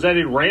Wrestling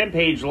presented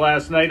Rampage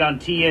last night on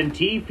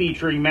TNT,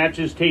 featuring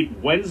matches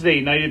taped Wednesday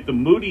night at the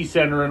Moody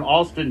Center in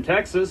Austin,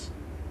 Texas.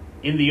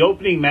 In the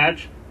opening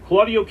match,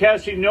 Claudio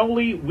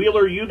Castagnoli,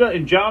 Wheeler Yuta,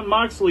 and Jon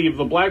Moxley of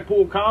the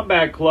Blackpool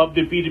Combat Club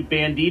defeated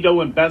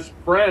Bandito and Best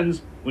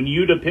Friends when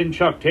Yuta pinned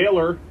Chuck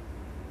Taylor.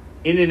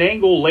 In an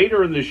angle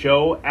later in the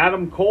show,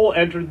 Adam Cole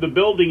entered the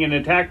building and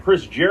attacked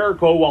Chris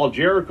Jericho while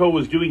Jericho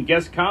was doing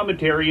guest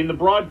commentary in the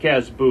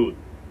broadcast booth.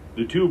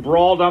 The two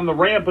brawled on the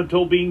ramp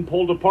until being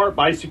pulled apart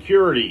by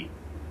security.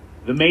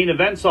 The main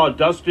event saw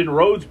Dustin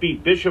Rhodes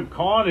beat Bishop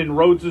Kaun in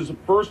Rhodes'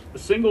 first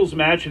singles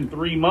match in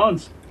 3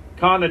 months.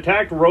 Kaun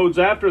attacked Rhodes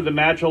after the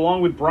match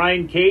along with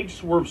Brian Cage,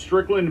 Swerve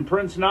Strickland, and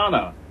Prince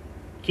Nana.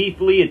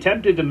 Keith Lee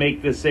attempted to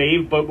make the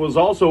save, but was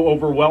also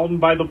overwhelmed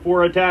by the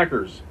 4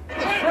 attackers.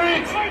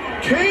 Frank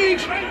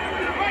Cage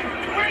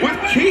with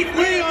Keith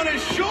Lee on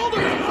his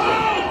shoulder.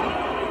 Oh!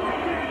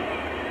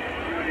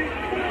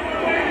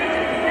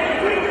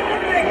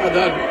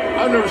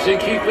 I've never seen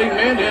Keith Lee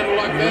manhandle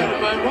like that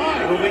in my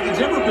life. I don't think he's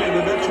ever been,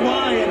 and that's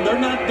why, and they're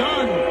not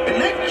done.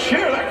 And that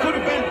chair, that could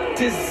have been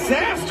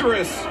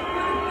disastrous.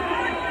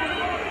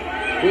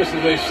 This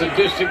is a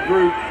sadistic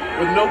group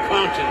with no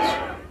conscience.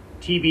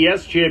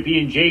 TBS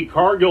champion Jade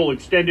Cargill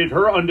extended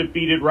her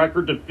undefeated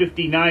record to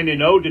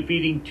 59-0,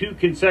 defeating 2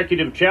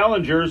 consecutive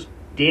challengers,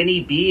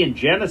 Danny B and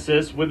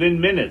Genesis, within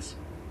minutes.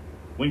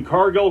 When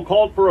Cargill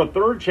called for a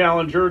 3rd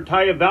challenger,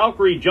 Taya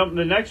Valkyrie jumped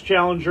the next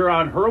challenger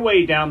on her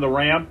way down the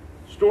ramp,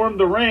 stormed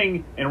the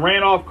ring, and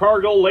ran off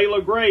Cargill,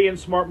 Layla Gray, and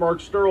Smart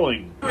Mark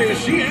Sterling. Is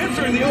she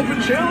answering the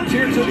open challenge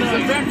here tonight?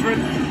 She's a veteran.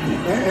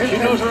 She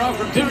knows her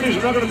opportunities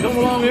are not going to come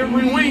along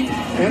every week.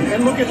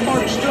 And look at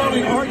Mark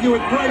Sterling argue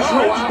with Bryce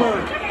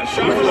Richburg. Wow.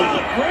 Shot was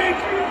out. Great.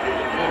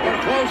 Got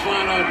a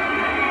clothesline on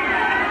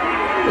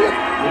the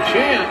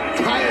chant.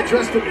 Taya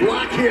dressed in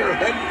black here.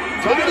 And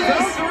Taya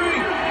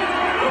Valkyrie.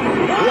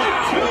 1-2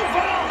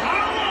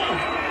 Valhalla.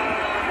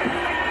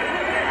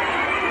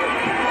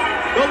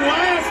 The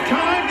last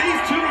time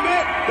these two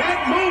met, that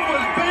move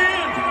was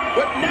banned.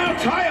 But now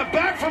Taya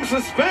back from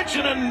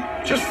suspension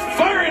and just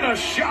firing a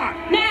shot.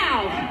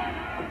 Now,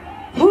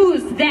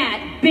 who's that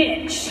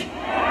bitch?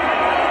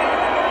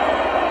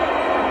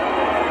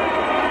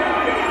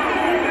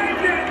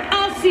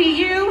 I'll see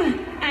you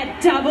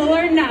at Double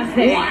or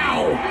Nothing.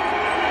 Wow.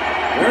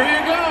 There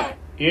you go.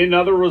 In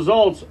other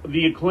results,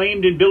 the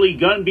Acclaimed and Billy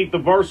Gunn beat the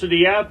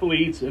Varsity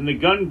Athletes, and the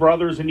Gunn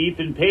brothers and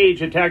Ethan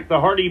Page attacked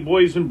the Hardy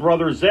Boys and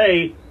Brother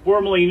Zay,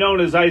 formerly known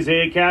as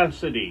Isaiah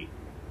Cassidy.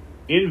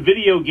 In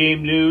video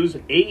game news,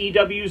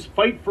 AEW's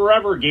Fight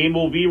Forever game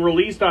will be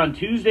released on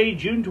Tuesday,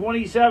 June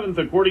 27th,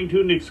 according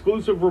to an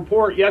exclusive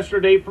report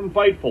yesterday from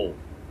Fightful.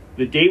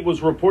 The date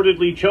was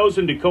reportedly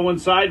chosen to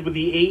coincide with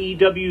the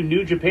AEW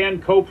New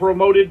Japan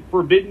co-promoted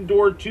Forbidden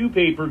Door 2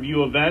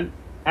 pay-per-view event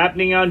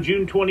happening on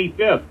June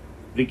 25th.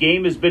 The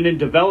game has been in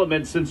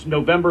development since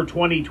November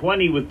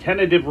 2020, with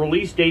tentative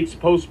release dates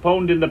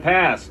postponed in the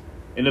past.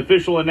 An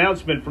official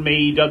announcement from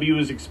AEW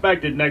is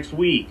expected next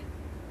week.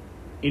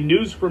 In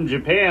news from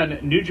Japan,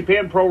 New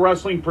Japan Pro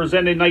Wrestling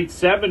presented Night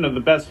 7 of the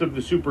Best of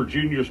the Super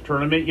Juniors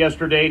tournament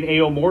yesterday in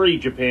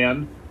Aomori,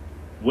 Japan.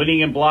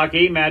 Winning in Block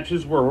A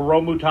matches were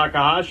Hiromu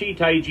Takahashi,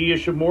 Taiji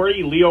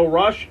Ishimori, Leo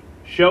Rush,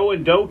 Sho,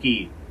 and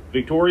Doki.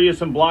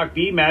 Victorious in Block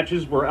B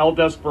matches were El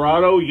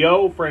Desperado,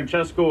 Yo,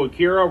 Francesco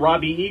Akira,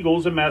 Robbie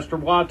Eagles, and Master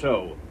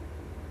Wato.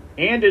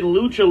 And in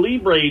Lucha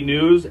Libre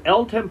news,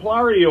 El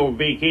Templario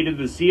vacated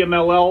the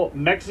CMLL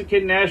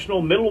Mexican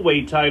National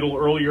Middleweight title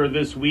earlier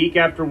this week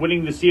after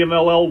winning the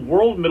CMLL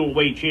World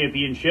Middleweight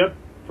Championship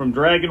from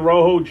Dragon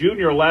Rojo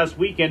Jr. last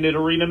weekend in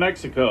Arena,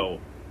 Mexico.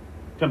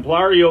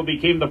 Templario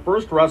became the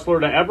first wrestler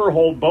to ever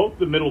hold both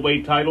the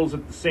middleweight titles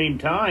at the same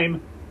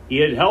time. He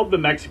had held the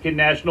Mexican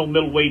National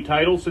Middleweight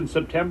title since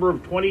September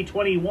of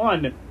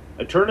 2021.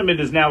 A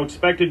tournament is now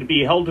expected to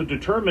be held to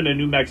determine a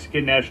new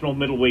Mexican National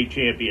Middleweight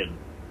champion.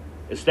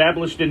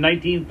 Established in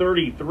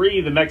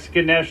 1933, the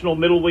Mexican National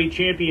Middleweight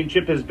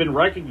Championship has been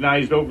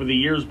recognized over the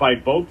years by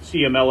both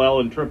CMLL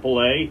and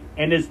AAA,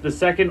 and is the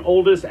second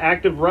oldest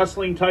active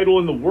wrestling title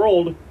in the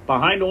world,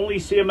 behind only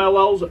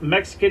CMLL's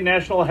Mexican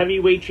National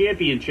Heavyweight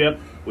Championship,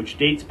 which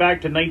dates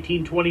back to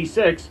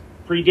 1926,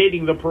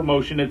 predating the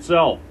promotion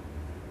itself.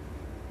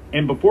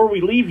 And before we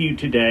leave you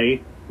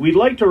today, we'd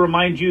like to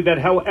remind you that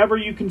however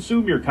you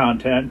consume your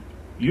content,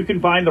 you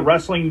can find the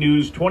wrestling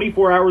news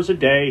 24 hours a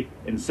day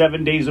and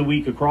 7 days a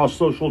week across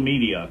social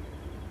media.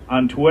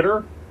 On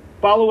Twitter,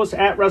 follow us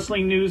at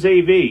Wrestling News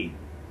AV.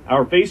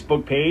 Our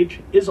Facebook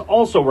page is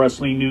also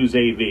Wrestling News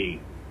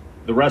AV.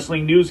 The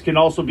Wrestling News can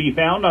also be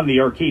found on the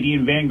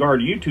Arcadian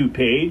Vanguard YouTube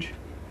page.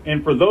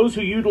 And for those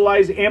who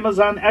utilize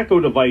Amazon Echo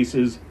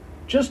devices,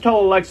 just tell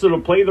Alexa to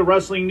play the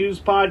Wrestling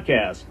News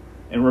podcast.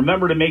 And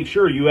remember to make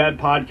sure you add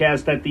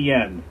podcast at the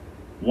end.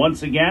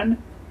 Once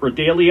again, for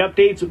daily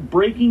updates,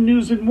 breaking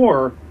news, and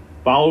more,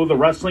 follow the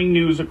Wrestling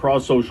News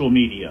across social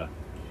media.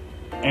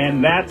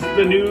 And that's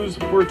the news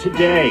for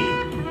today.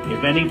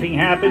 If anything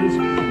happens,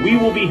 we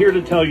will be here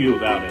to tell you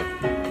about it.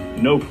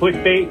 No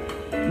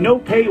clickbait, no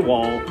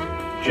paywall,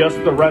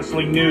 just the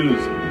Wrestling News.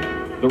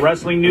 The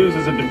Wrestling News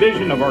is a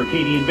division of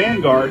Arcadian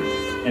Vanguard,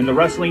 and the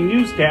Wrestling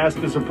Newscast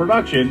is a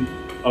production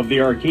of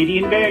the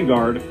Arcadian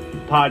Vanguard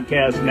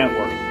Podcast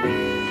Network.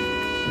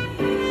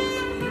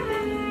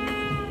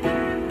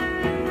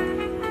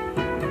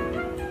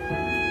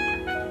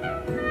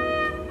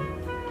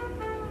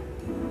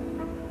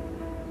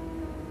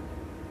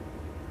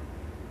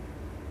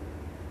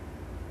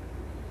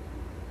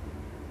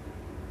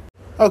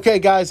 Okay,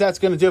 guys, that's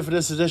going to do it for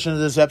this edition of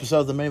this episode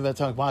of the Main Event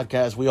Talk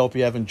Podcast. We hope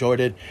you have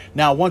enjoyed it.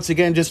 Now, once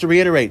again, just to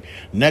reiterate,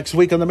 next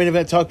week on the Main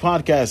Event Talk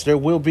Podcast, there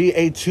will be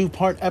a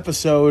 2-part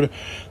episode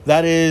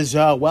that is,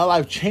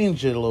 I've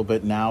changed it a little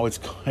bit now.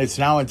 It's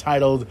now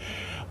entitled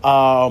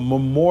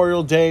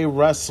Memorial Day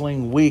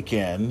Wrestling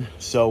Weekend.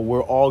 So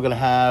we're all going to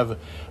have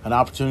an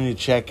opportunity to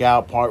check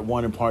out Part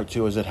 1 and Part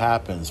 2 as it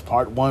happens.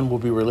 Part 1 will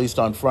be released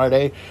on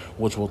Friday,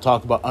 which we'll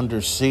talk about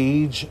Under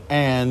Siege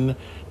and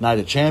Night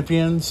of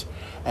Champions.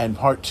 And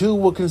Part 2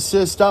 will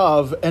consist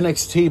of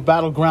NXT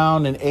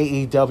Battleground and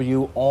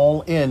AEW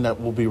All In that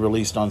will be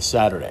released on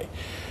Saturday.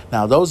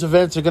 Now, those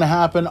events are going to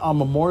happen on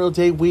Memorial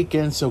Day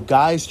weekend. So,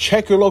 guys,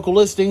 check your local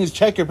listings,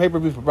 check your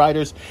pay-per-view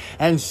providers,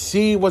 and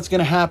see what's going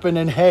to happen.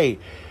 And, hey,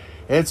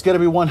 it's going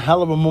to be one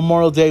hell of a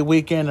Memorial Day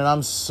weekend, and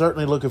I'm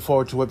certainly looking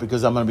forward to it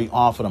because I'm going to be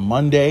off on a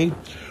Monday,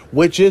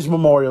 which is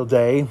Memorial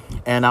Day,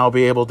 and I'll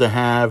be able to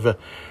have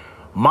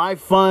my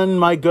fun,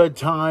 my good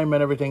time,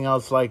 and everything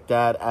else like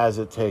that as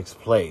it takes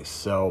place.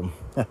 So,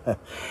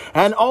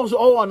 and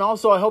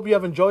also, I hope you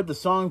have enjoyed the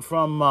song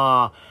from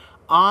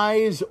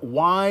Eyes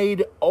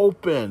Wide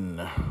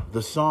Open,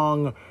 the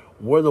song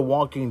We're the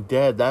Walking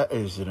Dead. That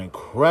is an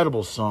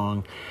incredible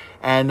song,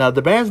 and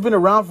the band's been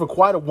around for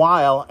quite a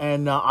while,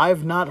 and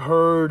I've not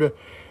heard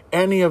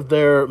any of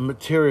their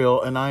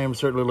material, and I am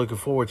certainly looking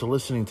forward to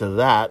listening to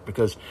that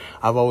because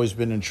I've always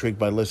been intrigued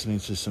by listening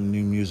to some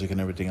new music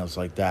and everything else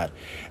like that.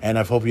 And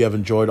I hope you have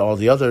enjoyed all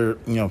the other,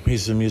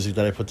 pieces of music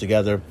that I put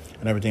together,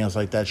 and everything else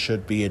like that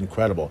should be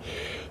incredible.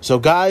 So,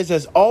 guys,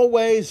 as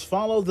always,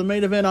 follow the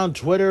Main Event on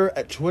Twitter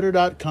at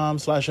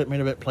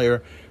twitter.com/@MainEventPlayer.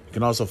 You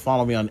can also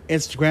follow me on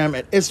Instagram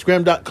at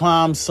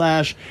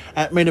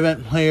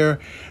instagram.com/@MainEventPlayer.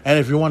 And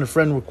if you want a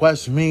friend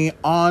request me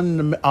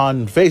on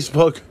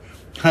Facebook,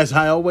 as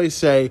I always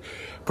say,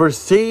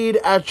 proceed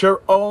at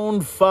your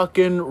own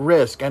fucking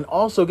risk. And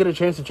also get a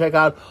chance to check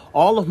out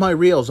all of my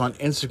reels on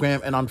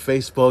Instagram and on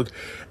Facebook.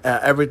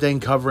 Everything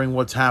covering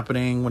what's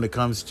happening when it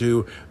comes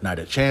to Night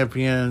of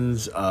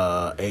Champions,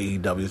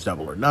 AEW's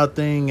Double or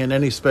Nothing, and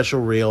any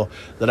special reel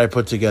that I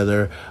put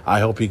together. I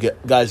hope you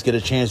guys get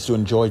a chance to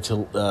enjoy,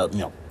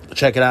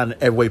 check it out in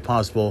every way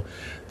possible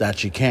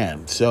that you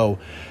can. So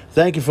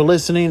thank you for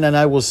listening, and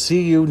I will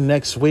see you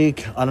next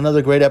week on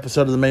another great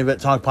episode of the Main Event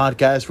Talk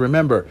Podcast.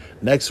 Remember,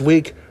 next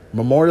week,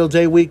 Memorial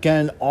Day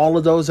weekend, all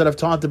of those that I've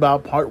talked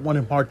about, part 1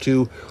 and part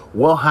 2,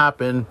 will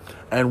happen,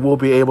 and we'll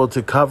be able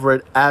to cover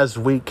it as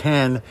we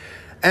can.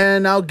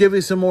 And I'll give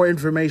you some more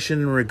information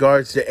in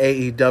regards to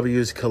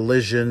AEW's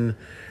Collision,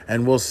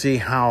 and we'll see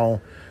how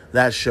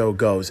that show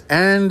goes.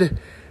 And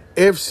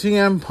if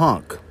CM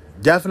Punk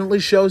definitely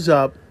shows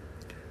up,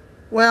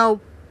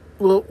 well,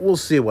 we'll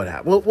see what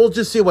happens. We'll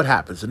just see what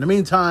happens. In the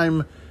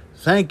meantime,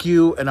 thank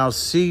you, and I'll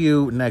see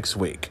you next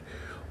week.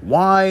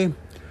 Why?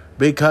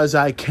 Because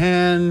I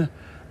can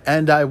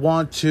and I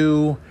want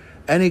to.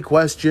 Any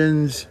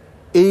questions?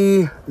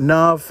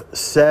 Enough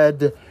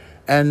said.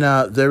 And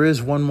there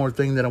is one more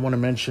thing that I want to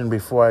mention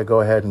before I go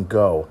ahead and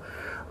go.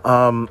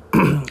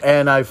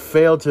 And I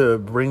failed to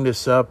bring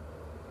this up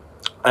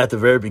at the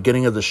very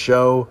beginning of the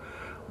show,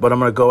 but I'm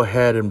going to go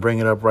ahead and bring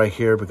it up right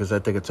here because I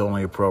think it's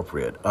only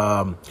appropriate.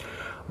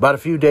 About a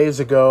few days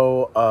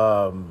ago,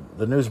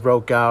 the news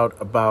broke out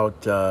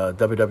about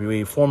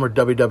WWE, former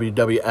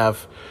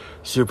WWF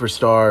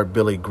superstar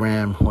Billy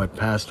Graham, who had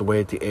passed away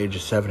at the age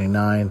of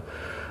 79.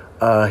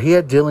 He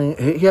had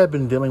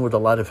been dealing with a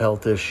lot of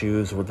health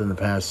issues within the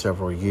past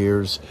several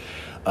years.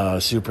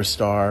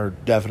 Superstar,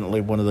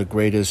 definitely one of the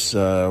greatest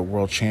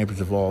world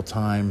champions of all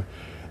time.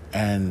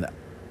 And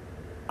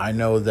I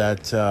know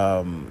that,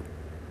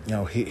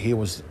 he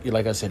was,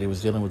 like I said, he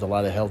was dealing with a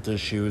lot of health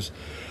issues.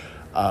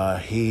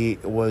 He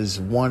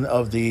was one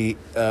of the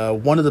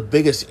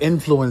biggest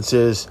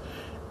influences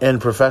in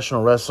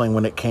professional wrestling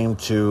when it came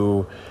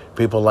to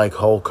people like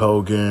Hulk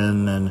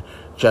Hogan and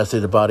Jesse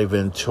the Body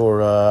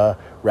Ventura,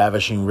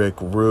 Ravishing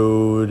Rick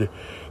Rude.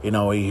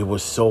 He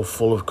was so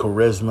full of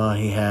charisma.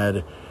 He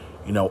had,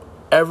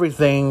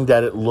 everything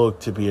that it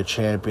looked to be a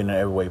champion in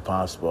every way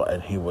possible.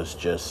 And he was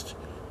just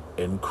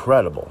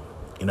incredible.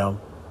 He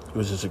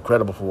was just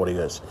incredible for what he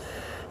is.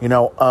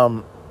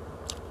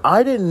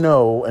 I didn't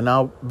know, and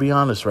I'll be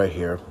honest right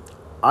here,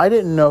 I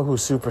didn't know who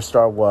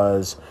Superstar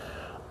was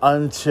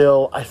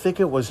until I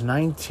think it was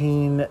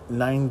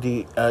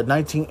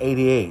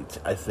 1988,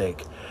 I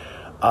think.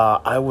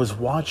 I was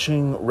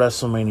watching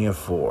WrestleMania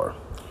 4,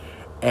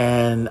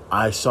 and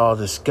I saw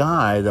this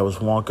guy that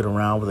was walking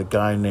around with a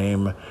guy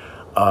named,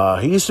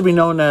 he used to be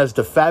known as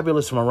the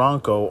Fabulous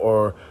Maranko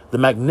or the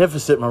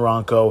Magnificent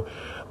Maranko,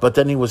 but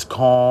then he was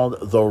called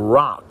The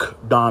Rock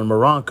Don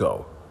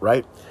Maranko,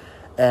 right?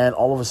 And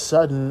all of a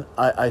sudden,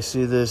 I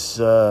see this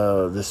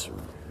this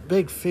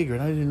big figure,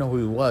 and I didn't know who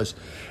he was.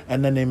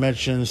 And then they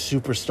mentioned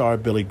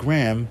Superstar Billy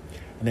Graham,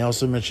 and they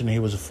also mentioned he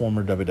was a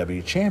former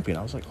WWE champion.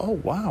 I was like, oh,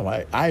 wow,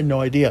 I had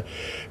no idea.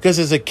 Because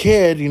as a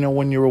kid,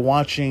 when you were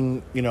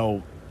watching,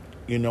 when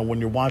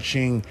you're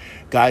watching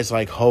guys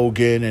like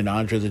Hogan and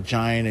Andre the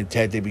Giant and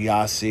Ted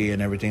DiBiase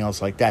and everything else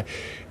like that,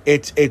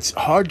 it's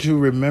hard to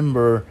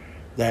remember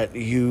that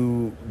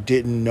you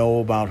didn't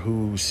know about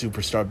who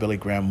Superstar Billy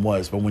Graham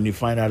was. But when you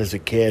find out as a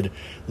kid,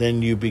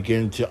 then you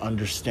begin to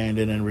understand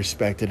it and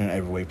respect it in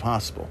every way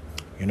possible.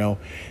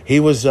 He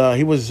was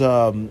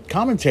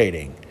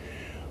commentating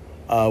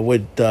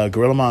with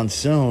Gorilla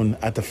Monsoon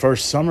at the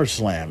first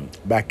SummerSlam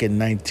back in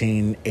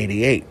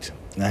 1988.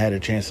 And I had a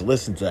chance to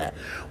listen to that.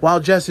 While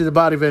Jesse the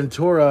Body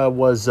Ventura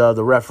was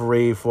the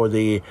referee for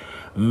the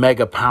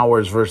Mega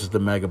Powers versus the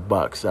Mega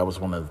Bucks. That was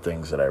one of the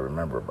things that I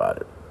remember about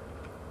it.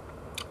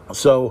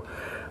 So,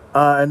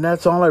 and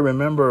that's all I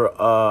remember.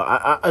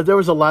 There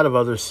was a lot of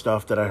other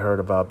stuff that I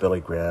heard about Billy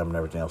Graham and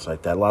everything else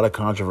like that. A lot of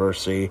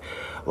controversy,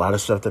 a lot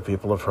of stuff that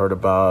people have heard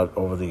about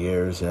over the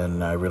years,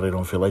 and I really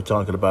don't feel like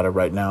talking about it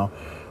right now.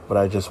 But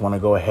I just want to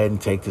go ahead and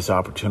take this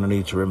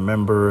opportunity to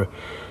remember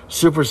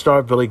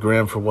Superstar Billy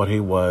Graham for what he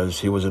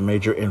was. He was a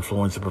major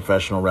influence in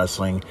professional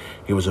wrestling.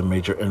 He was a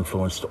major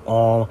influence to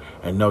all,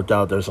 and no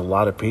doubt there's a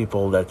lot of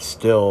people that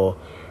still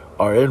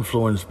are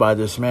influenced by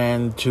this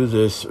man to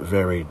this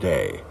very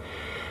day.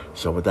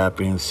 So with that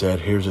being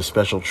said, here's a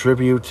special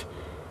tribute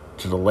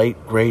to the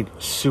late, great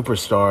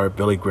Superstar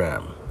Billy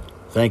Graham.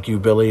 Thank you,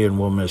 Billy, and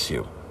we'll miss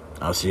you.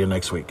 I'll see you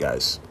next week,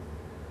 guys.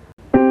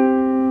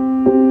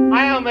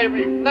 I am a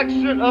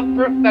reflection of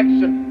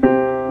perfection.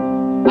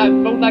 I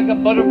float like a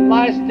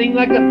butterfly, sting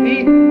like a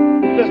bee.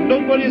 There's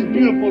nobody as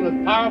beautiful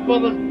and as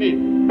powerful as me.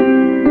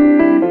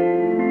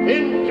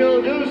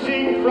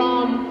 Introducing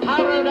from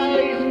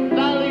Paradise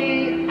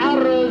Valley,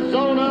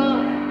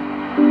 Arizona,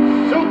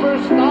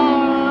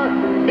 Superstar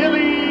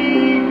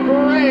Billy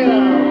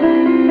Graham.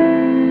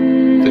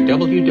 The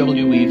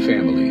WWE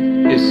family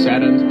is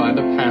saddened by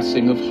the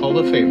passing of Hall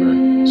of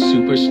Famer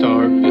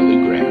Superstar Billy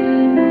Graham.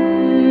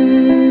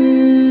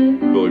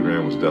 Billy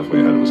Graham was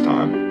definitely ahead of his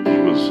time. He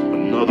was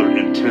another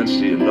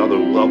intensity, another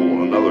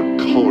level, another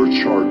color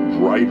chart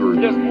brighter.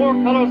 There's more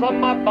colors on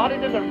my body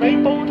than the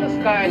rainbow in the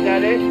sky,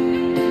 Daddy.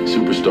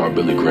 Superstar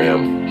Billy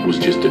Graham was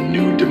just a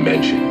new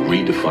dimension,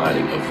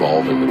 redefining,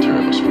 evolving the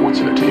term of sports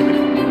entertainment.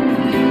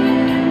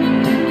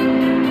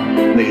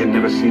 They had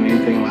never seen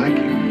anything like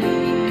him.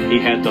 He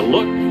had the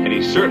look, and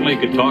he certainly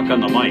could talk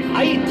on the mic.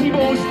 I eat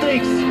T-bone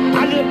steaks.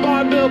 I live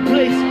barbell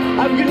plates.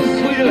 I'm getting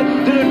sweeter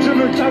than a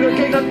German Tiger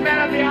King. The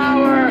man of the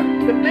hour.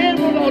 The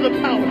man with all the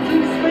power.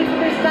 Too sweet to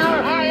be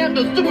sour. I am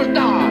the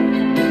superstar.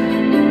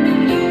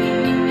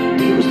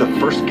 He was the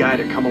first guy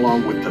to come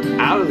along with the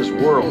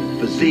out-of-this-world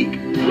physique.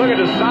 Look at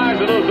the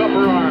size of those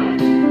upper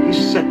arms.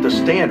 He set the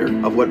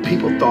standard of what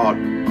people thought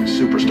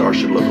superstars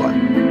should look like.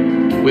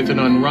 With an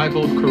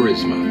unrivaled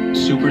charisma,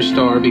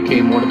 Superstar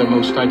became one of the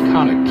most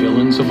iconic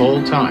villains of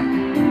all time.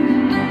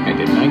 And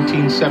in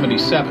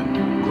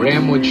 1977,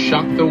 Graham would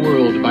shock the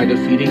world by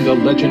defeating the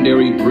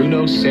legendary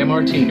Bruno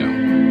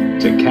Sammartino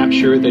to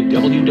capture the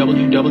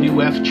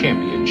WWF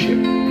Championship,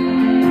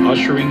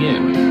 ushering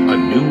in a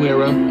new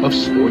era of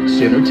sports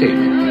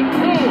entertainment.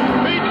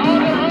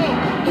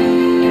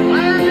 I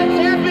am the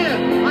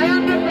champion. I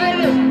am the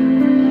greatest.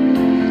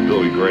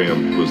 Billy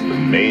Graham was the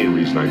main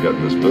reason I got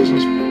in this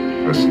business.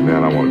 I said,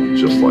 man, I want to be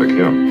just like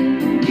him.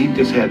 He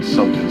just had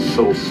something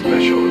so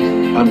special.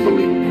 It's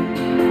unbelievable.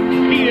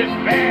 He is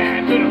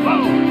bad to the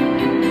bone.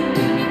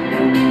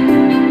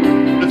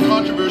 If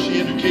controversy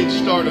indicates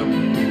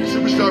stardom,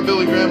 Superstar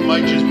Billy Graham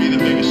might just be the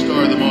biggest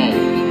star of them all.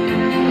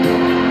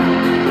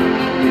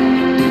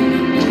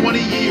 20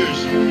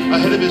 years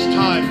ahead of his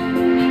time,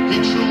 he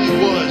truly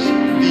was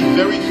the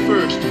very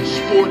first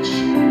sports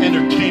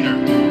entertainer.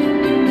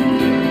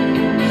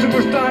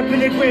 Superstar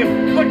Billy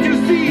Graham. What you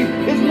see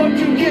is what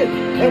you get,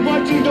 and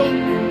what you don't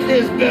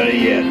is better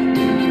yet.